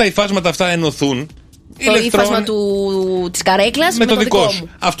 Όταν τα υφάσματα αυτά ενωθούν, το ύφασμα της καρέκλας με το δικό σου.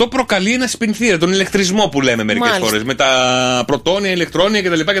 Αυτό προκαλεί ένα σπινθήρα, τον ηλεκτρισμό που λέμε μερικές φορές. Με τα πρωτόνια, ηλεκτρόνια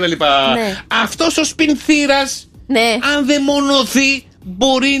κτλ. Ναι. Αυτός ο σπινθήρας, αν δεν μονωθεί,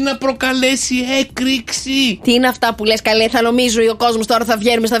 μπορεί να προκαλέσει έκρηξη. Τι είναι αυτά που λες, καλέ? Θα νομίζει ο κόσμος τώρα θα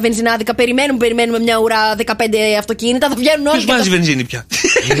βγαίνουμε στα βενζινάδικα. Περιμένουμε μια ουρά 15 αυτοκίνητα. Θα βγαίνουν όλοι. Ποιος βάζει βενζίνη πια?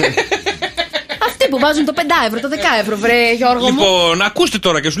 Αυτοί που βάζουν το 5 ευρώ, το 10 ευρώ, βρε Γιώργο μου. Λοιπόν, ακούστε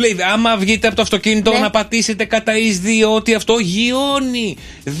τώρα και σου λέει: άμα βγείτε από το αυτοκίνητο να πατήσετε κατά εις, διότι αυτό γιώνει.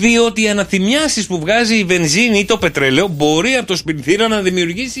 Διότι οι αναθυμιάσεις που βγάζει η βενζίνη ή το πετρέλαιο μπορεί από το σπινθήρα να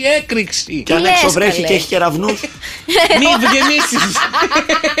δημιουργήσει έκρηξη. Και αν έξω βρέχει και έχει κεραυνούς.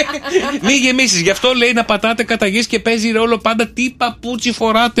 Μη γεμίσεις. Γι' αυτό λέει να πατάτε κατά γης και παίζει ρόλο πάντα τι παπούτσι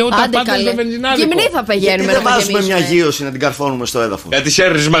φοράτε όταν πάτε στο βενζινάδικο. Γυμνή θα πηγαίνουμε. Δεν βάζουμε μια γύρωση να την καρφώνουμε στο έδαφος. Για τις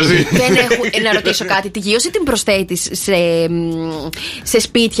έρευνες μαζί. Να ρωτήσω κάτι, τη γύρωση την προσθέτεις σε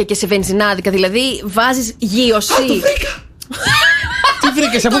σπίτια και σε βενζινάδικα? Δηλαδή βάζεις γύρωση. Τι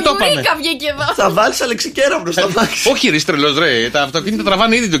βρήκες, αφού το είπαμε? Θα βάλεις αλεξικέραυνο στο μάξι. Όχι, ρε τρελός, ρε. Τα αυτοκίνητα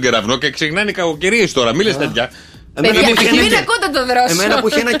τραβάνε ήδη τον κεραυνό και ξεκινάνε οι κακοκαιρίες τώρα. Μη λες τέτοια. Μην ακούτε το δρόσο. Εμένα που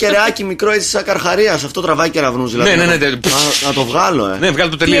είχε ένα κεράκι μικρό έτσι σαν καρχαρίας, αυτό τραβάει κεραυνούς δηλαδή. Ναι. Να το βγάλω, Ναι, βγάλω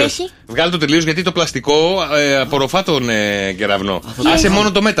το τελείως. Βγάλω το τελείως γιατί το πλαστικό απορροφά τον κεραυνό. Άσε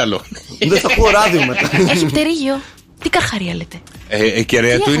μόνο το μέταλλο. Δεν θα ακούω ράδιο μετά. Έχει πτερίγιο. Τι καρχαρία λέτε? Η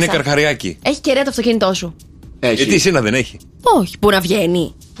κεραία του είναι καρχαριάκι. Έχει κεραία το αυτοκίνητό σου? Γιατί εσένα δεν έχει? Όχι, πού να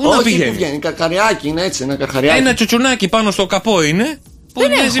βγαίνει? Πού να βγαίνει? Καρχαριάκι είναι έτσι, ένα καρχαριάκι. Ένα τσουτσουνάκι πάνω στο καπό είναι.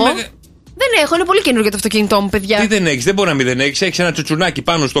 Δεν έχω. Δεν έχω, είναι πολύ καινούργιο το αυτοκίνητό μου, παιδιά. Τι δεν έχεις, δεν μπορεί να μην δεν έχεις. Έχεις ένα τσουτσουνάκι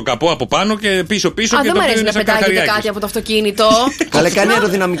πάνω στο καπό από πάνω και πίσω. Και δεν μου αρέσει να πετάγεται κάτι από το αυτοκίνητο. Καλά, κάνει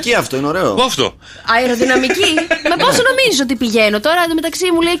αεροδυναμική αυτό, είναι ωραίο. Αυτό. Αεροδυναμική. Με πόσο νομίζεις ότι πηγαίνω τώρα?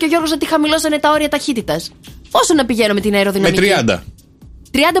 Εντωμεταξύ μου λέει και ο Γιώργος ότι χαμηλώσανε τα όρια ταχύτητας. Πόσο να πηγαίνω με την αεροδυναμική? Με 30.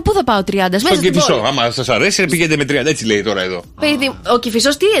 30 πού θα πάω 30? Στον Κηφισό. Άμα σας αρέσει, πηγαίνετε με 30. Έτσι λέει τώρα εδώ. Παιδί, ο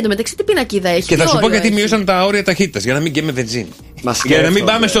Κηφισός τι εντωμεταξύ, τι πινακίδα έχει. Και θα σου πω γιατί μειώσαν τα όρια ταχύτητας. Για να μην γκέμε βενζίνη. Για να μην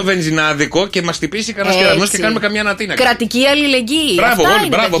πάμε στο βενζινάδικο και μας χτυπήσει κανένα κεραυνός και κάνουμε καμιά ανατίνα. Κρατική αλληλεγγύη. Μπράβο,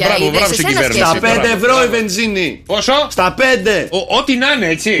 μπράβο στην κυβέρνηση. Στα 5 ευρώ η βενζίνη. Πόσο? Στα 5. Ό,τι να είναι,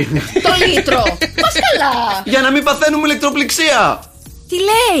 έτσι. Το λίτρο. Μας καλά. Για να μην παθαίνουμε ηλεκτροπληξία. Τι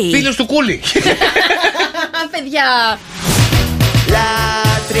λέει? Φίλος του Κούλι. Παιδιά.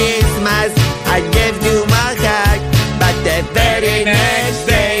 Last Christmas I gave you my heart, but the very next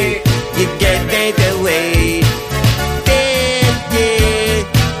day you gave it away.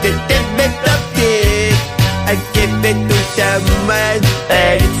 I give it to someone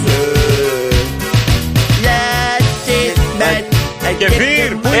else. Last Christmas I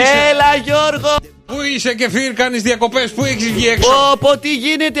Κεφίρ, πού είσαι? Έλα Γιώργο. Πού είσαι Κεφίρ, κάνεις διακοπές, πού έχεις βγει έξω? Πω, τι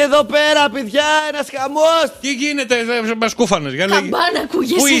γίνεται εδώ πέρα παιδιά, ένας χαμός. Τι γίνεται, μας κούφανες, για λέγε. Καμπάνα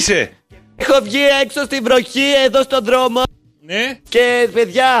ακούγεσαι. Πού είσαι? Έχω βγει έξω στη βροχή εδώ στον δρόμο. Ναι. Και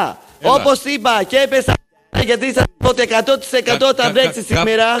παιδιά, όπως είπα και έπεσα. Γιατί σας πω ότι 100% θα βρέξει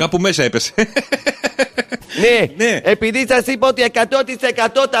σήμερα. Κάπου μέσα έπεσε. Ναι, επειδή σας είπα ότι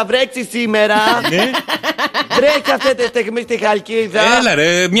 100% θα βρέξει σήμερα. Βρέχει αυτή τη στιγμή στη Χαλκίδα. Έλα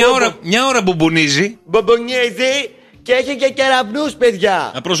ρε, μια ώρα μπουμπουνίζει. Μπουμπουνίζει και έχει και κεραυνούς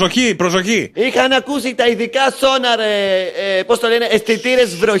παιδιά. Προσοχή. Είχαν ακούσει τα ειδικά σόναρ, πώς το λένε,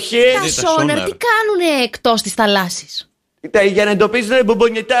 αισθητήρες βροχής. Τα σόναρ τι κάνουνε εκτός της θαλάσσης? Για να εντοπίζουν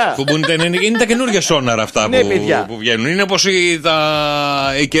μπομπονιτά. Είναι τα καινούργια σόναρα αυτά που βγαίνουν. Είναι όπως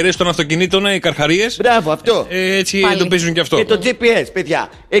οι κεραίες των αυτοκινήτων, οι καρχαρίες. Μπράβο, αυτό. Έτσι εντοπίζουν και αυτό. Και το GPS, παιδιά.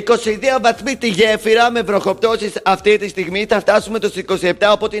 22 βαθμοί τη γέφυρα με βροχοπτώσεις αυτή τη στιγμή. Θα φτάσουμε τους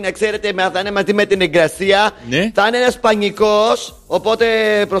 27. Οπότε να ξέρετε, θα είναι μαζί με την εγκρασία. Ναι. Θα είναι ένας πανικός. Οπότε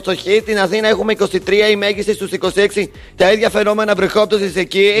προσοχή, στην Αθήνα έχουμε 23, η μέγιστη στους 26. Τα ίδια φαινόμενα βροχόπτωσης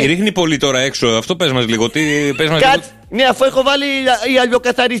εκεί. Ρίχνει πολύ τώρα έξω. Αυτό πες μας λίγο. Ναι, αφού έχω βάλει οι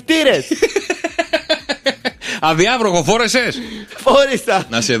αλλιοκαθαριστήρες. Αδιάβροχο, φόρεσες? Φόρεσα.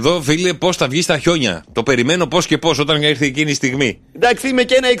 Να σε δω, φίλε, πώς θα βγει στα χιόνια. Το περιμένω πώς και πώς όταν ήρθε εκείνη η στιγμή. Εντάξει, είμαι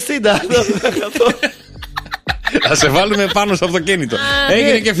και ένα 60. Θα σε βάλουμε πάνω στο αυτοκίνητο.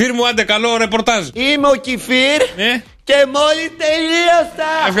 Έγινε Κεφίρ μου, άντε, καλό ρεπορτάζ. Είμαι ο Κεφίρ. Και μόλις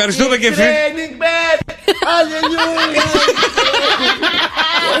τελείωσα. Ευχαριστούμε Κεφίρ.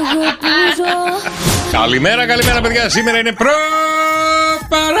 Καλημέρα παιδιά. Σήμερα είναι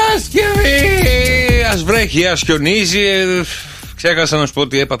Παρασκευή. Ας βρέχει, ας χιονίζει. Ξέχασα να σου πω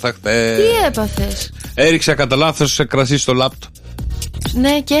ότι έπαθα χθες. Τι έπαθες? Έριξα κατά λάθος σε κρασί στο λάπτοπ.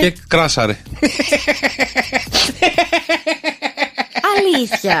 Ναι, και κράσαρε.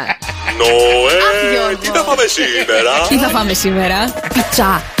 Αλήθεια? Τι θα πάμε σήμερα? Τι θα φάμε σήμερα?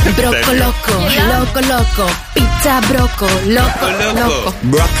 Πίτσα, μπροκολόκο, λόκο, πίτσα, μπρόκο, λόκο.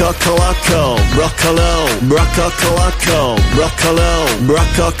 Broccolocco, broccolo, broccolocco, broccolo,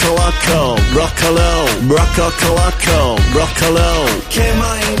 broccolocco, broccolo, broccolocco, broccolo. Che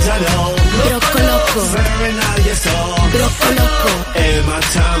mangiano? Broccolocco, broccolocco. E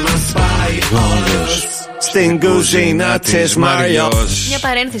facciamo spy στην κουζίνα της Μαριός. Μια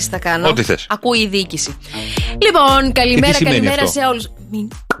παρένθεση θα κάνω. Ό,τι θες. Ακούει η διοίκηση. Λοιπόν, καλημέρα σε όλους.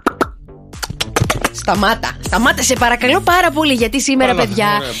 Σταμάτα σε παρακαλώ πάρα πολύ, γιατί σήμερα παιδιά.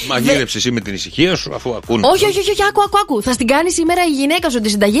 Μαγείρεψε εσύ με την ησυχία σου, αφού ακούνε. Όχι, άκου. Θα στην κάνει σήμερα η γυναίκα σου τη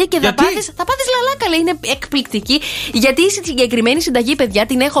συνταγή και θα πάθεις λαλάκαλα. Είναι εκπληκτική. Γιατί η συγκεκριμένη συνταγή, παιδιά,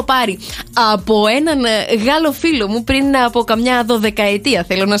 την έχω πάρει από έναν Γάλλο φίλο μου πριν από καμιά 12ετία,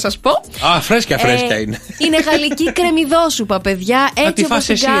 θέλω να σας πω. Φρέσκια είναι. Είναι γαλλική κρεμμυδόσουπα, παιδιά.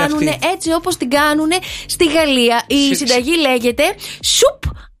 Έτσι όπως την κάνουνε στη Γαλλία. Η συνταγή λέγεται Soup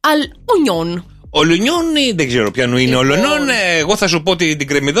al oignon. Ο Λουνιόν δεν ξέρω ποιανού είναι ο Λουνιόν. Εγώ θα σου πω ότι την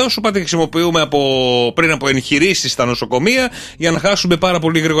κρεμμυδόσουπα τη χρησιμοποιούμε πριν από εγχειρήσεις στα νοσοκομεία για να χάσουμε πάρα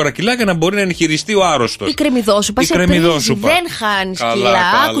πολύ γρήγορα κιλά και να μπορεί να εγχειριστεί ο άρρωστος. Η κρεμμυδόσουπα σε πρίζει, δεν χάνεις κιλά.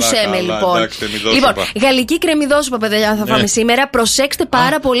 Άκουσε με λοιπόν. Λοιπόν, γαλλική κρεμμυδόσουπα, παιδιά, θα φάμε σήμερα. Προσέξτε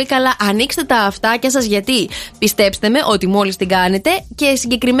πάρα πολύ καλά. Ανοίξτε τα αυτάκια σας, γιατί πιστέψτε με ότι μόλις την κάνετε και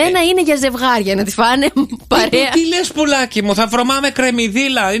συγκεκριμένα είναι για ζευγάρια να τη φάνε παρέα. Τι λες, πουλάκι μου, θα βρωμάμε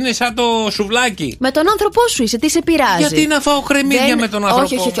κρεμμυδίλα. Είναι σαν το σουβλάκι. Με τον άνθρωπό σου είσαι, τι σε πειράζει? Γιατί να φάω κρεμμύδια με τον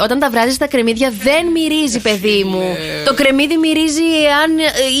άνθρωπό? Όχι. Όταν τα βράζεις τα κρεμμύδια δεν μυρίζει, παιδί μου. Το κρεμμύδι μυρίζει αν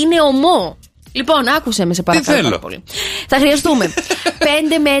είναι ομό. Λοιπόν, άκουσε με, σε παρακαλώ πάρα πολύ. Θα χρειαστούμε 5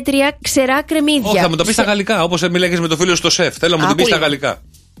 μέτρια ξερά κρεμμύδια. Όχι, θα μου το πεις στα γαλλικά, όπως μιλάγες με το φίλο στο σεφ. Θέλω να μου το πεις στα γαλλικά.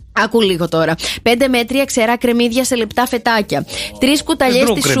 Άκου λίγο τώρα. 5 μέτρια ξερά κρεμμύδια σε λεπτά φετάκια. 3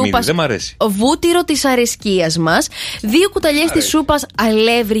 κουταλιές της σούπας βούτυρο της αρεσκίας μας. 2 κουταλιές της σούπας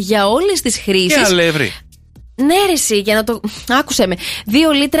αλεύρι για όλες τις χρήσεις. Και αλεύρι.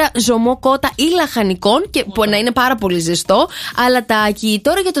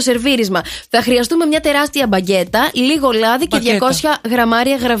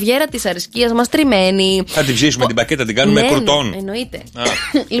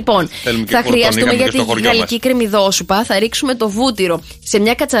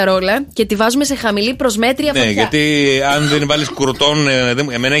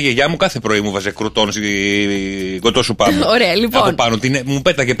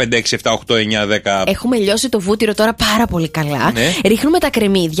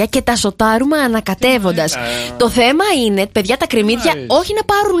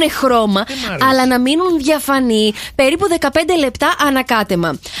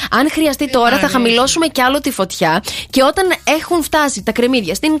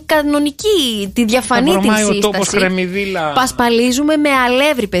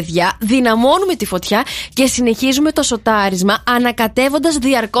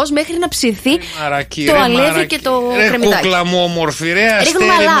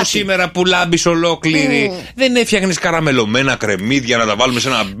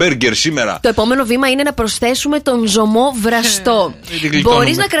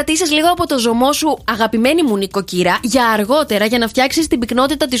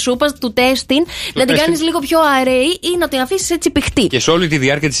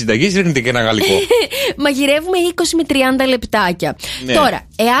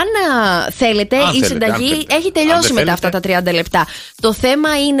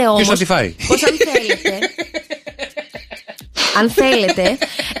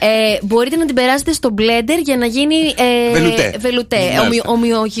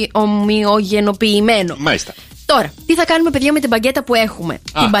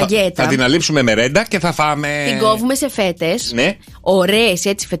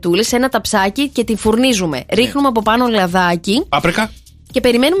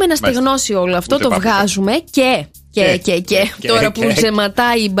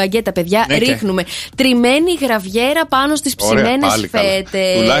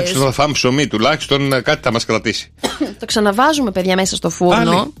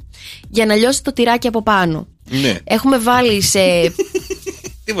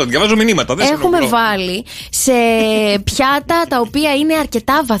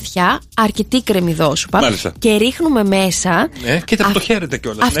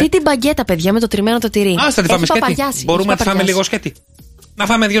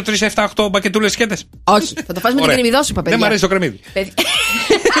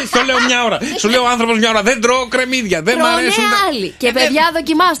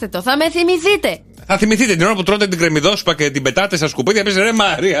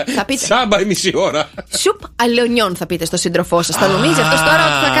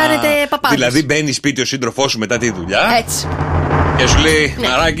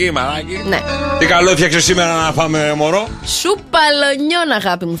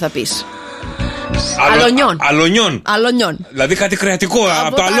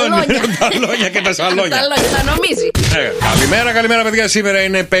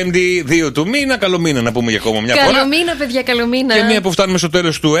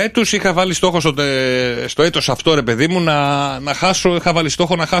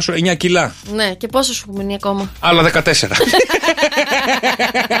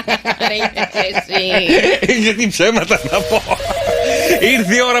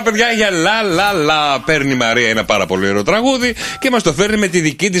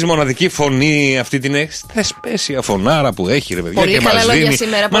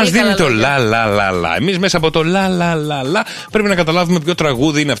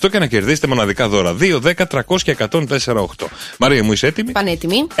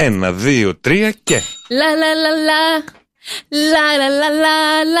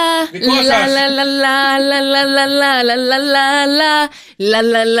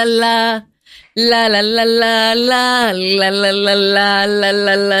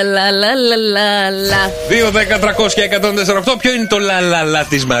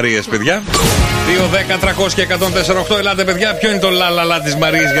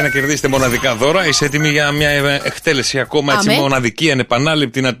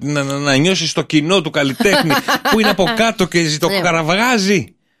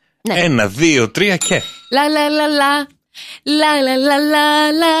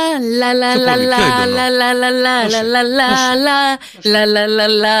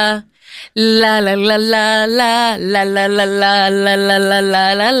 Λα λα λα λα λα λα λα λα λα λα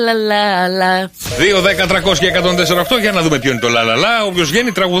λα λα λα λα λα. 2-10-300-1048 για να δούμε ποιο είναι το λαλαλά. Όποιος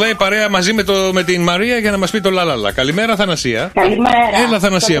βγαίνει τραγουδάει παρέα μαζί με την Μαρία για να μας πει το λαλαλά. Καλημέρα, Θανασία. Καλημέρα. Έλα,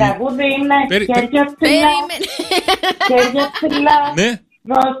 Θανασία. Το τραγούδι είναι χέρια ψηλά. Χέρια ψηλά. Ναι.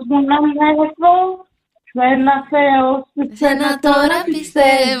 Δώσ' μου να ανέβω. Σε ένα Θεό, σε ένα τώρα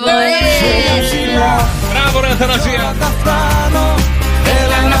πιστεύω. Χέρια ψηλά. Μπράβο, ρε Θανασία.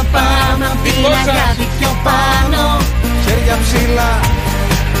 Έλα να πάμε απ' την αγάπη πιο πάνω. Χέρια ψηλά.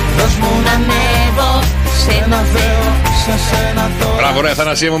 Δώσ' μου να ανέβω. Σε ένα Θεό, σε σένα τώρα. Μπράβο, ρε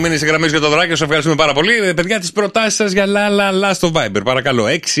Θανασία μου, μείνει στη γραμμή για το δράκι. Σας ευχαριστούμε πάρα πολύ. Παιδιά, τις προτάσεις σας για λα στο Viber. Παρακαλώ,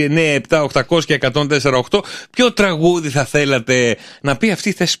 697-800-1048. Ποιο τραγούδι θα θέλατε να πει αυτή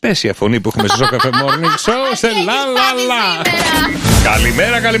η θεσπέσια φωνή που έχουμε στο Cafe Morning Show σε λα.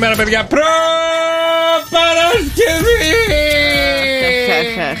 Καλημέρα, παιδιά. Παρασκευή!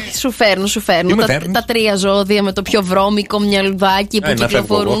 Σου φέρνουν τα τρία ζώδια με το πιο βρώμικο μυαλουδάκι που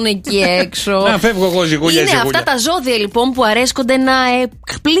κυκλοφορούν εκεί έξω. Να φεύγω εγώ ζυγούλια. Είναι αυτά τα ζώδια λοιπόν που αρέσκονται να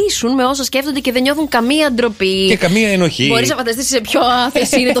εκπλήσουν με όσα σκέφτονται και δεν νιώθουν καμία ντροπή. Και καμία ενοχή. Μπορείς να φανταστείς σε ποιο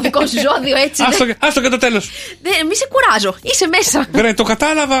θέση είναι το δικό σου ζώδιο, έτσι. Άστο και το τέλος. Μη σε κουράζω, είσαι μέσα. Βρε, το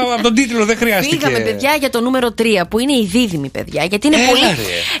κατάλαβα από τον τίτλο, δεν χρειάστηκε. Πήγαμε, παιδιά, για το νούμερο 3 που είναι η δίδυμη, παιδιά. Γιατί είναι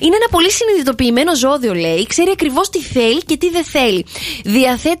είναι ένα πολύ συνειδητοποιημένο ζώδιο, λέει. Ξέρει ακριβώς τι θέλει και τι δεν θέλει.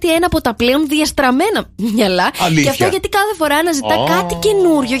 Διαθέτει ένα από τα πλέον διαστραμμένα μυαλά. Αλήθεια. Και αυτό γιατί κάθε φορά αναζητά κάτι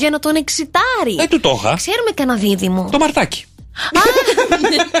καινούριο για να τον εξητάρει. Του το είχα. Ξέρουμε κανένα δίδυμο. Το Μαρτάκι.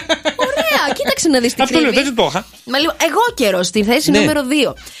 Ωραία, κοίταξε να δεις τι αυτό λέω, δεν το είχα. Εγώ καιρός στη θέση νούμερο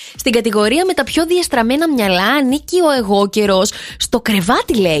 2. Στην κατηγορία με τα πιο διαστραμμένα μυαλά ανήκει ο εγώ καιρός. Στο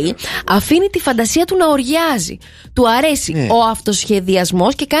κρεβάτι, λέει, αφήνει τη φαντασία του να οργιάζει. Του αρέσει ο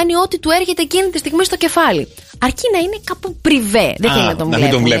αυτοσχεδιασμός και κάνει ό,τι του έρχεται εκείνη τη στιγμή στο κεφάλι. Αρκεί να είναι κάπου πριβέ. Δεν θέλει να τον βλέπουν. Να μην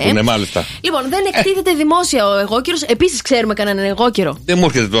τον βλέπουν, μάλιστα. Λοιπόν, δεν εκτίθεται δημόσια ο εγώ καιρός. Επίσης, ξέρουμε κανέναν εγώ καιρό. Δεν μου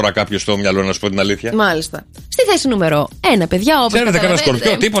έρχεται τώρα κάποιο στο μυαλό, να σου πω την αλήθεια. Μάλιστα. Στη θέση νούμερο 1, παιδιά, όπως ξέρετε κανένα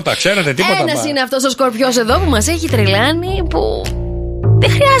σκορπιό, τίποτα, ξέρετε τίποτα. Ένας είναι αυτός ο σκορπιός εδώ που μας έχει τρελάνει, που δεν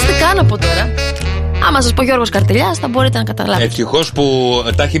χρειάζεται καν από τώρα. Άμα σας πω Γιώργος Καρτελιάς, θα μπορείτε να καταλάβετε. Ευτυχώς που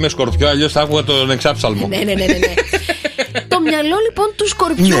τα έχει με σκορπιό, αλλιώς θα άκουγα τον εξάψαλμο. Ναι. Το μυαλό λοιπόν του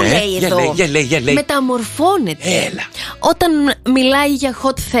σκορπιού, λέει εδώ, λέει. μεταμορφώνεται. Έλα. Όταν μιλάει για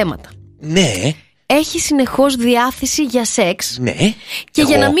hot θέματα. Ναι. Έχει συνεχώς διάθεση για σεξ. Ναι. Και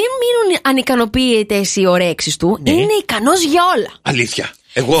για να μην μείνουν ανικανοποιητές οι ορέξεις του, είναι ικανός για όλα. Αλήθεια.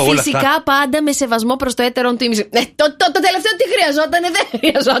 Φυσικά πάντα με σεβασμό προς το έτερον του ήμιση. Το τελευταίο τι χρειαζότανε, δεν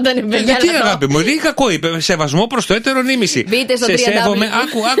χρειαζότανε, παιδιά. Γιατί αγάπη μου, τι κακό είπε, σεβασμό προς το έτερον ήμιση. Μπείτε στο 3W.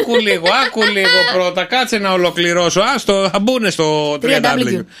 Άκου λίγο πρώτα, κάτσε να ολοκληρώσω. Άστο, θα μπουν στο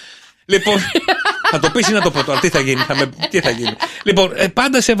 3W. Λοιπόν, θα το πεις ή να το πω τώρα, τι θα γίνει. Λοιπόν,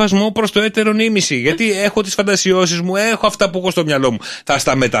 πάντα σεβασμό προς το έτερον ήμιση. Γιατί έχω τις φαντασιώσεις μου, έχω αυτά που έχω στο μυαλό μου. Θα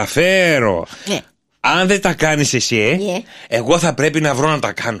στα μεταφέρω. Αν δεν τα κάνεις εσύ, εγώ θα πρέπει να βρω να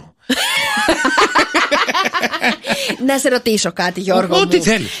τα κάνω. Να σε ρωτήσω κάτι, Γιώργο. Ό,τι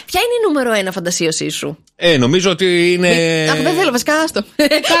θέλεις. Ποια είναι η νούμερο 1 φαντασίωσή σου? Νομίζω ότι είναι. Δεν θέλω, βασικά, άστο.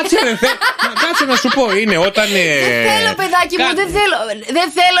 Κάτσε να σου πω, είναι όταν. Δεν θέλω, παιδάκι μου, δεν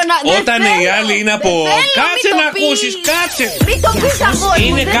θέλω να. Όταν οι άλλοι είναι από. Κάτσε να ακούσεις, κάτσε. Μην το πεις, αγόρι.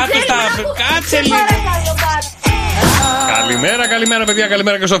 Είναι κάτω στα. Κάτσε λίγο. Καλημέρα, παιδιά.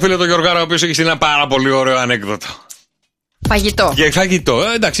 Καλημέρα και στο φίλο του Γιωργάρα, ο οποίος έχει ένα πάρα πολύ ωραίο ανέκδοτο. Φαγητό.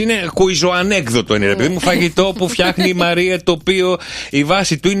 Εντάξει, είναι κουιζοανέκδοτο είναι, ρε παιδί μου. Φαγητό που φτιάχνει η Μαρία, το οποίο η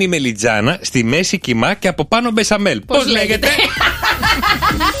βάση του είναι η μελιτζάνα, στη μέση κιμά και από πάνω μπεσαμέλ. Πώς λέγεται?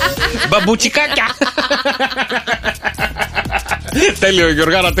 Μπαμπουτσικάκια. Τέλειο,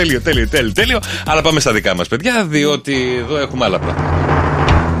 Γιωργάρα, τέλειο. Αλλά πάμε στα δικά μας, παιδιά, διότι εδώ έχουμε άλλα πράγματα.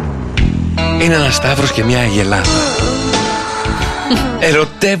 Είναι ένας Σταύρος και μια Αγελάδα.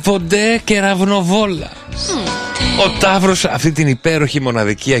 Ερωτεύονται κεραυνοβόλα. Ο Ταύρος αυτή την υπέροχη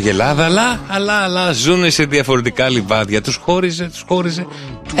μοναδική Αγελάδα, αλλά ζουνε σε διαφορετικά λιβάδια. Τους χώριζε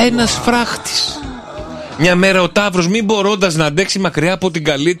ένας φράχτης. Μια μέρα ο Ταύρος, μην μπορώντας να αντέξει μακριά από την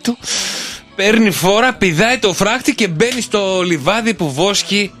καλή του, παίρνει φόρα, πηδάει το φράχτη και μπαίνει στο λιβάδι που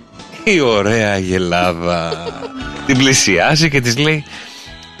βόσκει η ωραία Αγελάδα. Την πλησιάζει και της λέει: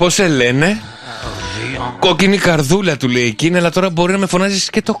 πώς σε λένε? Κόκκινη καρδούλα, του λέει εκείνη, αλλά τώρα μπορεί να με φωνάζεις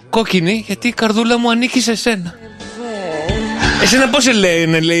και το κόκκινη, γιατί η καρδούλα μου ανήκει σε σένα. Εσένα πώς σε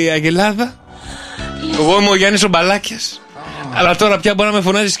λένε, λέει η Αγελάδα? Εγώ είμαι ο Γιάννης ο Μπαλάκιας, αλλά τώρα πια μπορεί να με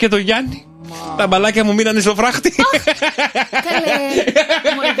φωνάζεις και το Γιάννη. Τα μπαλάκια μου μείνανε στο φράχτη.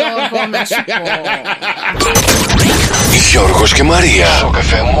 Γιώργος και Μαρία, στο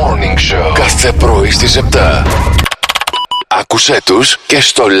Cafe Morning Show, κάθε πρωί στις 7. Άκουσέ τους και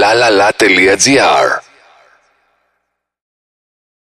στο lalala.gr.